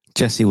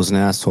 Jesse was an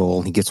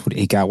asshole. He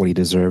got what he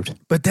deserved.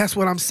 But that's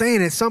what I'm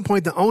saying. At some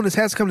point, the onus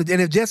has to come to.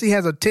 And if Jesse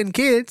has 10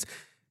 kids,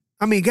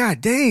 I mean, God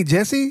dang,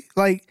 Jesse,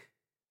 like,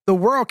 the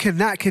world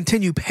cannot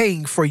continue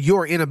paying for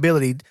your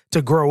inability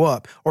to grow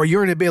up or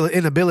your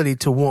inability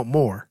to want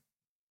more.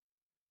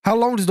 How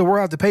long does the world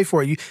have to pay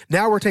for you?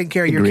 Now we're taking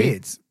care of your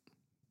kids.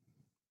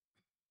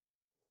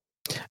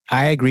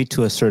 I agree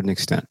to a certain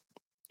extent.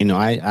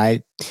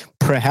 I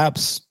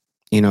perhaps,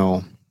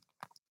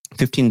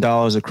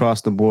 $15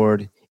 across the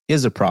board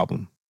is a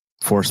problem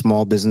for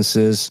small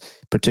businesses,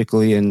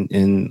 particularly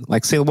in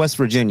like, say, West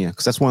Virginia,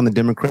 because that's one of the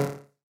Democrats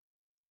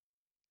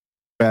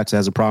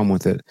has a problem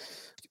with it.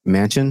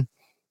 Manchin,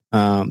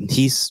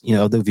 he's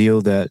of the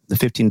view that the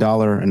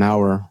 $15 an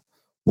hour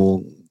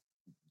will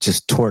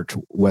just torch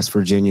West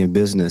Virginia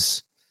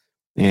business,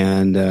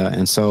 and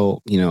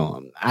so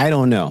I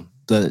don't know.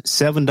 The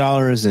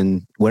 $7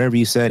 and whatever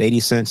you said, 80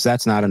 cents,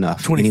 that's not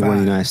enough. 25. Anywhere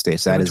in the United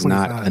States, that is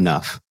not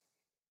enough.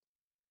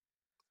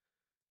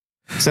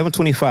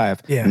 $7.25,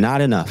 yeah,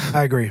 not enough.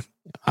 I agree.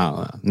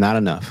 Not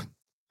enough.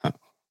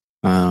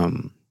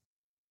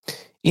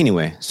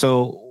 Anyway,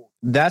 so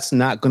that's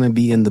not going to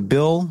be in the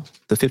bill.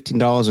 The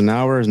 $15 an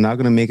hour is not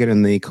going to make it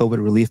in the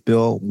COVID relief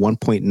bill.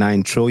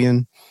 $1.9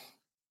 trillion.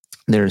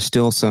 There's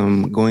still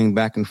some going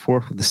back and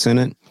forth with the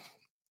Senate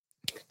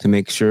to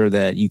make sure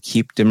that you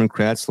keep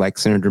Democrats like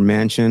Senator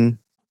Manchin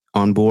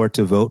on board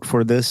to vote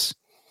for this,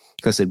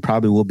 because it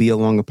probably will be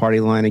along the party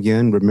line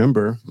again.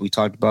 Remember, we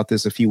talked about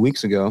this a few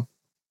weeks ago.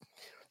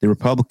 The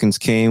Republicans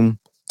came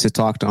to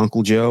talk to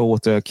Uncle Joe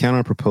with a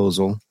counter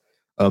proposal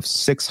of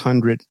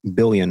 $600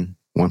 billion,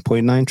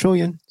 $1.9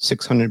 trillion,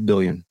 $600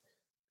 billion.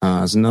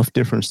 Is enough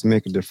difference to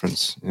make a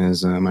difference,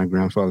 as my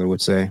grandfather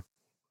would say.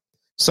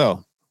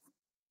 So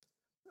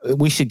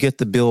we should get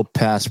the bill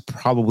passed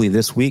probably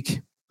this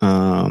week.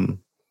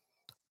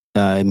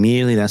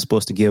 Immediately, that's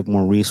supposed to give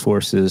more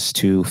resources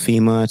to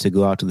FEMA to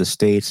go out to the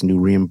states and do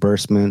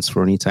reimbursements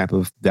for any type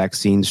of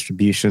vaccine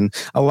distribution.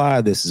 A lot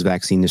of this is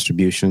vaccine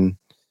distribution.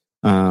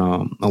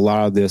 A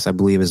lot of this, I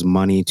believe, is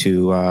money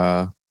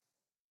to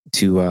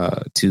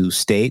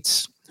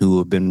states who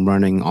have been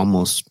running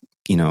almost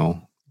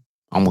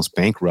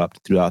bankrupt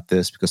throughout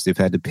this, because they've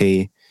had to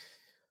pay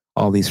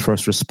all these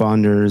first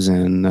responders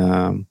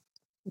and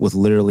with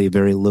literally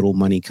very little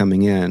money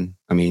coming in.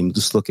 I mean,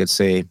 just look at,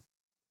 say,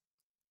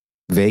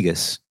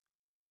 Vegas.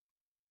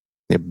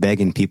 They're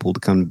begging people to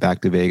come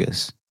back to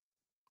Vegas.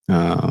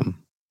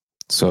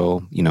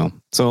 So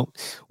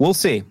we'll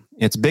see.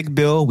 It's a big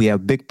bill. We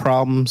have big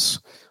problems.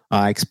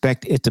 I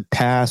expect it to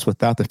pass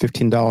without the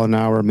 $15 an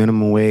hour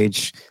minimum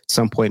wage at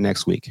some point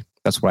next week.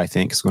 That's what I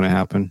think is going to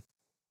happen.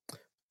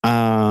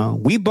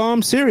 We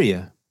bombed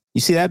Syria.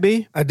 You see that,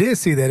 B? I did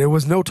see that. There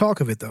was no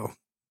talk of it, though.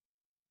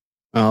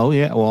 Oh,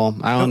 yeah. Well,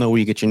 I don't know where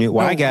you get your news.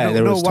 Well, I got it.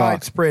 There was talk.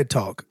 Widespread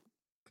talk.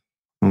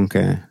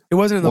 Okay. It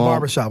wasn't in the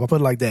barbershop. I'll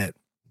put it like that.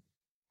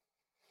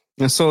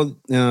 And so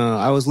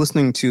I was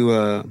listening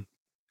to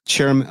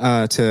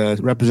to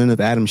Representative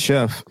Adam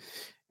Schiff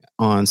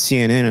on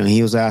CNN, and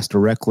he was asked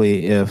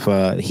directly if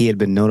he had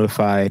been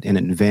notified in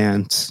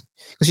advance.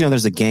 Because,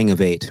 there's a gang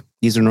of 8.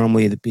 These are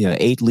normally the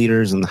 8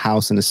 leaders in the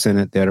House and the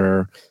Senate that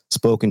are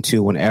spoken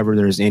to whenever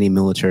there's any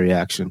military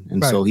action.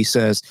 And so he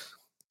says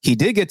he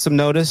did get some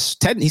notice.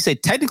 He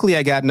said, technically,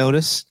 I got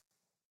notice.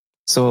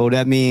 So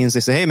that means they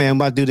say, hey, man, I'm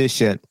about to do this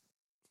shit.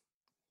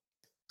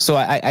 So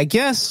I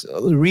guess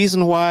the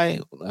reason why,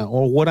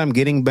 or what I'm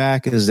getting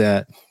back, is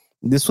that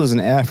this was an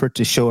effort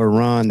to show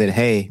Iran that,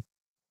 hey,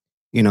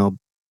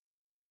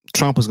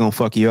 Trump was going to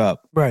fuck you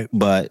up. Right.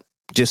 But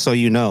just so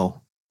you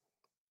know,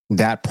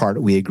 that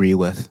part we agree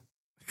with.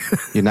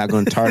 You're not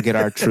going to target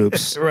our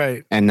troops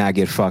right, and not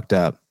get fucked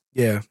up.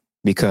 Yeah.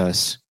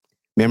 Because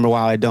remember,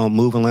 while I don't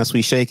move unless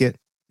we shake it?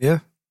 Yeah.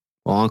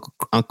 Well,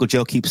 Uncle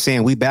Joe keeps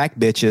saying, we back,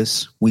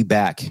 bitches. We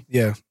back.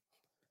 Yeah.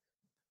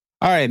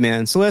 All right,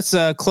 man. So let's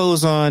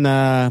close on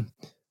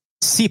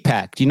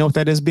CPAC. Do you know what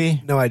that is,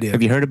 B? No idea.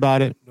 Have you heard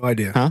about it? No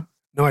idea. Huh?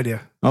 No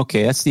idea.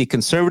 Okay, that's the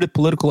Conservative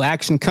Political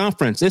Action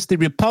Conference. It's the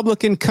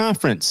Republican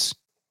Conference.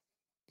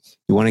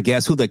 You want to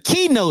guess who the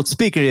keynote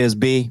speaker is,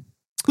 B?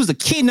 Who's the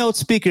keynote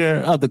speaker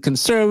of the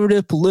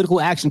Conservative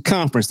Political Action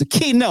Conference? The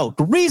keynote,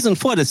 the reason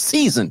for the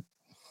season.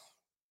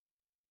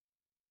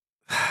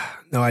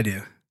 No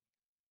idea.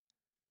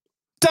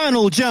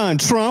 Donald John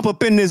Trump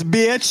up in this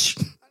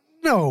bitch.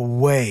 No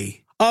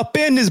way. Up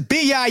in this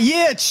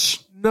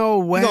bitch. No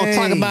way. You gonna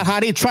talk about how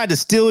they tried to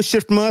steal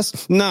shit from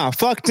us? Nah,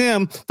 fuck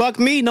them. Fuck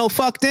me. No,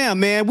 fuck them,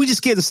 man. We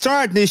just getting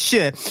started this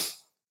shit.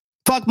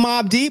 Fuck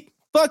Mobb Deep.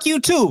 Fuck you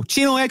too.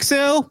 Chino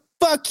XL.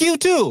 fuck you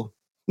too.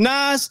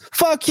 Nas,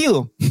 fuck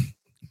you.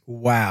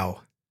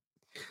 Wow.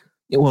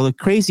 Well, the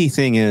crazy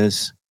thing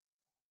is,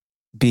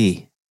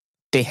 B,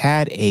 they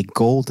had a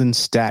golden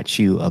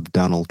statue of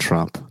Donald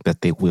Trump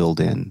that they wheeled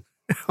in.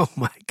 Oh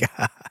my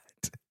God.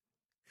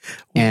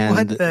 And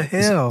what the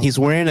hell? He's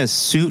wearing a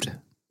suit,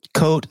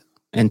 coat,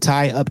 and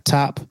tie up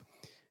top.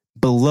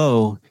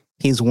 Below,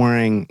 he's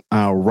wearing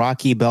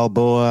Rocky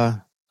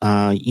Balboa,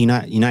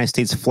 United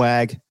States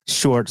flag,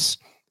 shorts,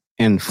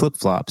 and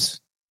flip-flops.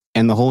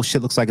 And the whole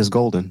shit looks like it's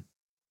golden.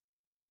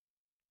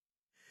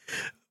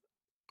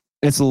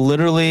 It's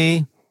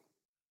literally,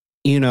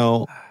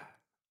 they're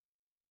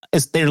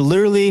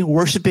literally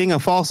worshiping a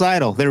false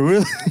idol. They're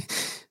really,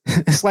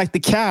 it's like the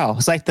cow.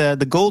 It's like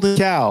the golden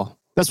cow.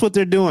 That's what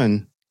they're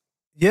doing.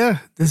 Yeah,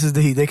 this is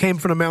the heat. They came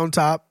from the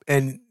mountaintop,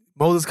 and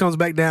Moses comes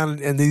back down,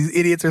 and these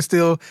idiots are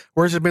still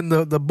worshiping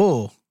the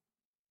bull.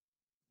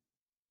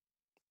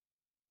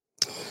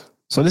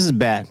 So this is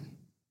bad.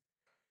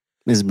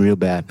 This is real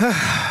bad.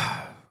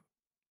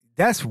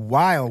 That's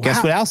wild.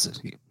 Guess what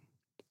else?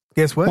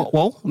 Guess what?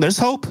 Well, there's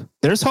hope.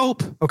 There's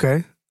hope.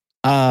 Okay.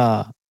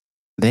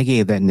 They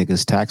gave that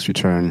nigga's tax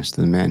returns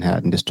to the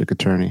Manhattan District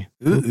Attorney.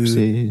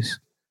 Oopsies.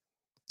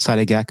 That's how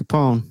they got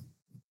Capone.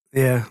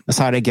 Yeah. That's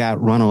how they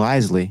got Ronald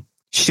Isley.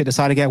 Shit, that's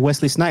how they got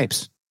Wesley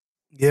Snipes.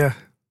 Yeah.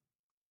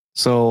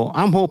 So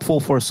I'm hopeful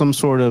for some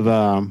sort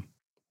of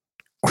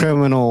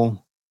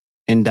criminal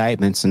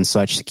indictments and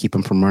such to keep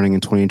him from running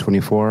in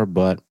 2024,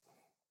 but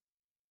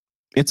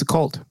it's a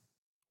cult.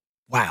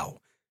 Wow.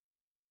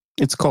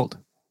 It's a cult.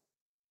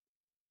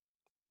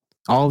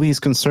 All these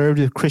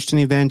conservative Christian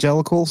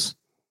evangelicals,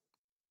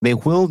 they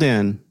wheeled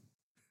in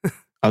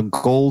a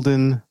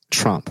golden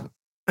Trump.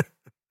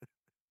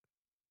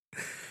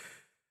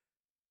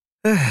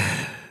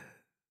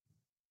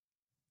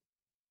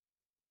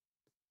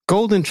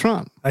 Golden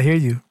Trump. I hear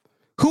you.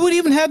 Who would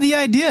even have the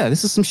idea?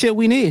 This is some shit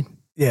we need.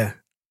 Yeah.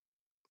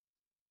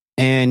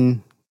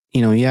 And,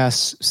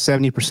 yes,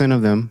 70%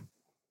 of them,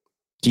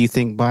 do you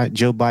think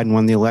Joe Biden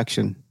won the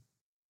election?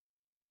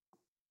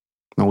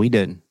 No, we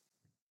didn't.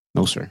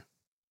 No, sir.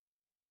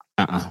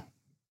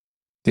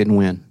 Didn't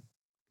win.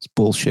 It's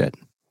bullshit.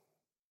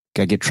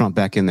 Got to get Trump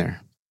back in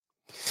there.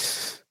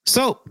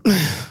 So,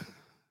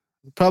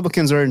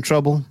 Republicans are in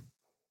trouble.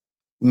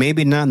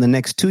 Maybe not in the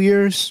next 2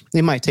 years.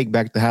 They might take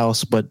back the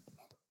House, but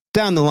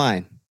down the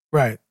line.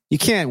 Right. You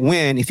can't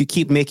win if you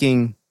keep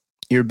making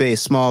your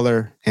base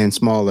smaller and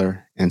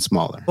smaller and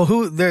smaller.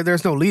 Well,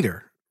 there's no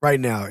leader right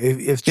now.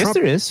 If Trump, yes,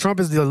 there is. Trump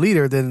is the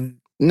leader,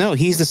 then no,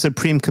 he's the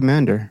supreme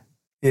commander.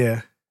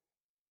 Yeah.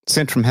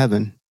 Sent from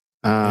heaven.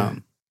 All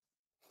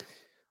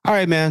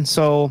right, man.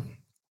 So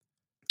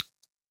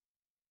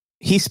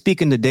he's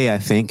speaking today, I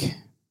think.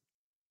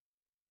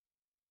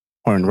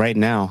 Or right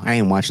now. I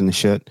ain't watching the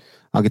shit.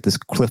 I'll get this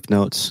Cliff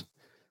Notes.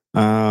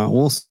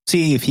 We'll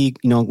see if he,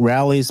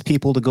 rallies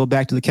people to go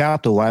back to the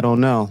Capitol. I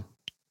don't know.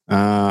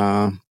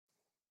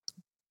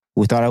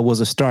 We thought it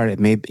was a start.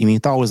 Thought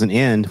it was an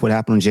end. What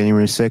happened on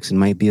January 6th? It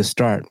might be a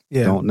start.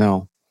 Yeah. Don't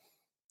know.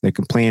 They're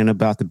complaining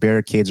about the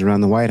barricades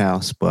around the White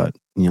House, but,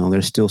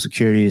 there's still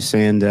security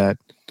saying that,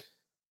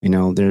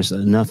 there's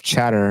enough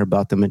chatter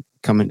about them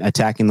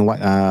attacking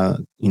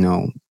the,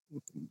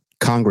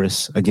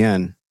 Congress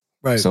again.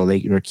 Right. So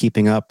they're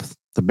keeping up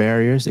the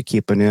barriers. They're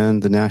keeping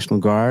in the National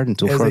Guard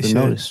until further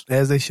notice.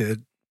 As they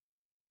should.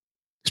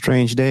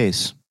 Strange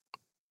days.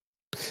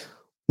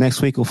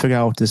 Next week, we'll figure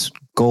out what this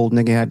gold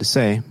nigga had to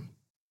say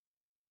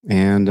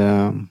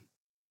and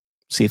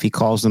see if he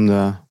calls them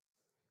to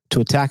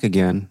attack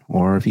again,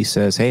 or if he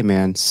says, hey,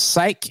 man,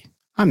 psych,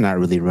 I'm not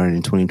really running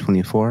in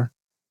 2024.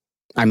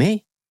 I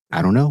may.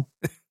 I don't know.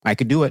 I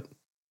could do it.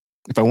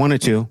 If I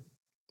wanted to,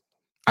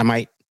 I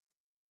might.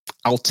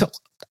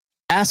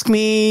 Ask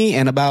me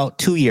in about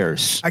 2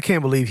 years. I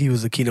can't believe he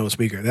was a keynote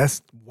speaker.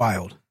 That's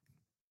wild.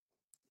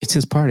 It's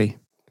his party.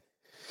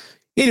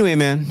 Anyway,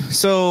 man.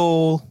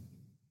 So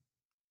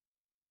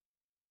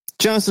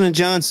Johnson &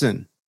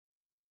 Johnson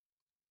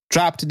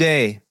dropped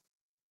today.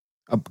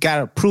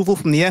 Got approval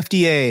from the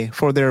FDA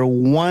for their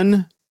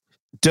 1-dose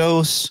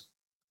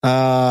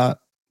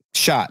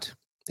shot.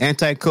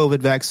 Anti-COVID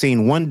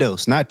vaccine. 1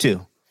 dose, not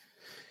 2.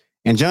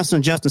 And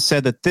Johnson & Johnson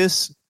said that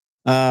this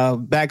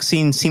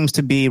vaccine seems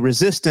to be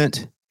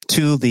resistant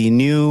to the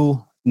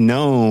new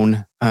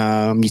known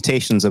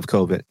mutations of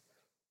COVID.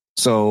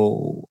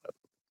 So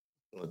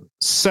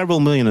several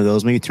million of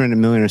those, maybe 300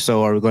 million or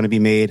so, are going to be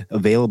made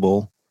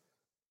available.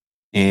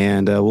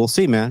 And we'll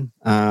see, man.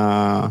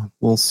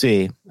 We'll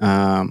see.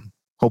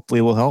 Hopefully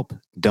it will help.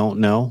 Don't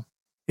know.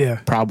 Yeah.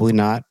 Probably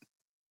not.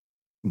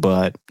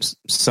 But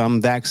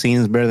some vaccine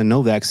is better than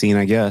no vaccine,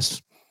 I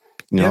guess.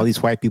 All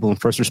these white people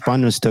and first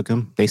responders took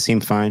them. They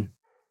seem fine.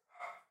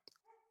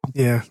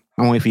 Yeah.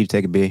 I'm waiting for you to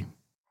take a B.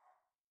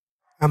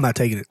 I'm not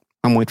taking it.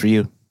 I'm waiting for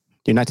you.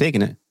 You're not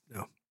taking it?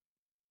 No.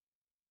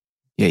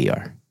 Yeah, you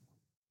are.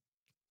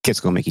 Kid's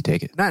going to make you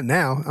take it. Not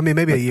now. I mean,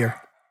 maybe a year.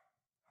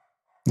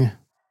 Yeah.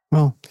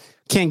 Well,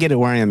 can't get it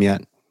where I am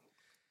yet.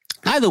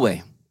 Either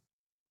way,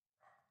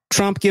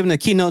 Trump giving a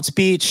keynote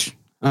speech.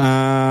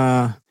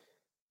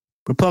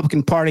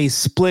 Republican Party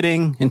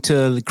splitting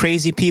into the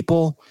crazy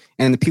people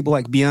and the people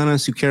like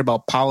Beyonce who care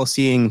about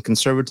policy and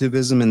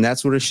conservatism and that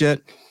sort of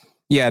shit.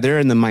 Yeah, they're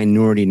in the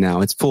minority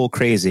now. It's full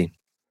crazy.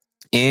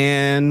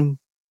 And,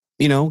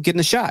 getting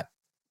a shot.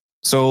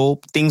 So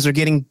things are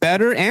getting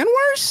better and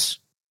worse?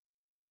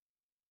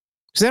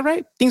 Is that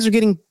right? Things are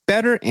getting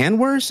better and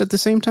worse at the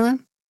same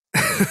time?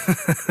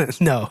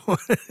 No.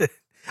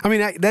 I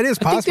mean, that is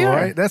possible,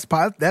 right? That's a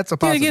possibility.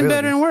 They're getting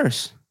better and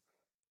worse.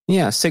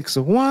 Yeah, 6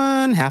 of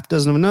one, half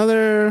dozen of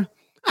another.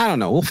 I don't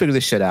know. We'll figure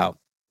this shit out.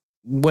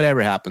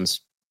 Whatever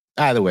happens.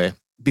 Either way,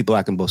 be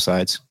black on both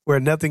sides. Where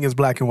nothing is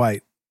black and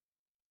white.